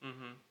diarrhea.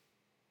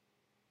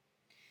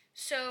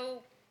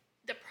 So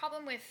the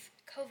problem with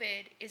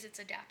COVID is it's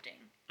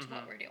adapting to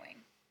what we're doing.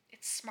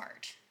 It's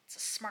smart. It's a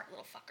smart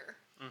little fucker.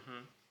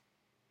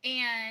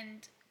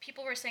 And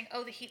people were saying,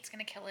 oh, the heat's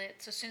going to kill it.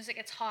 So as soon as it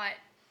gets hot,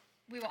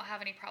 we won't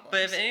have any problems.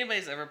 But if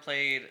anybody's ever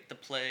played the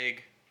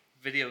Plague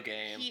video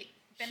game,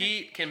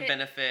 heat can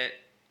benefit.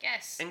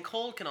 Yes. And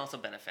cold can also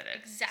benefit it.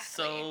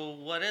 Exactly. So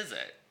what is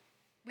it?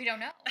 We don't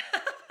know.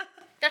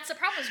 That's the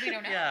problem is we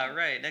don't know. Yeah,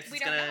 right. Next We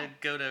it's don't going to know.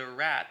 go to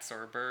rats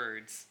or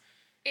birds.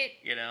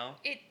 You know?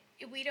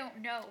 We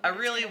don't know. I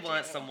really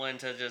want someone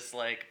to just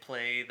like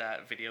play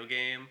that video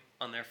game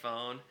on their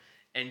phone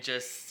and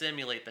just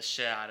simulate the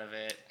shit out of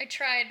it. I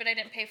tried, but I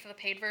didn't pay for the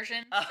paid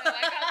version. So I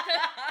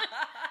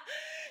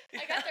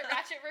got the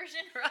Ratchet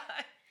version. Right.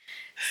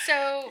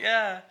 So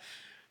Yeah.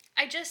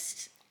 I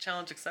just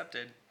Challenge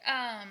accepted.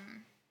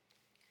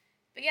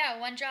 but yeah,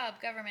 one job,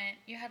 government.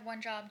 You had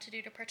one job to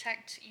do to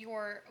protect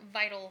your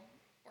vital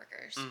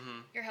workers,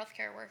 your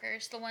healthcare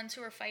workers, the ones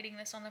who are fighting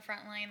this on the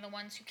front line, the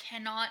ones who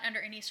cannot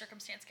under any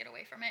circumstance get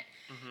away from it.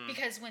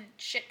 Because when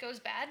shit goes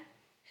bad,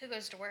 who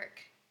goes to work?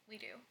 We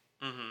do.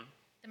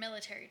 The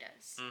military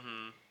does.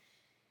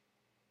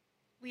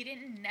 We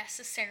didn't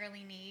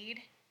necessarily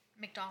need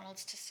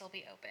McDonald's to still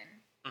be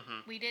open.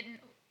 We didn't.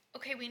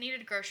 Okay, we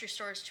needed grocery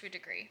stores to a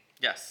degree.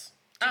 Yes.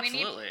 Do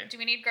Absolutely. Do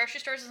we need grocery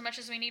stores as much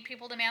as we need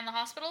people to man the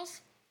hospitals?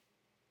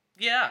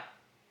 Yeah.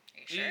 Are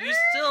you sure? You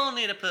still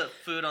need to put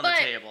food on the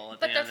table at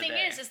the end of the day. But the thing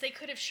is they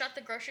could have shut the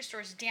grocery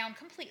stores down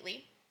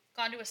completely,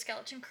 gone to a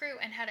skeleton crew,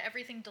 and had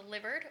everything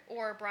delivered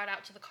or brought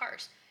out to the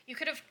cars. You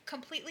could have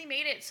completely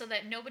made it so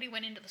that nobody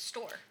went into the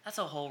store. That's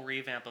a whole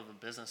revamp of a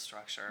business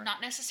structure.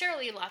 Not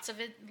necessarily. Lots of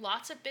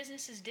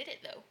businesses did it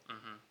though,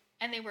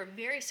 and they were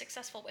very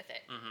successful with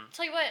it.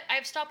 Tell you what,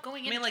 I've stopped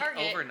going into Target.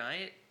 Like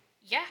overnight?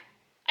 Yeah.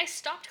 I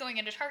stopped going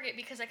into Target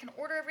because I can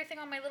order everything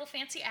on my little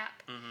fancy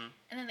app. And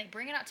then they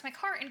bring it out to my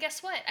car. And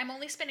guess what? I'm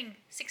only spending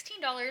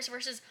 $16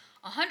 versus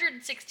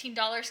 $116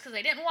 because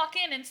I didn't walk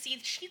in and see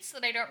sheets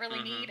that I don't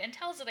really need and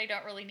towels that I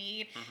don't really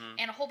need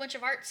and a whole bunch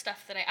of art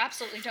stuff that I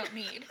absolutely don't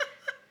need.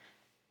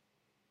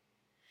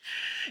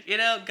 You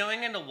know,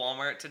 going into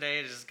Walmart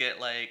today to just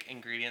get, like,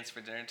 ingredients for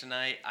dinner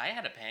tonight, I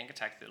had a panic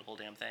attack through the whole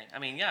damn thing. I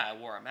mean, yeah, I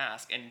wore a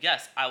mask. And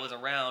yes, I was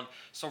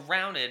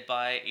surrounded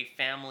by a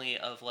family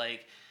of,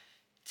 like,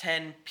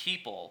 10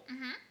 people.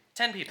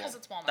 10 people. Because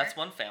it's Walmart. That's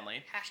one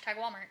family. Hashtag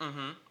Walmart.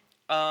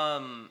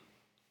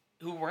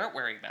 Who weren't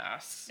wearing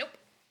masks. Nope.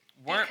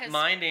 Weren't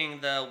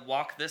minding the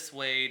walk this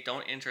way,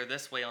 don't enter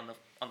this way on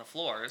the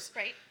floors.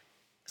 Right.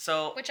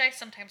 So. Which I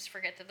sometimes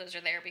forget that those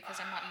are there because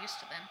I'm not used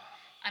to them.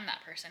 I'm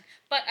that person.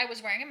 But I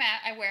was wearing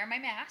I wear my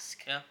mask.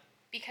 Yeah.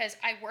 Because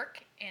I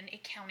work in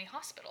a county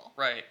hospital.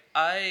 Right.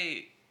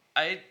 I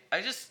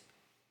just,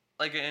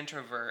 like an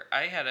introvert,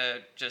 I need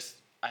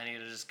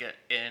to just get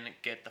in,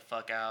 get the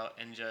fuck out,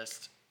 and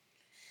just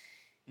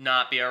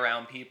not be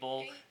around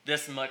people,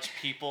 this much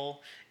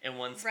people in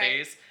one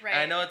space. Right.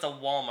 And I know it's a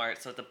Walmart,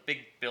 so it's a big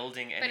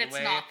building anyway. But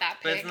it's not that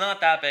big. But it's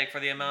not that big for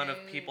the amount of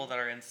people that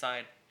are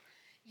inside.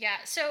 Yeah,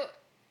 so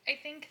I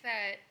think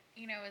that,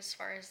 as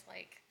far as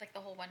like the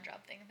whole one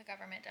job thing, the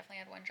government definitely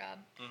had one job.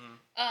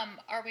 Mm-hmm.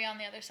 Are we on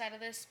the other side of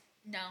this?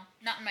 No,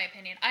 not in my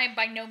opinion. I am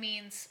by no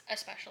means a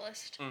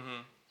specialist.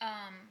 Mm-hmm.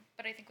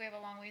 But I think we have a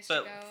long ways to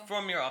go. But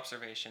from your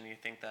observation, you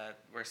think that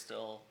we're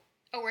still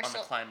on the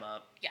climb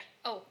up? Yeah.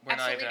 Oh, we're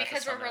absolutely,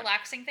 because we're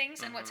relaxing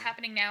things, and what's Mm-hmm.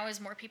 happening now is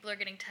more people are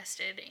getting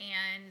tested,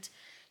 and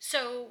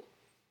so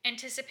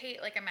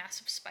anticipate like a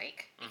massive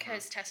spike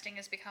because testing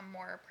has become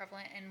more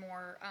prevalent and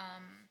more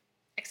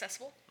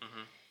accessible.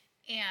 Mm-hmm.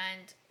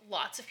 And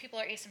lots of people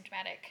are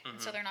asymptomatic, and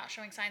so they're not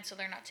showing signs, so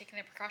they're not taking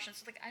their precautions.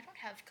 So, like, I don't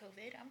have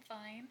COVID, I'm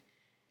fine.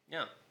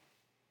 Yeah.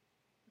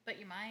 But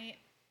you might,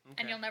 Okay.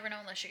 and you'll never know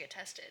unless you get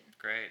tested.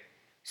 Great.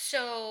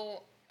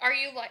 So, are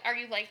you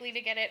likely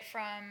to get it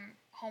from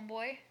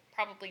Homeboy?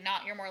 Probably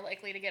not. You're more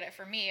likely to get it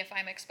from me if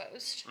I'm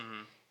exposed.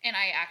 Mm-hmm. And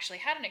I actually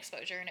had an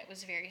exposure, and it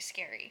was very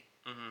scary.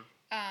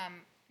 Mm-hmm.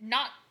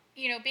 Not,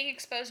 being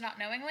exposed not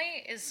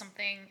knowingly is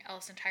something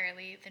else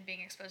entirely than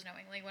being exposed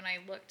knowingly. When I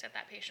looked at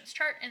that patient's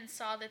chart and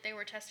saw that they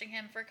were testing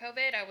him for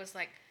COVID, I was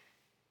like,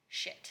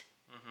 shit.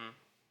 Mm-hmm.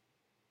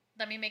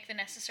 Let me make the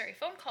necessary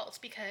phone calls,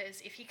 because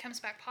if he comes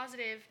back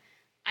positive,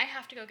 I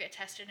have to go get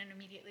tested and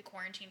immediately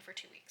quarantine for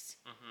 2 weeks.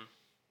 Mm-hmm.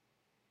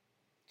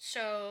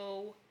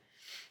 So,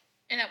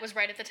 and that was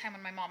right at the time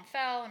when my mom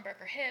fell and broke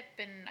her hip,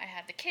 and I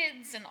had the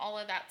kids and all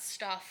of that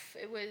stuff.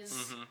 It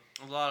was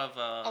a lot of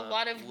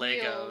Legos.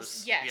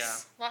 Legos. Yes, Yeah.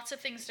 lots of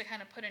things to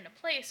kind of put into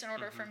place in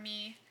order for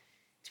me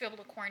to be able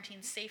to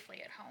quarantine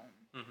safely at home.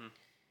 Mm-hmm.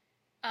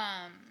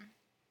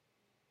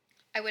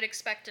 I would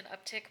expect an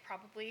uptick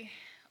probably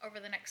over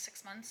the next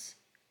 6 months.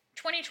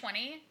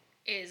 2020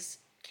 is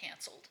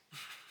canceled.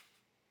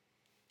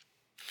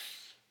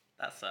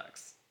 That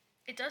sucks.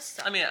 It does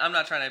suck. I mean, I'm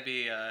not trying to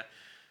be. Yeah,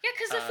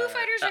 because the Foo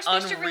Fighters are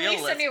supposed to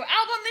release a new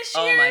album this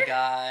year. Oh my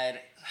god.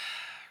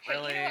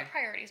 Really? Hey, you know what?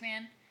 Priorities,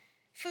 man.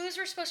 Foos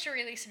were supposed to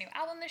release a new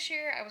album this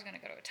year. I was going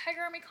to go to a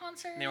Tiger Army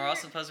concert. They were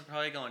also supposed to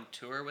probably go on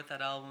tour with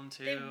that album,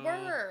 too. They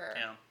were.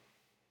 Yeah.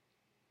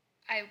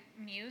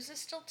 Muse is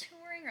still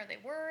touring, or they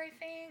were, I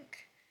think.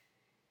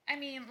 I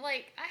mean,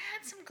 like, I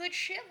had some good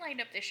shit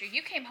lined up this year.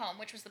 You came home,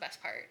 which was the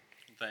best part.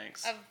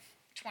 Thanks. Of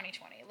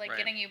 2020. Like, Right.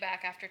 getting you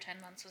back after 10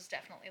 months was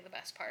definitely the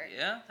best part.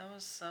 Yeah, that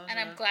was And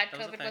I'm glad that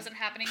was a COVID thing. wasn't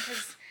happening,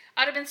 because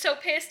I'd have been so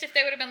pissed if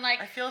they would have been like,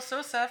 I feel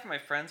so sad for my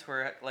friends who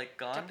are like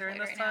gone during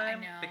this Deployed right now. I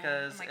time know.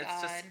 because Oh my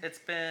it's just God. it's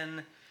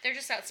been they're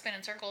just out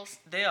spinning circles,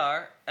 they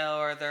are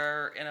or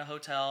they're in a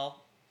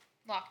hotel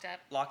locked up.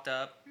 locked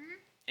up Mm-hmm.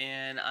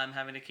 and I'm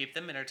having to keep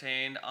them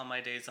entertained on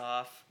my days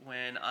off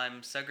when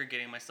I'm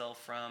segregating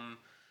myself from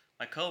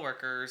my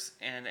coworkers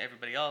and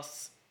everybody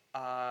else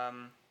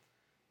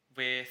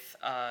with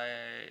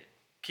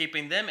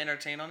keeping them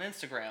entertained on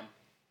Instagram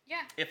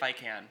Yeah. if I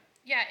can.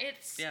 Yeah,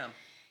 it's... Yeah.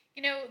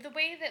 the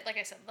way that, like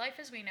I said, life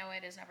as we know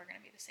it is never going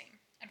to be the same,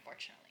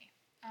 unfortunately.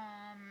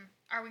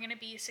 Are we going to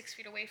be 6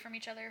 feet away from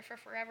each other for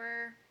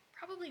forever?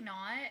 Probably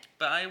not.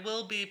 But I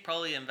will be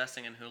probably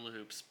investing in hula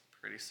hoops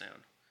pretty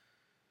soon.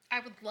 I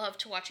would love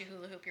to watch you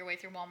hula hoop your way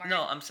through Walmart.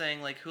 No, I'm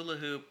saying like hula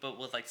hoop, but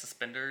with like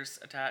suspenders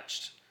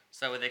attached,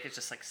 so they could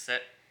just like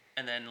sit,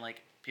 and then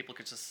like people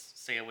could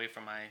just stay away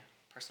from my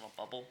personal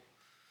bubble.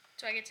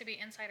 Do I get to be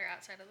inside or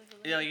outside of the hula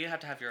hoop? Yeah, you have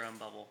to have your own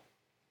bubble.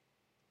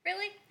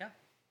 Really? Yeah.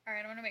 All right,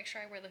 I'm going to make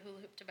sure I wear the hula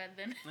hoop to bed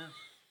then. Yeah.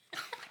 Oh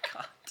my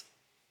god.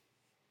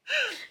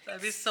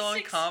 That'd be so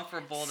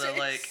uncomfortable to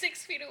like.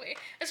 6 feet away,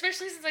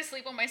 especially since I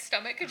sleep on my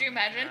stomach. Could you Oh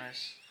my imagine?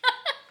 gosh.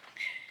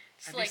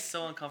 Just I'd be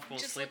so uncomfortable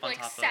to just sleep look on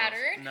like top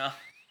Saturn. of. No.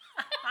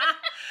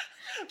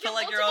 Get Put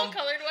like your own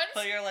colored ones.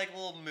 Put your like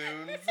little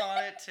moons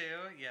on it too.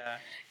 Yeah.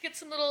 Get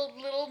some little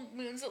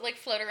moons that like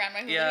float around my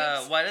hula Yeah.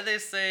 hoops. Why did they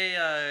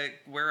say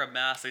wear a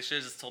mask? They should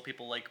have just told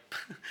people like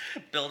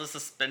build a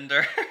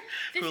suspender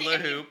hula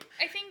hoop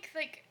I think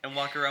like and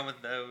walk around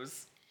with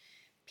those.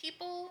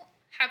 people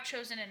have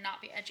chosen to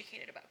not be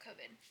educated about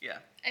COVID. Yeah.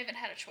 I haven't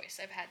had a choice.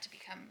 I've had to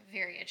become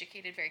very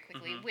educated very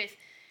quickly Mm-hmm. with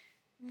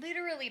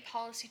literally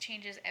policy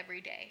changes every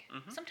day.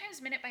 Mhm.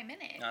 Sometimes minute by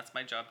minute. That's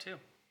my job too.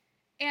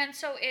 And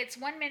so it's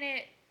 1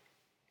 minute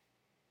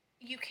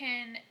you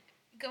can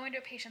go into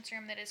a patient's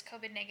room that is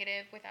COVID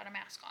negative without a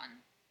mask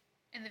on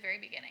in the very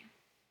beginning.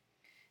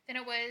 Then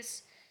it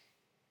was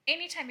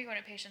anytime you go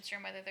into a patient's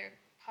room, whether they're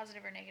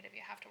positive or negative,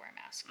 you have to wear a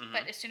mask. Mhm.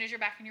 But as soon as you're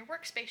back in your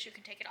workspace, you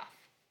can take it off.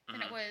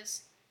 Then it Mhm.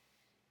 was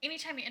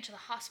anytime you enter the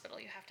hospital,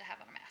 you have to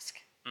have on a mask.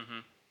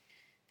 Mm-hmm.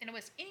 Then it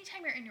was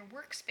anytime you're in your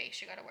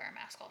workspace, you got to wear a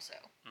mask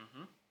also.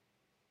 Mm-hmm.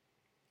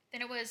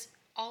 Then it was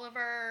all of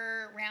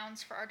our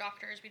rounds for our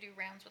doctors. We do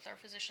rounds with our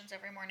physicians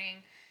every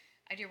morning.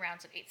 I do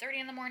rounds at 8:30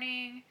 in the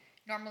morning.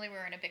 Normally we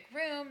were in a big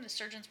room. The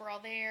surgeons were all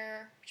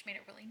there, which made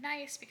it really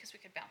nice because we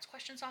could bounce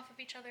questions off of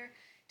each other.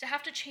 To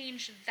have to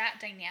change that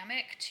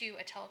dynamic to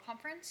a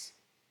teleconference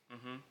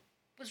Mm-hmm.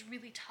 was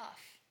really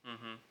tough.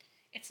 Mm-hmm.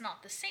 It's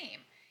not the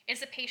same. Is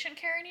the patient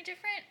care any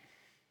different?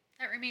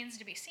 That remains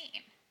to be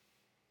seen.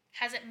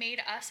 Has it made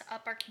us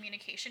up our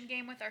communication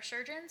game with our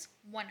surgeons?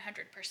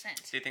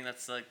 100%. Do you think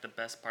that's like the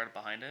best part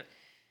behind it?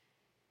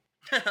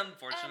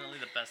 Unfortunately,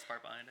 the best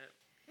part behind it.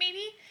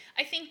 Maybe.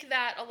 I think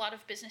that a lot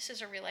of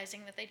businesses are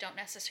realizing that they don't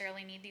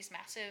necessarily need these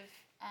massive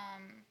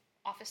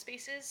office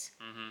spaces.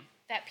 Mm-hmm.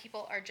 That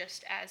people are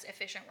just as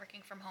efficient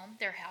working from home.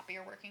 They're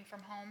happier working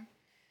from home.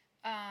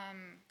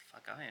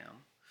 Fuck, I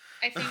am.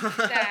 I think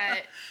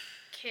that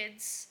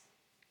kids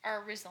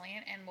are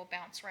resilient and will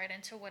bounce right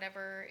into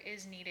whatever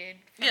is needed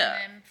from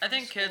them. I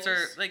think kids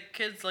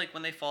like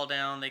when they fall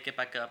down, they get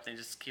back up. They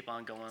just keep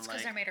on going. It's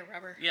because they're made of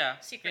rubber. Yeah,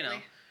 secretly.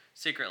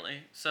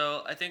 Secretly.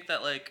 So I think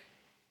that like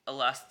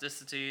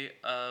elasticity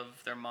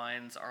of their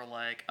minds are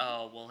like,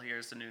 oh well,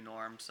 here's the new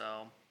norm.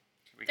 So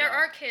there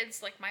are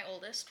kids like my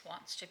oldest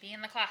wants to be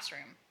in the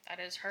classroom. That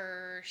is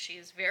her.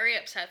 She's very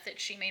upset that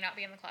she may not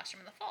be in the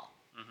classroom in the fall.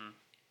 Mm-hmm.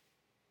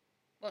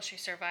 Will she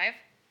survive?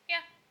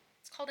 Yeah.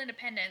 It's called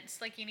independence.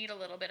 Like, you need a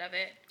little bit of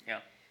it. Yeah.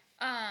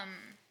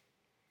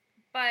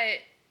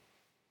 But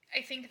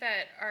I think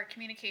that our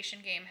communication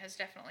game has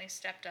definitely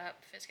stepped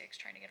up. Fizzcakes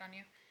trying to get on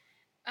you.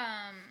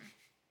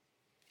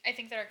 I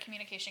think that our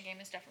communication game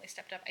has definitely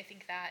stepped up. I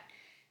think that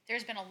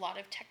there's been a lot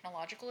of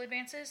technological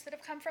advances that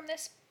have come from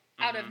this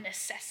out of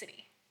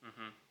necessity.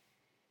 Mm-hmm.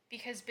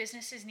 Because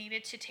businesses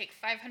needed to take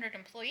 500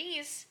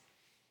 employees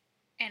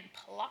and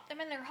plop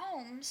them in their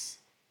homes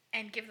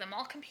and give them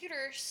all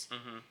computers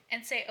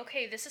and say,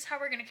 okay, this is how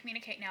we're going to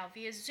communicate now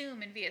via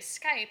Zoom and via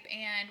Skype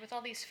and with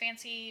all these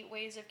fancy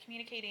ways of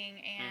communicating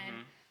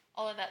and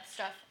all of that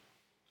stuff.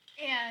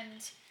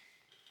 And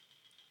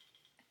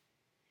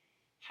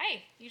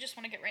hi, you just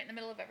want to get right in the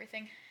middle of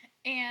everything.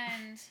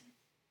 And,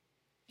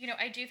 you know,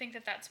 I do think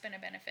that that's been a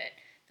benefit.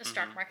 The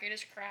stock market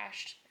has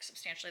crashed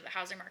substantially. The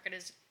housing market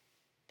is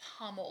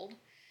pummeled.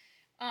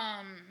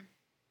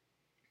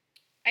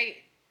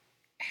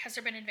 Has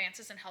there been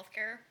advances in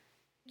healthcare?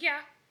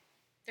 Yeah,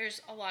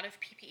 there's a lot of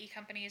PPE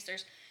companies.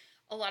 There's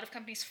a lot of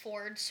companies.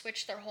 Ford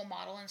switched their whole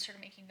model and started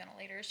making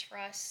ventilators for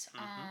us.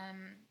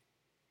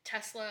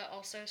 Tesla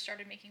also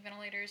started making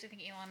ventilators. I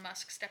think Elon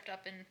Musk stepped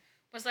up and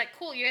was like,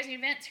 cool, you guys need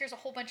vents? Here's a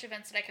whole bunch of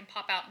vents that I can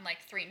pop out in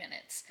like 3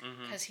 minutes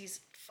because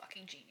he's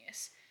fucking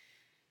genius.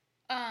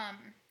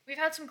 We've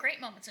had some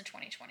great moments in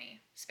 2020.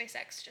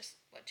 SpaceX just,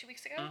 2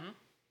 weeks ago?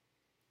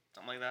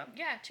 Something like that.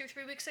 Yeah, 2 or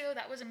 3 weeks ago.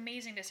 That was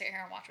amazing to sit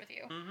here and watch with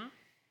you.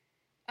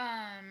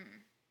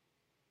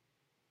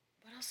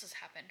 What else has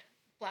happened?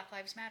 Black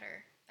Lives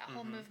Matter. That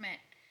whole movement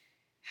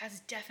has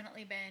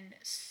definitely been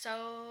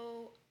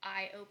so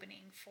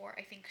eye-opening for,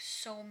 I think,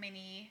 so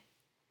many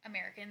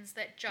Americans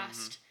that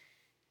just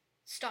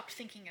stopped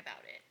thinking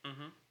about it.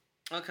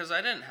 Well, because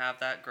I didn't have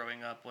that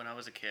growing up when I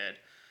was a kid.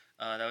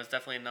 That was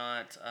definitely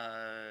not...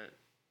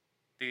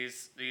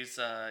 These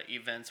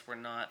events were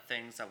not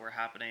things that were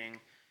happening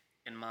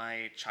in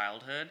my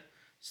childhood.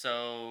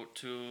 So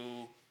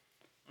to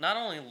not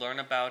only learn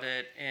about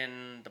it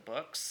in the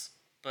books,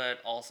 but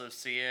also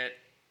see it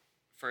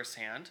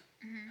firsthand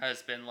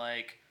has been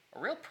like a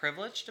real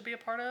privilege to be a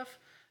part of,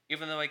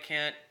 even though I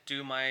can't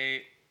do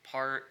my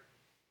part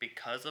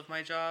because of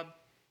my job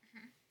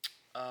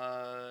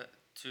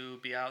to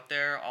be out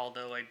there,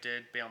 although I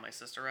did bail my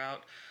sister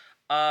out.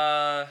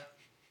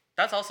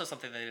 That's also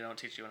something that they don't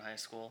teach you in high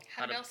school.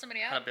 How to bail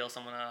somebody out? How to bail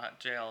someone out of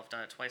jail. I've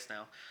done it twice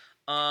now.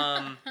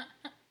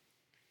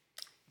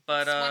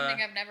 But that's one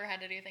thing I've never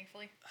had to do,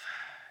 thankfully.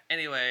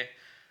 Anyway,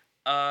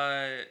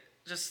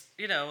 just,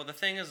 you know, the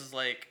thing is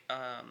like,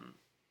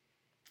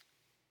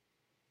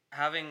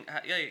 having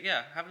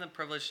the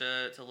privilege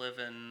to live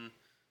in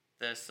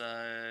this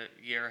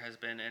year has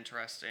been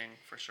interesting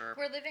for sure.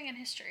 We're living in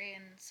history,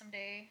 and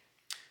someday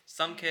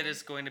some kid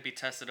is going to be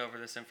tested over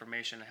this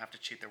information and have to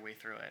cheat their way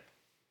through it.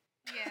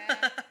 Yeah.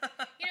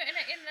 You know,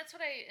 and that's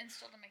what I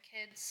instilled in my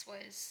kids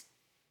was,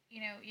 you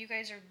know, you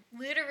guys are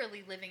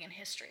literally living in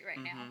history right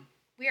now.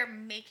 We are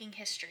making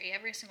history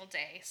every single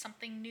day.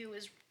 Something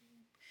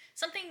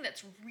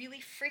that's really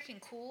freaking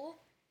cool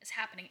is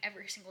happening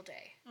every single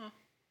day.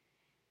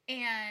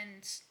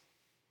 And,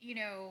 you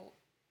know,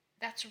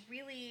 that's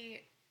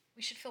really,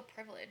 we should feel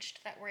privileged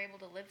that we're able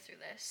to live through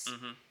this.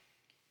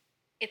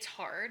 It's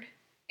hard.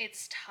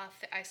 It's tough.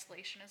 The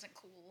isolation isn't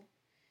cool.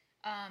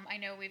 I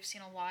know we've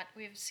seen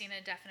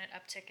a definite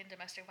uptick in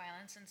domestic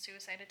violence and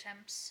suicide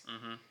attempts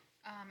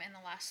in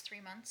the last 3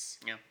 months.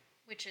 Yeah.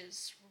 Which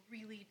is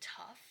really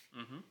tough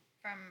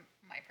from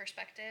my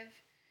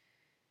perspective.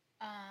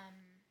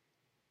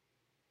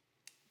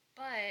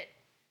 But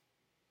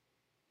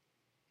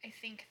I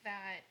think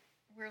that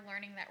we're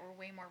learning that we're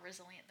way more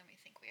resilient than we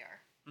think we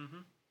are.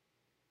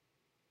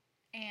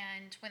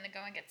 And when the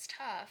going gets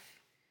tough,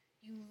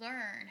 you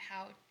learn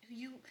how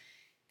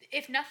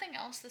if nothing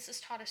else, this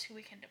has taught us who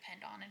we can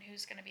depend on and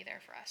who's going to be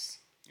there for us.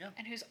 Yeah.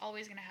 And who's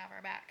always going to have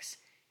our backs.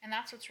 And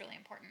that's what's really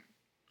important.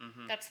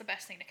 That's the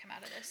best thing to come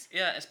out of this.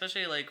 Yeah,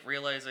 especially like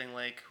realizing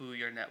like who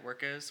your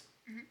network is.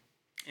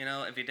 You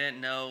know, if you didn't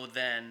know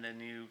then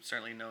you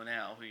certainly know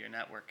now who your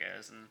network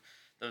is, and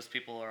those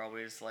people are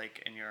always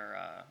like in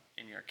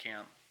your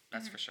camp.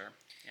 That's for sure.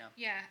 Yeah.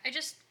 Yeah, I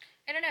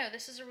don't know.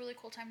 This is a really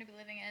cool time to be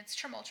living in. It's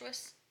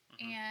tumultuous,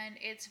 and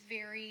it's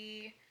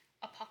very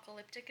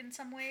apocalyptic in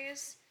some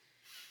ways.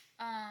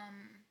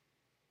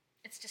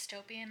 It's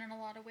dystopian in a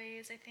lot of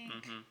ways, I think.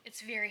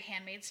 It's very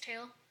Handmaid's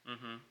Tale.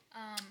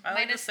 I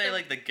like to say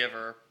like The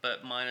Giver,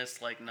 but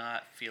minus like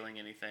not feeling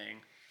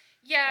anything.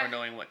 Yeah. Or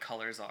knowing what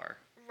colors are.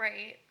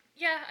 Right.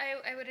 Yeah,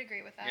 I would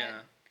agree with that.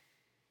 Yeah.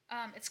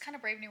 It's kind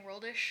of Brave New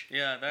World-ish.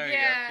 Yeah, there you go.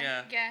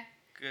 Yeah.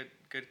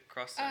 Good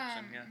cross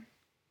section. Yeah.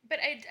 But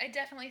I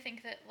definitely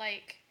think that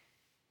like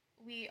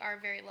we are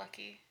very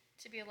lucky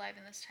to be alive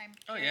in this time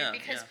period. Oh yeah.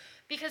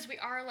 Because we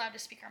are allowed to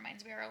speak our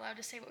minds. We are allowed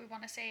to say what we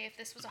want to say. If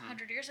this was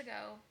 100 years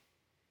ago,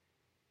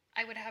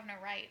 I would have no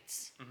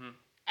rights.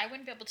 I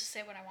wouldn't be able to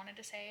say what I wanted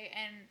to say,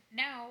 and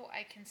now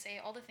I can say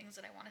all the things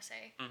that I want to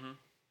say.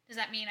 Does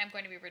that mean I'm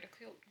going to be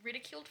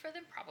ridiculed for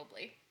them?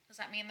 Probably. Does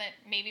that mean that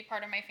maybe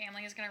part of my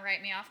family is going to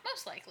write me off?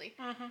 Most likely.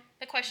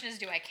 The question is,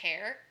 do I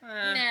care?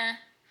 Nah.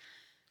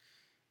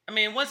 I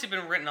mean, once you've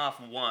been written off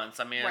once,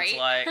 I mean, Right? It's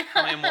like,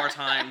 how many more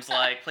times,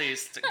 like,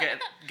 please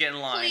get in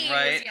line, Please,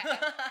 right?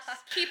 Yeah.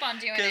 Keep on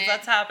doing it. Because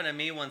that's happened to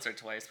me once or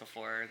twice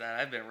before, that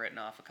I've been written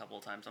off a couple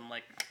of times. I'm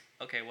like,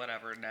 okay,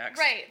 whatever, next.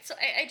 Right. So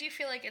I do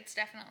feel like it's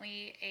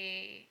definitely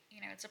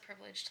it's a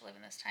privilege to live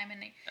in this time,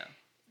 and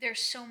there's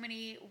so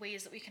many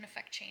ways that we can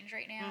affect change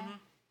right now.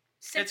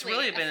 It's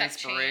really been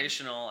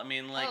inspirational. Change. I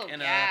mean, like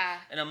in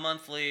a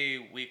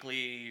monthly,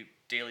 weekly,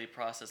 daily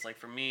process. Like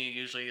for me,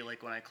 usually,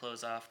 like when I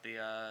close off the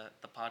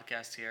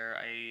podcast here,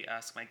 I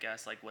ask my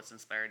guests like, what's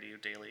inspired you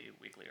daily,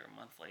 weekly, or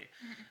monthly?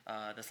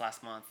 This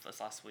last month, this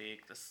last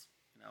week, this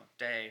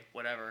day,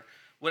 whatever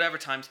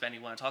time span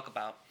you want to talk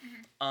about.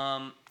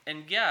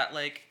 And yeah,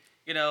 like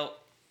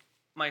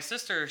my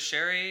sister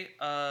Sherry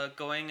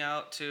going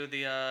out to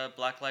the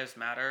Black Lives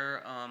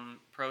Matter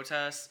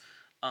protests.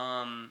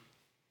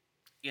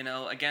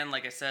 Again,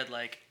 like I said,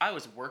 like I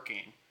was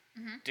working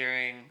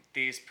during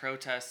these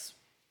protests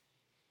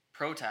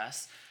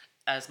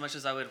as much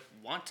as I would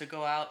want to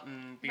go out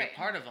and be a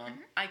part of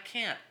them. I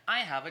can't. I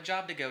have a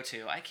job to go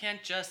to. I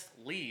can't just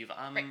leave.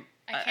 I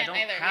don't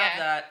have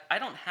that. I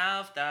don't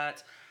have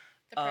that.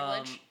 The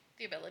privilege,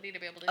 the ability to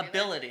be able to do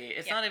ability. That.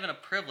 It's not even a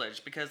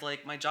privilege because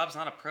like my job's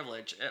not a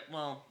privilege.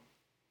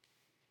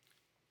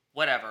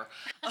 Whatever.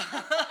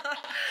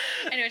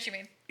 I know what you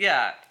mean.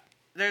 Yeah.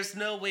 There's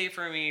no way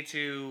for me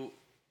to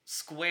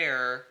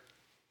square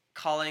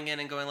calling in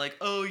and going like,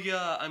 oh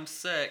yeah, I'm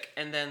sick,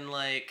 and then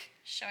like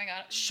showing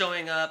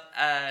up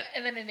at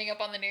and then ending up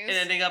on the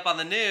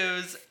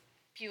news.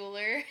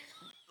 Bueller.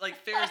 Like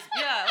Ferris,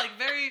 yeah, like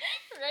very.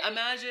 Right?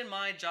 Imagine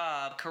my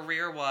job,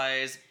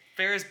 career-wise,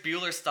 Ferris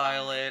Bueller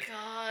style it.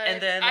 God.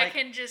 And then like, I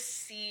can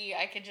just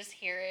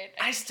hear it.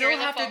 I still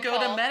have to go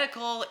to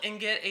medical and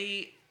get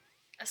a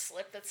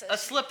slip that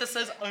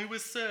says I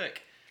was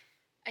sick.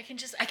 I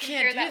can't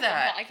hear do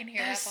that. I can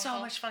hear that. That's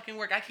so much fucking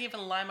work. I can't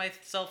even lie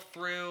myself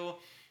through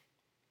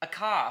a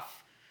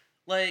cough.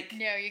 Like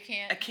no, you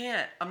can't. I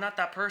can't. I'm not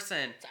that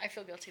person. I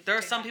feel guilty. There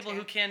are some people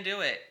who can do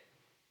it.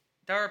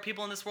 There are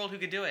people in this world who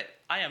can do it.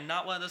 I am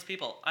not one of those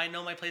people. I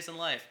know my place in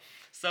life.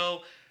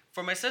 So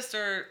for my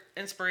sister,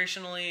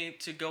 inspirationally,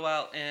 to go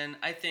out and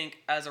I think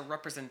as a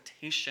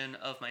representation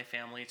of my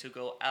family to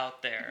go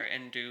out there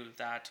and do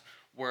that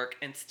work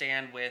and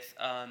stand with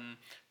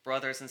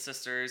brothers and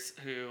sisters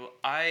who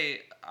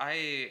I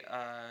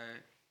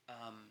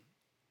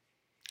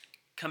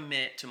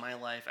commit to my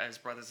life as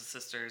brothers and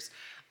sisters,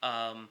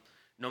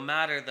 no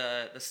matter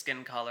the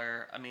skin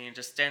color. I mean,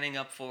 just standing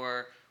up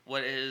for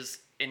what is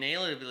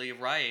inalienably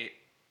right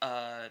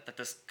that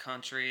this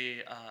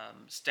country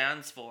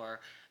stands for,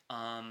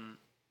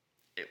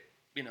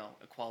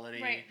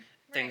 equality,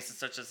 things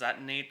such as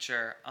that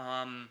nature.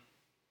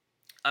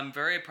 I'm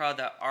very proud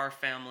that our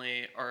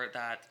family, or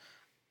that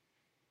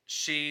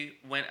she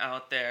went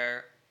out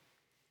there.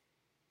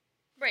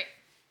 Right.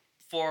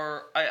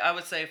 I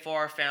would say for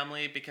our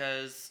family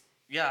because,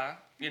 yeah,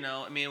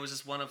 it was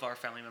just one of our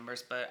family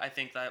members, but I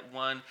think that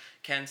one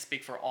can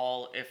speak for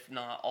all, if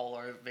not all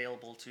are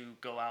available to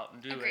go out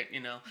and do it,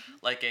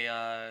 like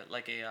a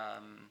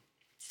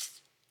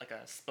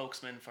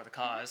spokesman for the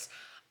cause,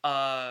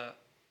 for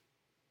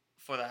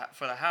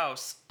the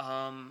house.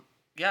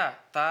 Yeah,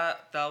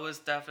 that was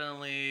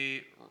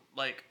definitely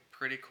like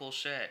pretty cool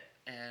shit.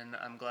 And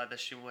I'm glad that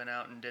she went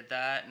out and did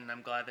that, and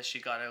I'm glad that she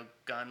got a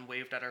gun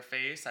waved at her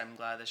face. I'm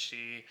glad that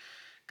she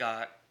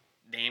got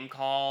name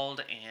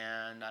called,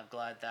 and I'm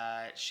glad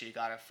that she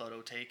got a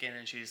photo taken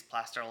and she's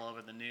plastered all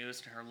over the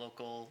news in her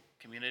local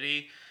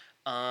community.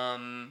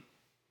 Yeah.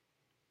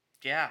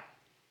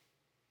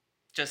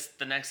 Just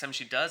the next time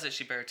she does it,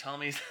 she better tell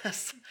me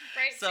this,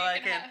 right? so I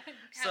can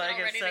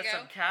set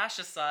some cash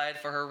aside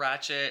for her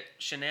ratchet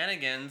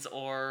shenanigans,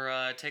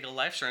 or take a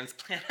life insurance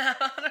plan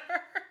out on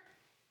her.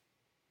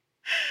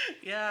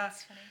 Yeah.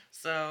 That's funny.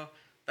 So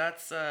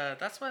that's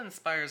what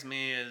inspires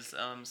me is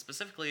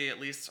specifically at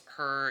least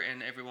her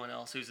and everyone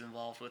else who's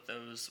involved with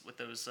those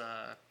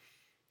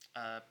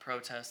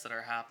protests that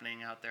are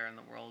happening out there in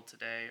the world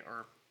today,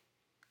 or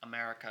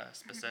America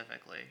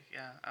specifically.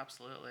 Yeah,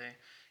 absolutely.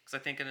 Because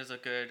I think it is a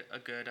good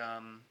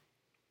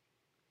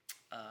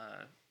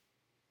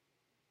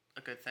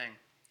thing.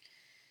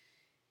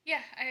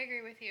 Yeah, I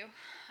agree with you.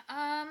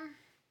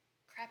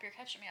 Crap, you're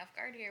catching me off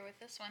guard here with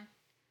this one.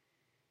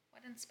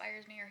 What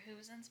inspires me, or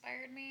who's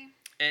inspired me?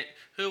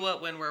 Who,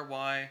 what, when, where,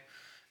 why.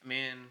 I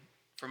mean,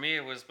 for me,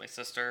 it was my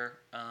sister.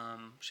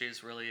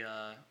 She's really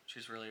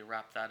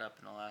wrapped that up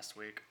in the last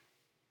week.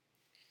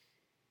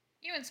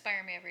 You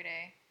inspire me every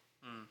day.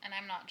 Mm. And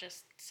I'm not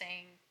just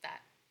saying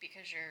that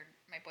because you're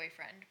my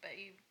boyfriend, but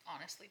you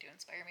honestly do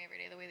inspire me every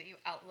day. The way that you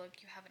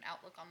have an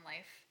outlook on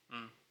life.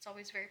 Mm. It's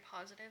always very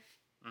positive.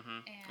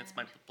 Mm-hmm. It's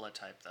my blood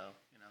type, though,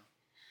 you know.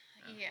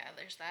 Yeah,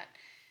 there's that.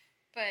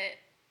 But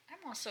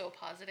I'm also a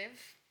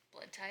positive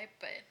blood type,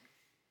 but...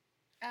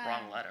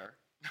 Wrong letter.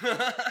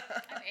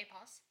 I'm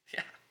APOS.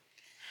 Yeah.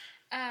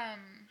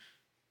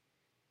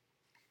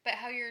 But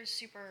how you're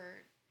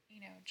super,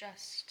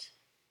 just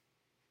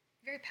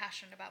very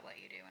passionate about what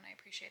you do, and I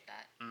appreciate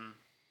that.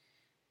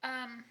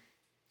 Mm.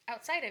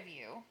 Outside of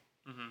you,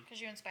 Mm-hmm. because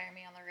you inspire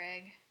me on the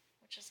reg,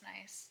 which is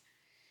nice.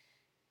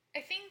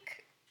 I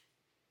think...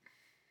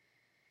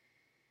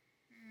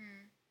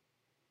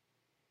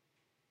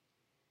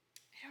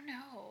 I don't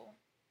know.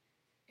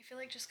 I feel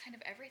like just kind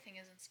of everything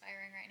is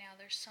inspiring right now.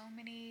 There's so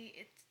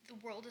many... The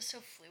world is so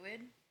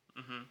fluid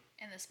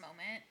in this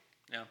moment.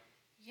 Yeah.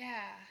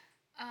 Yeah.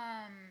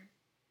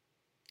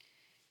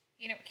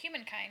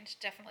 Humankind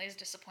definitely has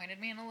disappointed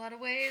me in a lot of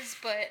ways,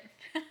 but...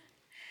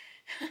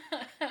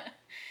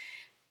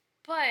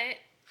 but...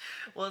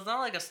 Well, it's not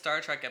like a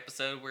Star Trek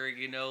episode where,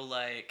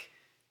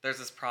 there's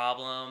this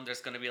problem,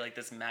 there's going to be,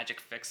 this magic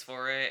fix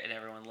for it, and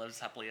everyone lives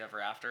happily ever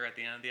after at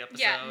the end of the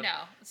episode. Yeah,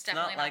 no, it's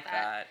definitely not like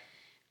that.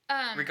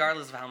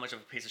 Regardless of how much of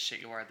a piece of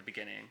shit you are at the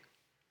beginning.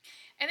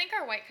 I think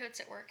our white coats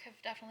at work have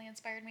definitely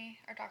inspired me,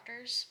 our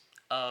doctors.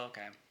 Oh,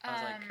 okay. I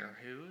was like, your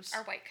who's?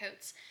 Our white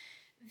coats.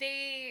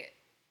 The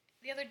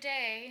other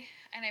day,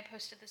 and I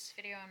posted this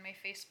video on my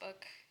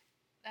Facebook,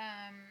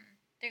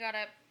 they got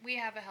up, we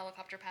have a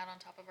helicopter pad on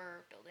top of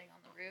our building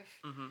on the roof,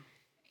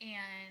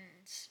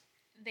 and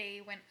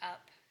they went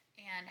up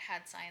and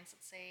had signs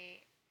that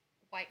say,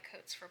 white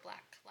coats for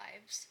black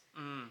lives.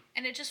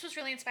 And it just was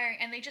really inspiring,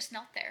 and they just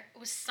knelt there. It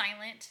was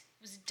silent.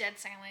 It was dead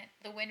silent.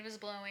 The wind was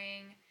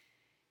blowing,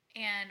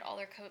 and all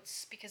their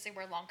coats, because they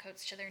wear long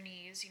coats to their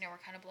knees, were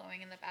kind of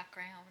blowing in the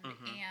background,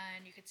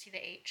 and you could see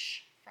the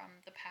H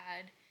from the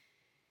pad.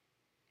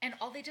 And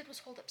all they did was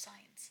hold up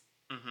signs.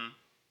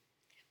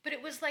 But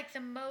it was like the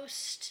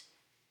most...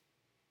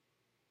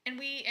 And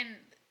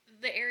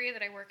the area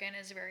that I work in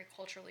is very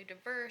culturally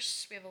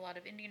diverse. We have a lot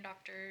of Indian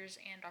doctors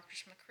and doctors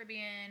from the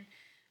Caribbean.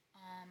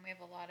 We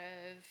have a lot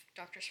of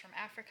doctors from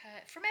Africa,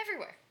 from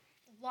everywhere.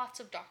 Lots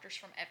of doctors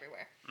from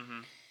everywhere.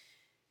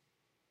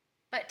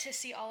 But to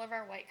see all of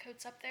our white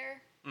coats up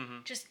there,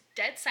 just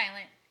dead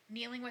silent,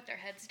 kneeling with their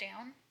heads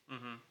down,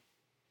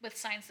 with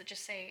signs that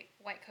just say,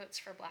 white coats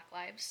for black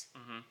lives,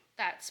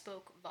 that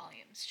spoke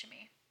volumes to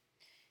me.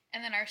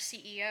 And then our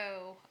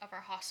CEO of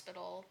our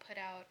hospital put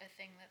out a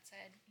thing that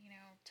said,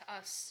 to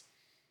us,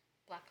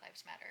 Black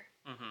Lives Matter.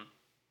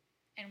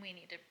 And we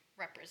need to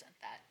represent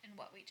that in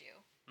what we do.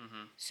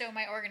 So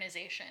my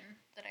organization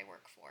that I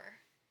work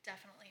for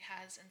definitely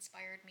has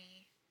inspired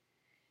me.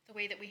 The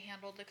way that we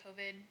handled the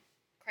COVID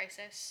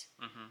crisis.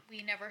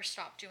 We never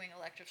stopped doing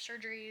elective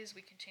surgeries.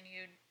 We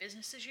continued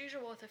business as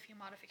usual with a few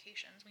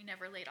modifications. We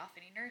never laid off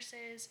any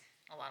nurses.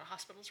 A lot of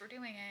hospitals were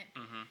doing it.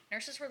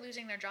 Nurses were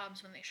losing their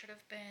jobs when they should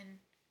have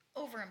been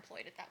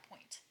overemployed at that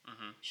point.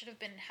 Should have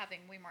been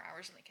having way more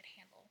hours than they could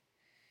handle.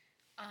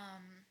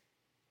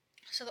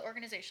 So the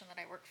organization that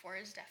I work for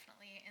is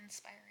definitely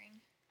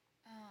inspiring.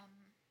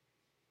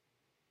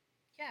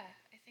 Yeah,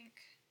 I think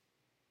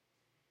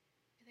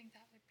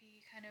that would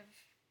be kind of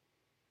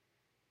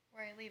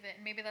where I leave it.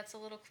 And maybe that's a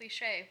little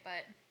cliche,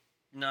 but...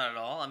 Not at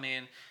all. I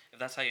mean, if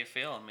that's how you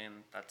feel, I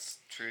mean, that's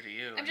true to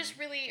you. I'm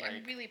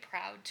really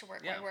proud to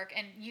work where I work.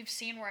 And you've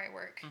seen where I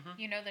work.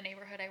 You know the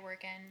neighborhood I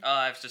work in. Oh,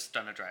 I've just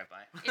done a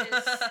drive-by. It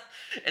is...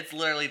 It's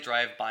literally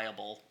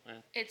drive-byable.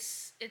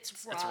 It's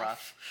rough. It's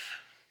rough.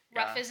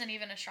 Rough isn't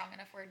even a strong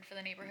enough word for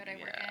the neighborhood I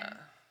work in.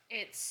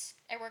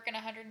 I work in a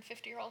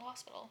 150-year-old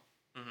hospital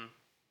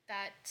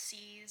that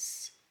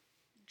sees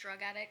drug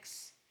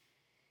addicts.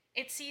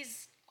 It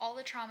sees all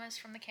the traumas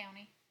from the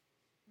county,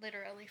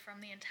 literally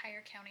from the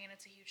entire county, and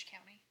it's a huge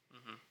county.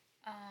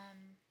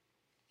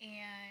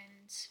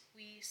 And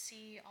we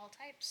see all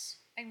types.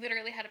 I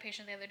literally had a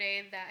patient the other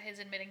day that his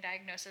admitting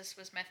diagnosis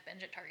was meth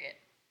binge at Target.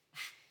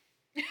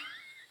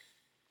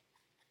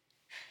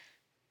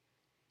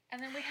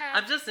 And then we have...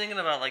 I'm just thinking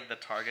about, the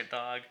Target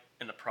dog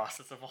in the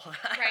process of all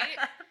that.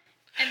 Right?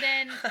 And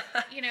then,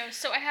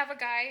 so I have a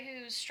guy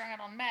who's strung out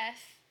on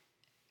meth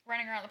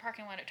running around the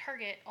parking lot at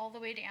Target, all the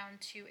way down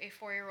to a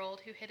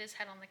 4-year-old who hit his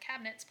head on the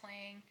cabinets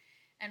playing,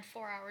 and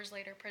 4 hours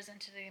later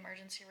presented to the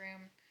emergency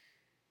room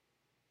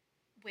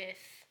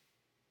with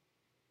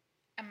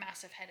a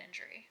massive head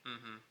injury.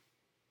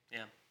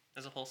 Yeah.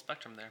 There's a whole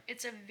spectrum there.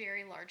 It's a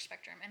very large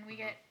spectrum, and we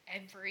get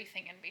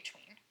everything in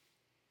between.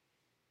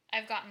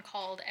 I've gotten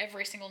called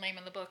every single name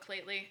in the book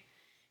lately,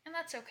 and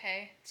that's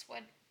okay. It's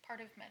part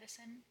of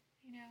medicine,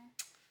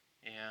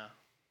 Yeah.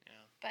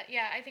 But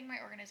yeah, I think my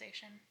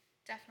organization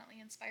definitely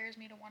inspires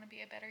me to want to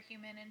be a better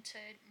human and to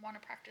want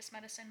to practice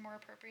medicine more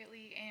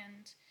appropriately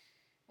and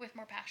with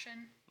more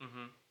passion.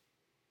 Mm-hmm.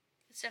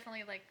 It's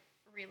definitely like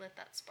relit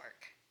that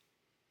spark.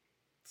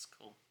 It's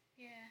cool.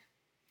 Yeah.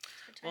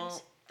 It's good times.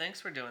 Well,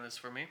 thanks for doing this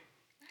for me.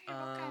 Oh, you're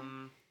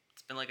welcome.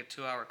 It's been like a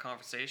 2-hour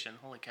conversation.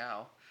 Holy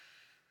cow.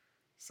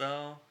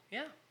 So,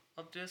 yeah,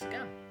 I'll do this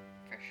again.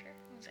 For sure.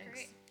 It was Thanks.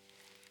 great.